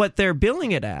what they're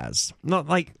billing it as. Not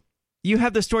like you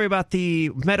have the story about the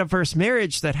metaverse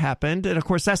marriage that happened, and of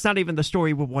course that's not even the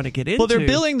story we want to get into. Well, they're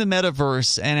billing the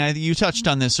metaverse, and you touched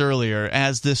on this earlier,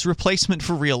 as this replacement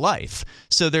for real life.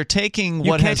 So they're taking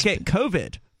you can't get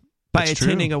COVID by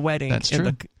attending a wedding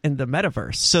in the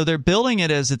metaverse. So they're billing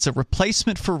it as it's a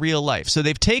replacement for real life. So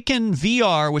they've taken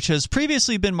VR, which has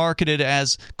previously been marketed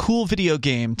as cool video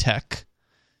game tech,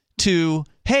 to,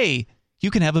 hey,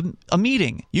 you can have a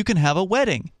meeting, you can have a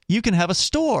wedding, you can have a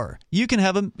store, you can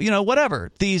have whatever.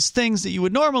 These things that you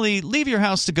would normally leave your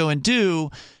house to go and do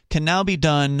can now be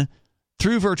done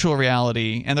through virtual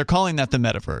reality, and they're calling that the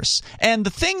metaverse. And the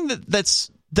thing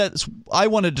that's I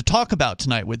wanted to talk about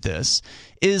tonight with this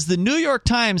is the New York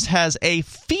Times has a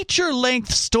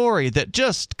feature-length story that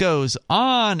just goes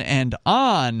on and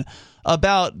on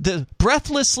about the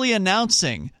breathlessly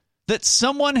announcing that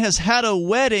someone has had a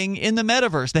wedding in the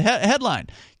metaverse. The headline,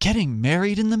 "Getting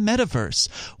Married in the Metaverse.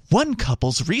 One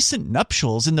couple's recent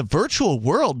nuptials in the virtual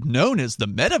world known as the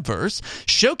metaverse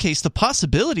showcase the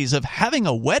possibilities of having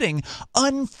a wedding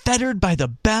unfettered by the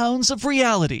bounds of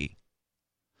reality."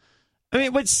 I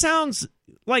mean, which sounds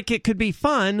like it could be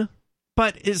fun,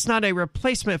 but it's not a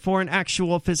replacement for an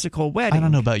actual physical wedding. I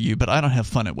don't know about you, but I don't have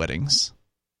fun at weddings.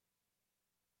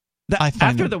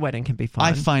 After the wedding can be fun.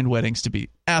 I find weddings to be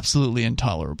absolutely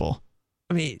intolerable.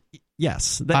 I mean,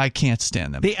 yes. I can't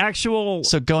stand them. The actual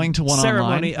going to one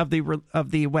ceremony online,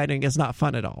 of the wedding is not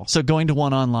fun at all. So going to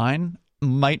one online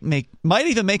might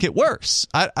even make it worse.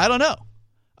 I don't know.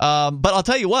 But I'll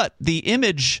tell you what, the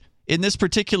image in this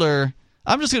particular...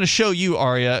 I'm just going to show you,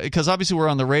 Aria, because obviously we're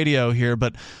on the radio here,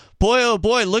 but boy, oh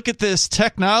boy, look at this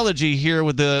technology here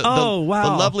with the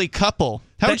lovely couple.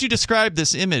 How would you describe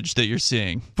this image that you're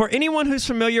seeing? For anyone who's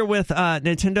familiar with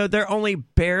Nintendo, they're only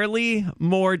barely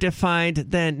more defined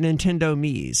than Nintendo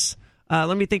Mii's.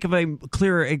 Let me think of a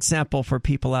clearer example for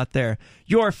people out there.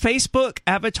 Your Facebook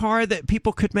avatar that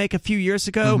people could make a few years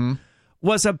ago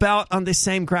was about on the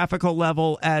same graphical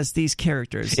level as these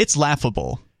characters. It's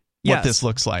laughable what this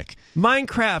looks like.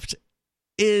 Minecraft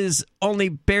is only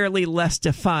barely less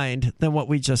defined than what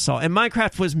we just saw. And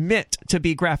Minecraft was meant to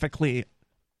be graphically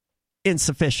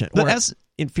insufficient or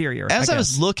inferior. As I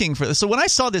was looking for this, so when I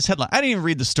saw this headline, I didn't even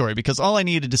read the story because all I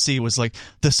needed to see was like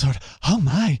this sort of, oh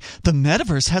my, the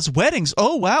metaverse has weddings.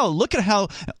 Oh wow, look at how,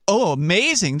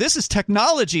 amazing. This is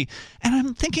technology. And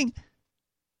I'm thinking,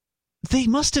 they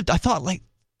must have, I thought like,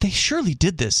 they surely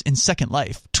did this in Second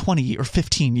Life 20 or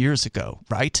 15 years ago,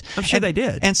 right? I'm sure they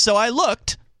did. And so I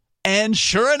looked, and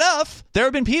sure enough, there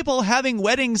have been people having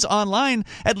weddings online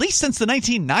at least since the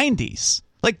 1990s.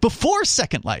 Like before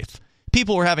Second Life,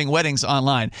 people were having weddings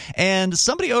online. And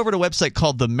somebody over at a website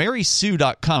called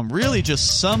themarysue.com really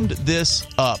just summed this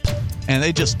up. And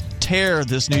they just tear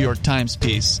this New York Times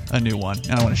piece a new one.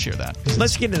 And I want to share that.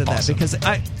 Let's get into that because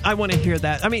I want to hear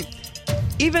that. I mean,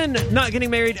 even not getting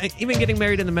married, even getting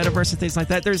married in the metaverse and things like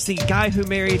that. There's the guy who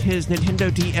married his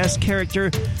Nintendo DS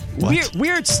character.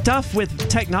 Weird stuff with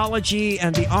technology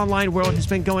and the online world has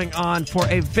been going on for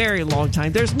a very long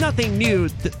time. There's nothing new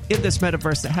in this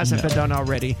metaverse that hasn't been done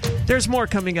already. There's more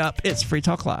coming up. It's Free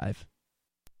Talk Live.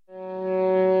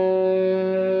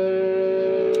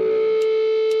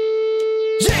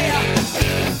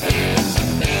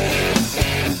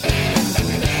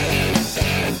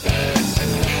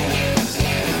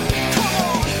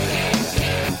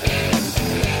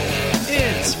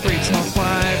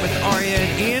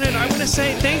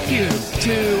 Say thank you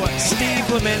to Steve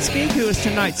Lemensky, who is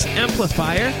tonight's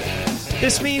amplifier.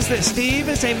 This means that Steve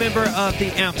is a member of the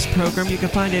AMPS program. You can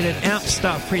find it at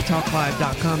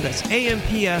amps.freetalklive.com. That's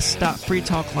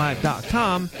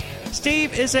amps.freetalklive.com.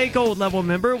 Steve is a gold level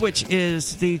member, which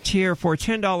is the tier for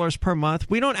 $10 per month.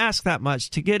 We don't ask that much.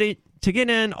 To get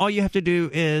in, all you have to do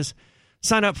is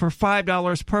sign up for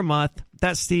 $5 per month.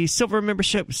 That's the silver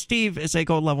membership. Steve is a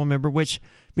gold level member, which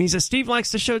means that Steve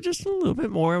likes the show just a little bit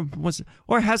more,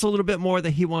 or has a little bit more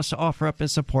that he wants to offer up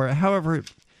and support. However,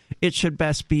 it should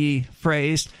best be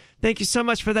phrased. Thank you so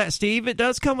much for that, Steve. It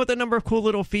does come with a number of cool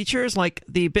little features, like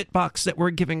the BitBox that we're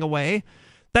giving away.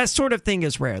 That sort of thing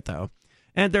is rare, though.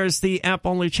 And there's the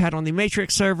AMP-only chat on the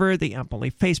Matrix server, the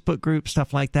AMP-only Facebook group,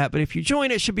 stuff like that. But if you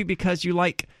join, it should be because you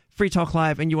like Free Talk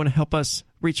Live and you want to help us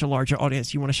reach a larger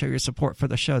audience. You want to show your support for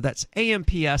the show. That's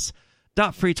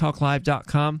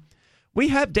amps.freetalklive.com. We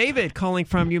have David calling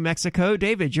from New Mexico.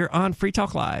 David, you're on Free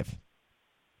Talk Live.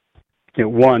 Yeah,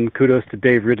 one, kudos to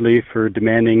Dave Ridley for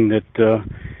demanding that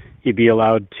he be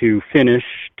allowed to finish.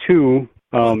 Two,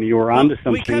 you were on to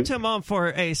something. We kept him on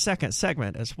for a second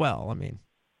segment as well. I mean,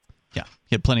 yeah,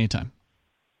 he had plenty of time.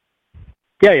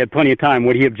 Yeah, he had plenty of time.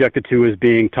 What he objected to was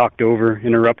being talked over,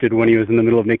 interrupted when he was in the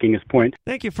middle of making his point.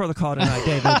 Thank you for the call tonight,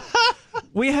 David.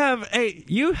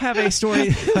 You have a story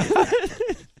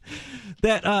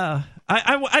that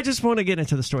I just want to get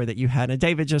into the story that you had, and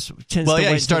David just tends to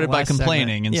wait. He started by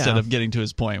complaining segment. instead of getting to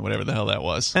his point, whatever the hell that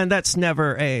was. And that's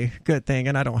never a good thing,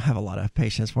 and I don't have a lot of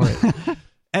patience for it,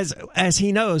 as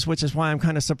he knows, which is why I'm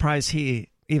kind of surprised he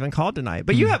even called tonight.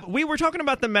 But we were talking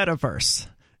about the metaverse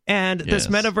and this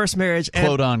metaverse marriage,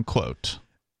 quote unquote.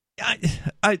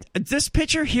 This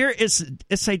picture here it's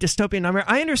a dystopian nightmare.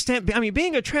 I understand. I mean,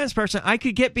 being a trans person, I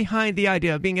could get behind the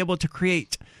idea of being able to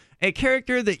create a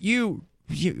character that you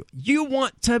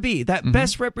want to be, that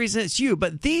best represents you.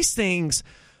 But these things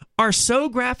are so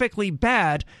graphically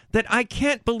bad that I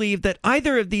can't believe that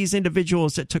either of these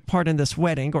individuals that took part in this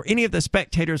wedding or any of the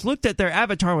spectators looked at their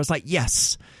avatar and was like,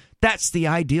 yes, that's the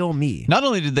ideal me. Not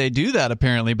only did they do that,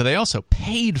 apparently, but they also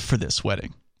paid for this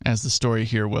wedding, as the story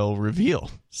here will reveal.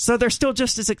 So they're still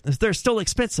they're still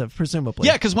expensive, presumably.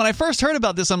 Yeah, because when I first heard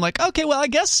about this, I'm like, okay, well, I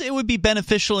guess it would be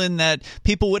beneficial in that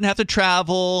people wouldn't have to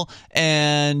travel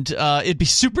and it'd be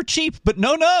super cheap. But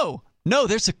no,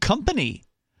 there's a company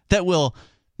that will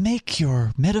make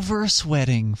your metaverse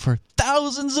wedding for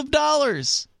thousands of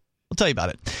dollars. I'll tell you about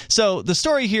it. So the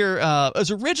story here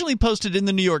was originally posted in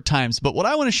the New York Times, but what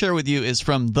I want to share with you is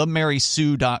from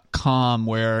themarysue.com,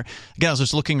 where, again, I was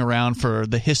just looking around for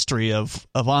the history of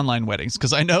online weddings,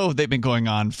 because I know they've been going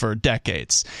on for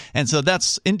decades. And so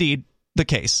that's indeed the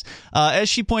case. As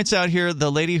she points out here, the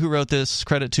lady who wrote this,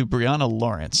 credit to Brianna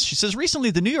Lawrence, she says,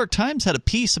 recently the New York Times had a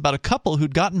piece about a couple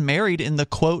who'd gotten married in the,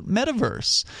 quote,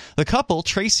 metaverse. The couple,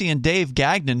 Tracy and Dave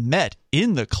Gagnon, met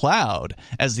in the cloud,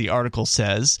 as the article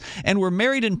says, and were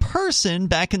married in person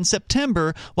back in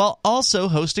September while also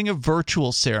hosting a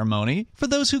virtual ceremony for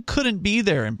those who couldn't be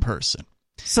there in person.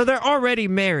 So they're already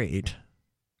married.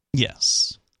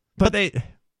 Yes. But they...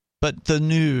 But the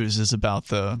news is about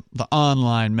the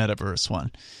online metaverse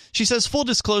one. She says, full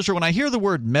disclosure, when I hear the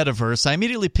word metaverse, I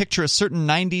immediately picture a certain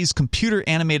 90s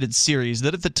computer-animated series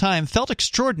that at the time felt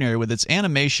extraordinary with its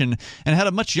animation and had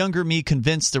a much younger me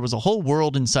convinced there was a whole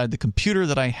world inside the computer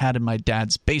that I had in my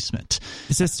dad's basement.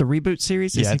 Is this the Reboot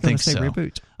series? Yeah, I think so.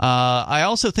 Reboot? I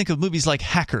also think of movies like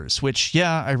Hackers, which,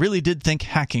 yeah, I really did think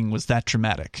hacking was that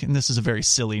dramatic. And this is a very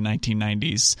silly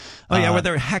 1990s. Oh, yeah, where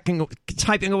they're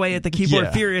typing away at the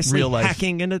keyboard furiously, real life.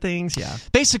 hacking into things. Yeah.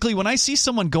 Basically, when I see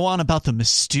someone go on about the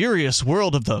mysterious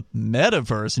world of the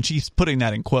metaverse, and she's putting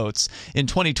that in quotes, in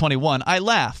 2021, I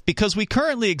laugh because we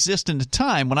currently exist in a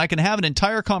time when I can have an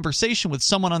entire conversation with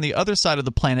someone on the other side of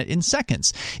the planet in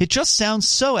seconds. It just sounds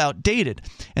so outdated.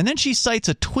 And then she cites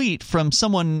a tweet from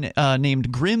someone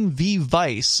named Grim V.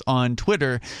 Vice on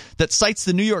Twitter that cites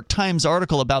the New York Times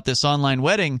article about this online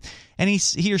wedding, and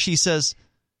he or she says,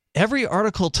 every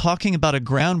article talking about a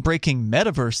groundbreaking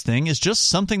metaverse thing is just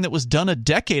something that was done a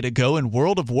decade ago in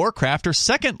World of Warcraft or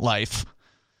Second Life.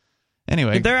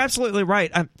 Anyway. They're absolutely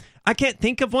right. I can't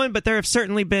think of one, but there have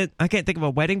certainly been, I can't think of a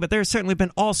wedding, but there have certainly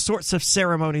been all sorts of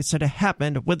ceremonies that have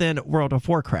happened within World of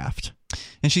Warcraft.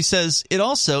 And she says, it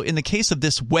also, in the case of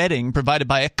this wedding provided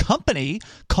by a company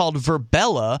called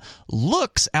Verbella,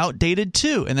 looks outdated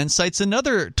too. And then cites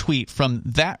another tweet from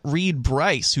That Reed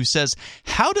Bryce, who says,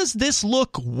 how does this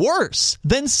look worse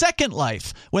than Second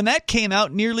Life when that came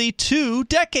out nearly 2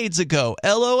 decades ago?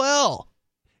 LOL.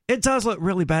 It does look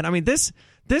really bad. I mean, this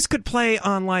could play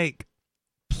on like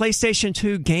PlayStation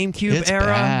 2, GameCube era.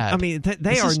 Bad. I mean, they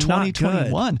this are is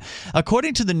 2021. Not good.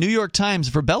 According to the New York Times,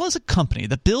 Verbella is a company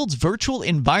that builds virtual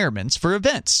environments for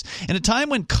events. In a time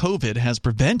when COVID has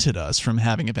prevented us from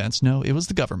having events, no, it was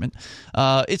the government,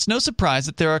 it's no surprise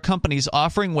that there are companies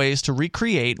offering ways to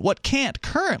recreate what can't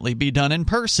currently be done in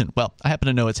person. Well, I happen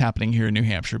to know it's happening here in New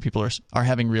Hampshire. People are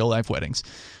having real-life weddings.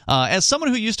 As someone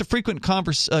who used to frequent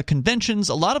conventions,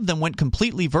 a lot of them went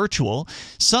completely virtual,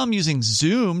 some using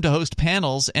Zoom to host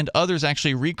panels, and others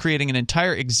actually recreating an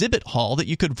entire exhibit hall that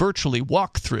you could virtually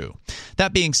walk through.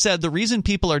 That being said, the reason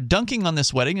people are dunking on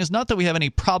this wedding is not that we have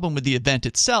any problem with the event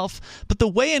itself, but the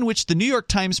way in which the New York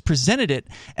Times presented it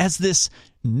as this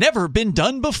never been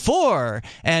done before,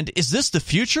 and is this the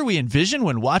future we envision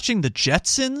when watching the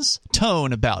Jetsons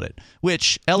tone about it,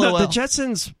 which, LOL. No, the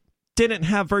Jetsons didn't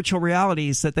have virtual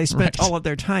realities that they spent all of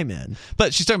their time in.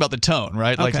 But she's talking about the tone,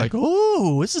 right? Okay. Like,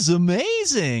 oh, this is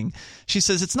amazing. She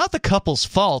says it's not the couple's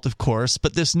fault, of course,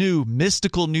 but this new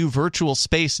mystical new virtual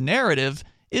space narrative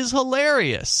is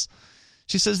hilarious.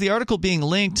 She says the article being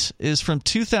linked is from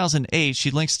 2008. She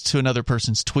links to another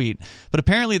person's tweet. But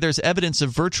apparently there's evidence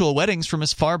of virtual weddings from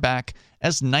as far back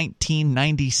as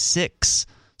 1996.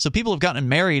 So people have gotten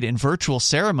married in virtual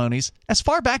ceremonies as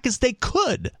far back as they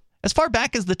could. As far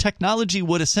back as the technology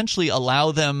would essentially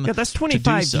allow them to do so. Yeah, that's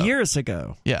 25 years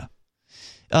ago. Yeah.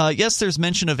 Yes, there's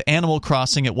mention of Animal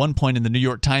Crossing at one point in the New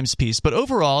York Times piece, but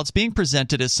overall it's being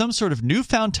presented as some sort of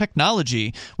newfound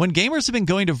technology when gamers have been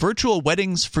going to virtual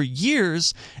weddings for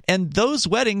years, and those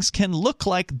weddings can look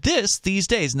like this these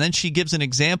days. And then she gives an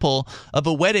example of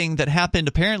a wedding that happened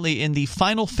apparently in the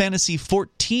Final Fantasy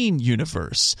XIV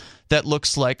universe that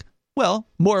looks like, well,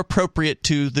 more appropriate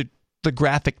to the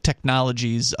graphic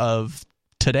technologies of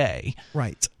today,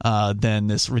 right? Than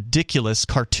this ridiculous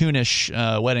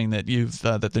cartoonish wedding that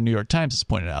that the New York Times has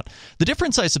pointed out. The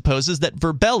difference, I suppose, is that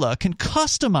Verbella can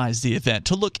customize the event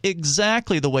to look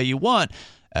exactly the way you want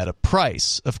at a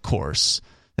price, of course.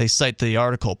 They cite the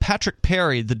article. Patrick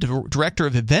Perry, the director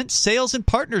of event sales and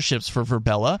partnerships for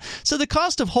Verbella, said the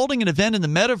cost of holding an event in the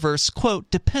metaverse, quote,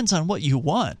 depends on what you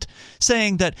want,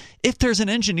 saying that if there's an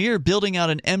engineer building out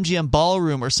an MGM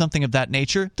ballroom or something of that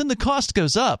nature, then the cost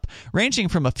goes up, ranging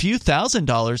from a few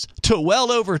 $1,000s to well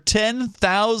over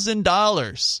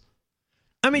 $10,000.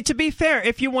 I mean, to be fair,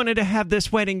 if you wanted to have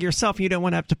this wedding yourself, you don't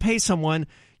want to have to pay someone,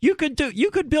 you could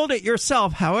build it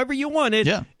yourself however you wanted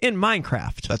in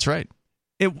Minecraft. That's right.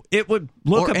 It would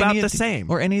look about the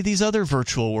same. Or any of these other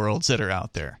virtual worlds that are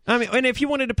out there. I mean, and if you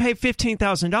wanted to pay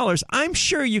 $15,000, I'm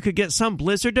sure you could get some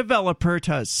Blizzard developer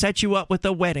to set you up with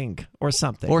a wedding or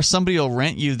something. Or somebody will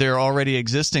rent you their already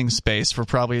existing space for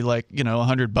probably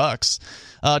 $100.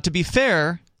 To be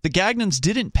fair, the Gagnons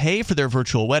didn't pay for their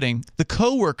virtual wedding. The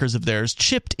co-workers of theirs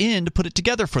chipped in to put it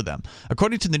together for them.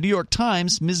 According to the New York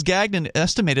Times, Ms. Gagnon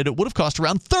estimated it would have cost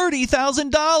around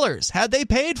 $30,000 had they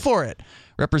paid for it.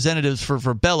 Representatives for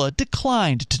Verbella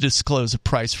declined to disclose a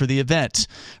price for the event.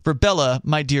 Verbella,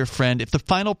 my dear friend, if the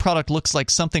final product looks like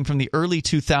something from the early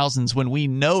 2000s when we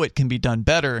know it can be done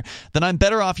better, then I'm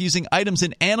better off using items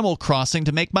in Animal Crossing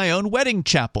to make my own wedding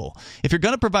chapel. If you're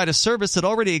going to provide a service that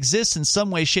already exists in some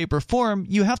way, shape, or form,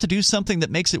 you have to do something that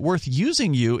makes it worth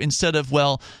using you instead of,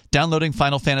 well, downloading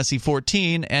Final Fantasy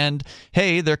XIV and,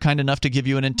 hey, they're kind enough to give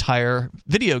you an entire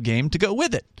video game to go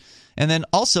with it. And then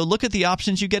also look at the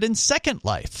options you get in Second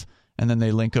Life. And then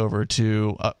they link over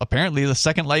to, apparently the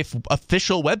Second Life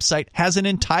official website has an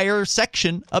entire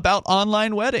section about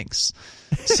online weddings.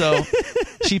 So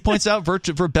she points out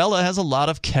Verbella has a lot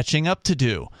of catching up to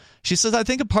do. She says, I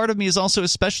think a part of me is also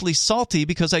especially salty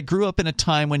because I grew up in a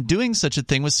time when doing such a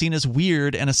thing was seen as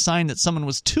weird and a sign that someone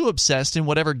was too obsessed in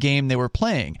whatever game they were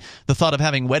playing. The thought of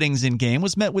having weddings in-game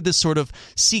was met with this sort of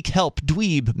seek help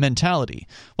dweeb mentality.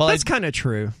 Well, that's kind of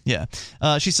true. Yeah.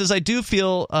 She says, I do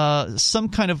feel some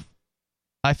kind of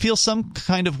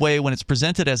way when it's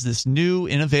presented as this new,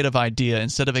 innovative idea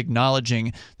instead of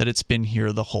acknowledging that it's been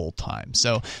here the whole time.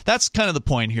 So that's kind of the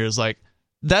point here is like,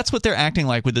 that's what they're acting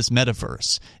like with this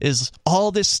metaverse, is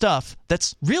all this stuff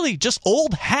that's really just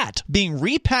old hat being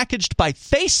repackaged by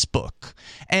Facebook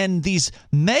and these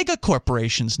mega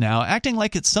corporations now acting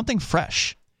like it's something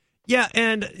fresh. Yeah,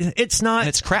 and it's not. And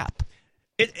it's crap.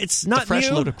 It's not a fresh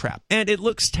new, load of crap. And it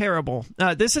looks terrible.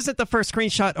 This isn't the first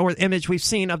screenshot or image we've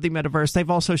seen of the metaverse. They've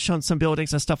also shown some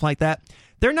buildings and stuff like that.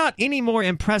 They're not any more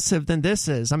impressive than this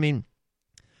is. I mean,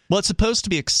 well, it's supposed to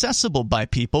be accessible by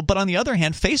people, but on the other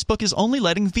hand, Facebook is only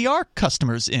letting VR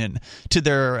customers in to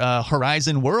their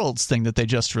Horizon Worlds thing that they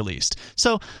just released.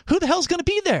 So who the hell's going to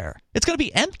be there? It's going to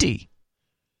be empty.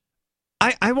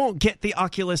 I won't get the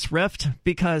Oculus Rift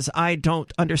because I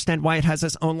don't understand why it has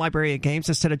its own library of games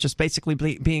instead of just basically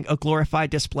being a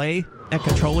glorified display and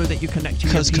controller that you connect to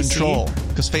your PC.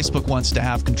 Because Facebook wants to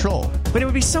have control. But it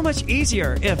would be so much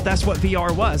easier if that's what VR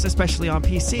was, especially on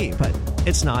PC, but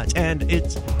it's not. And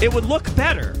it would look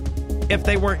better if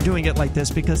they weren't doing it like this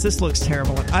because this looks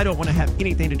terrible and I don't want to have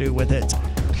anything to do with it.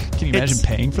 Can you imagine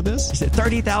paying for this?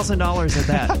 $30,000 of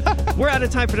that. We're out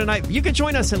of time for tonight. You can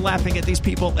join us in laughing at these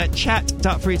people at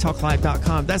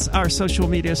chat.freetalklive.com. That's our social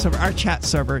media server, our chat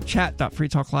server,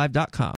 chat.freetalklive.com.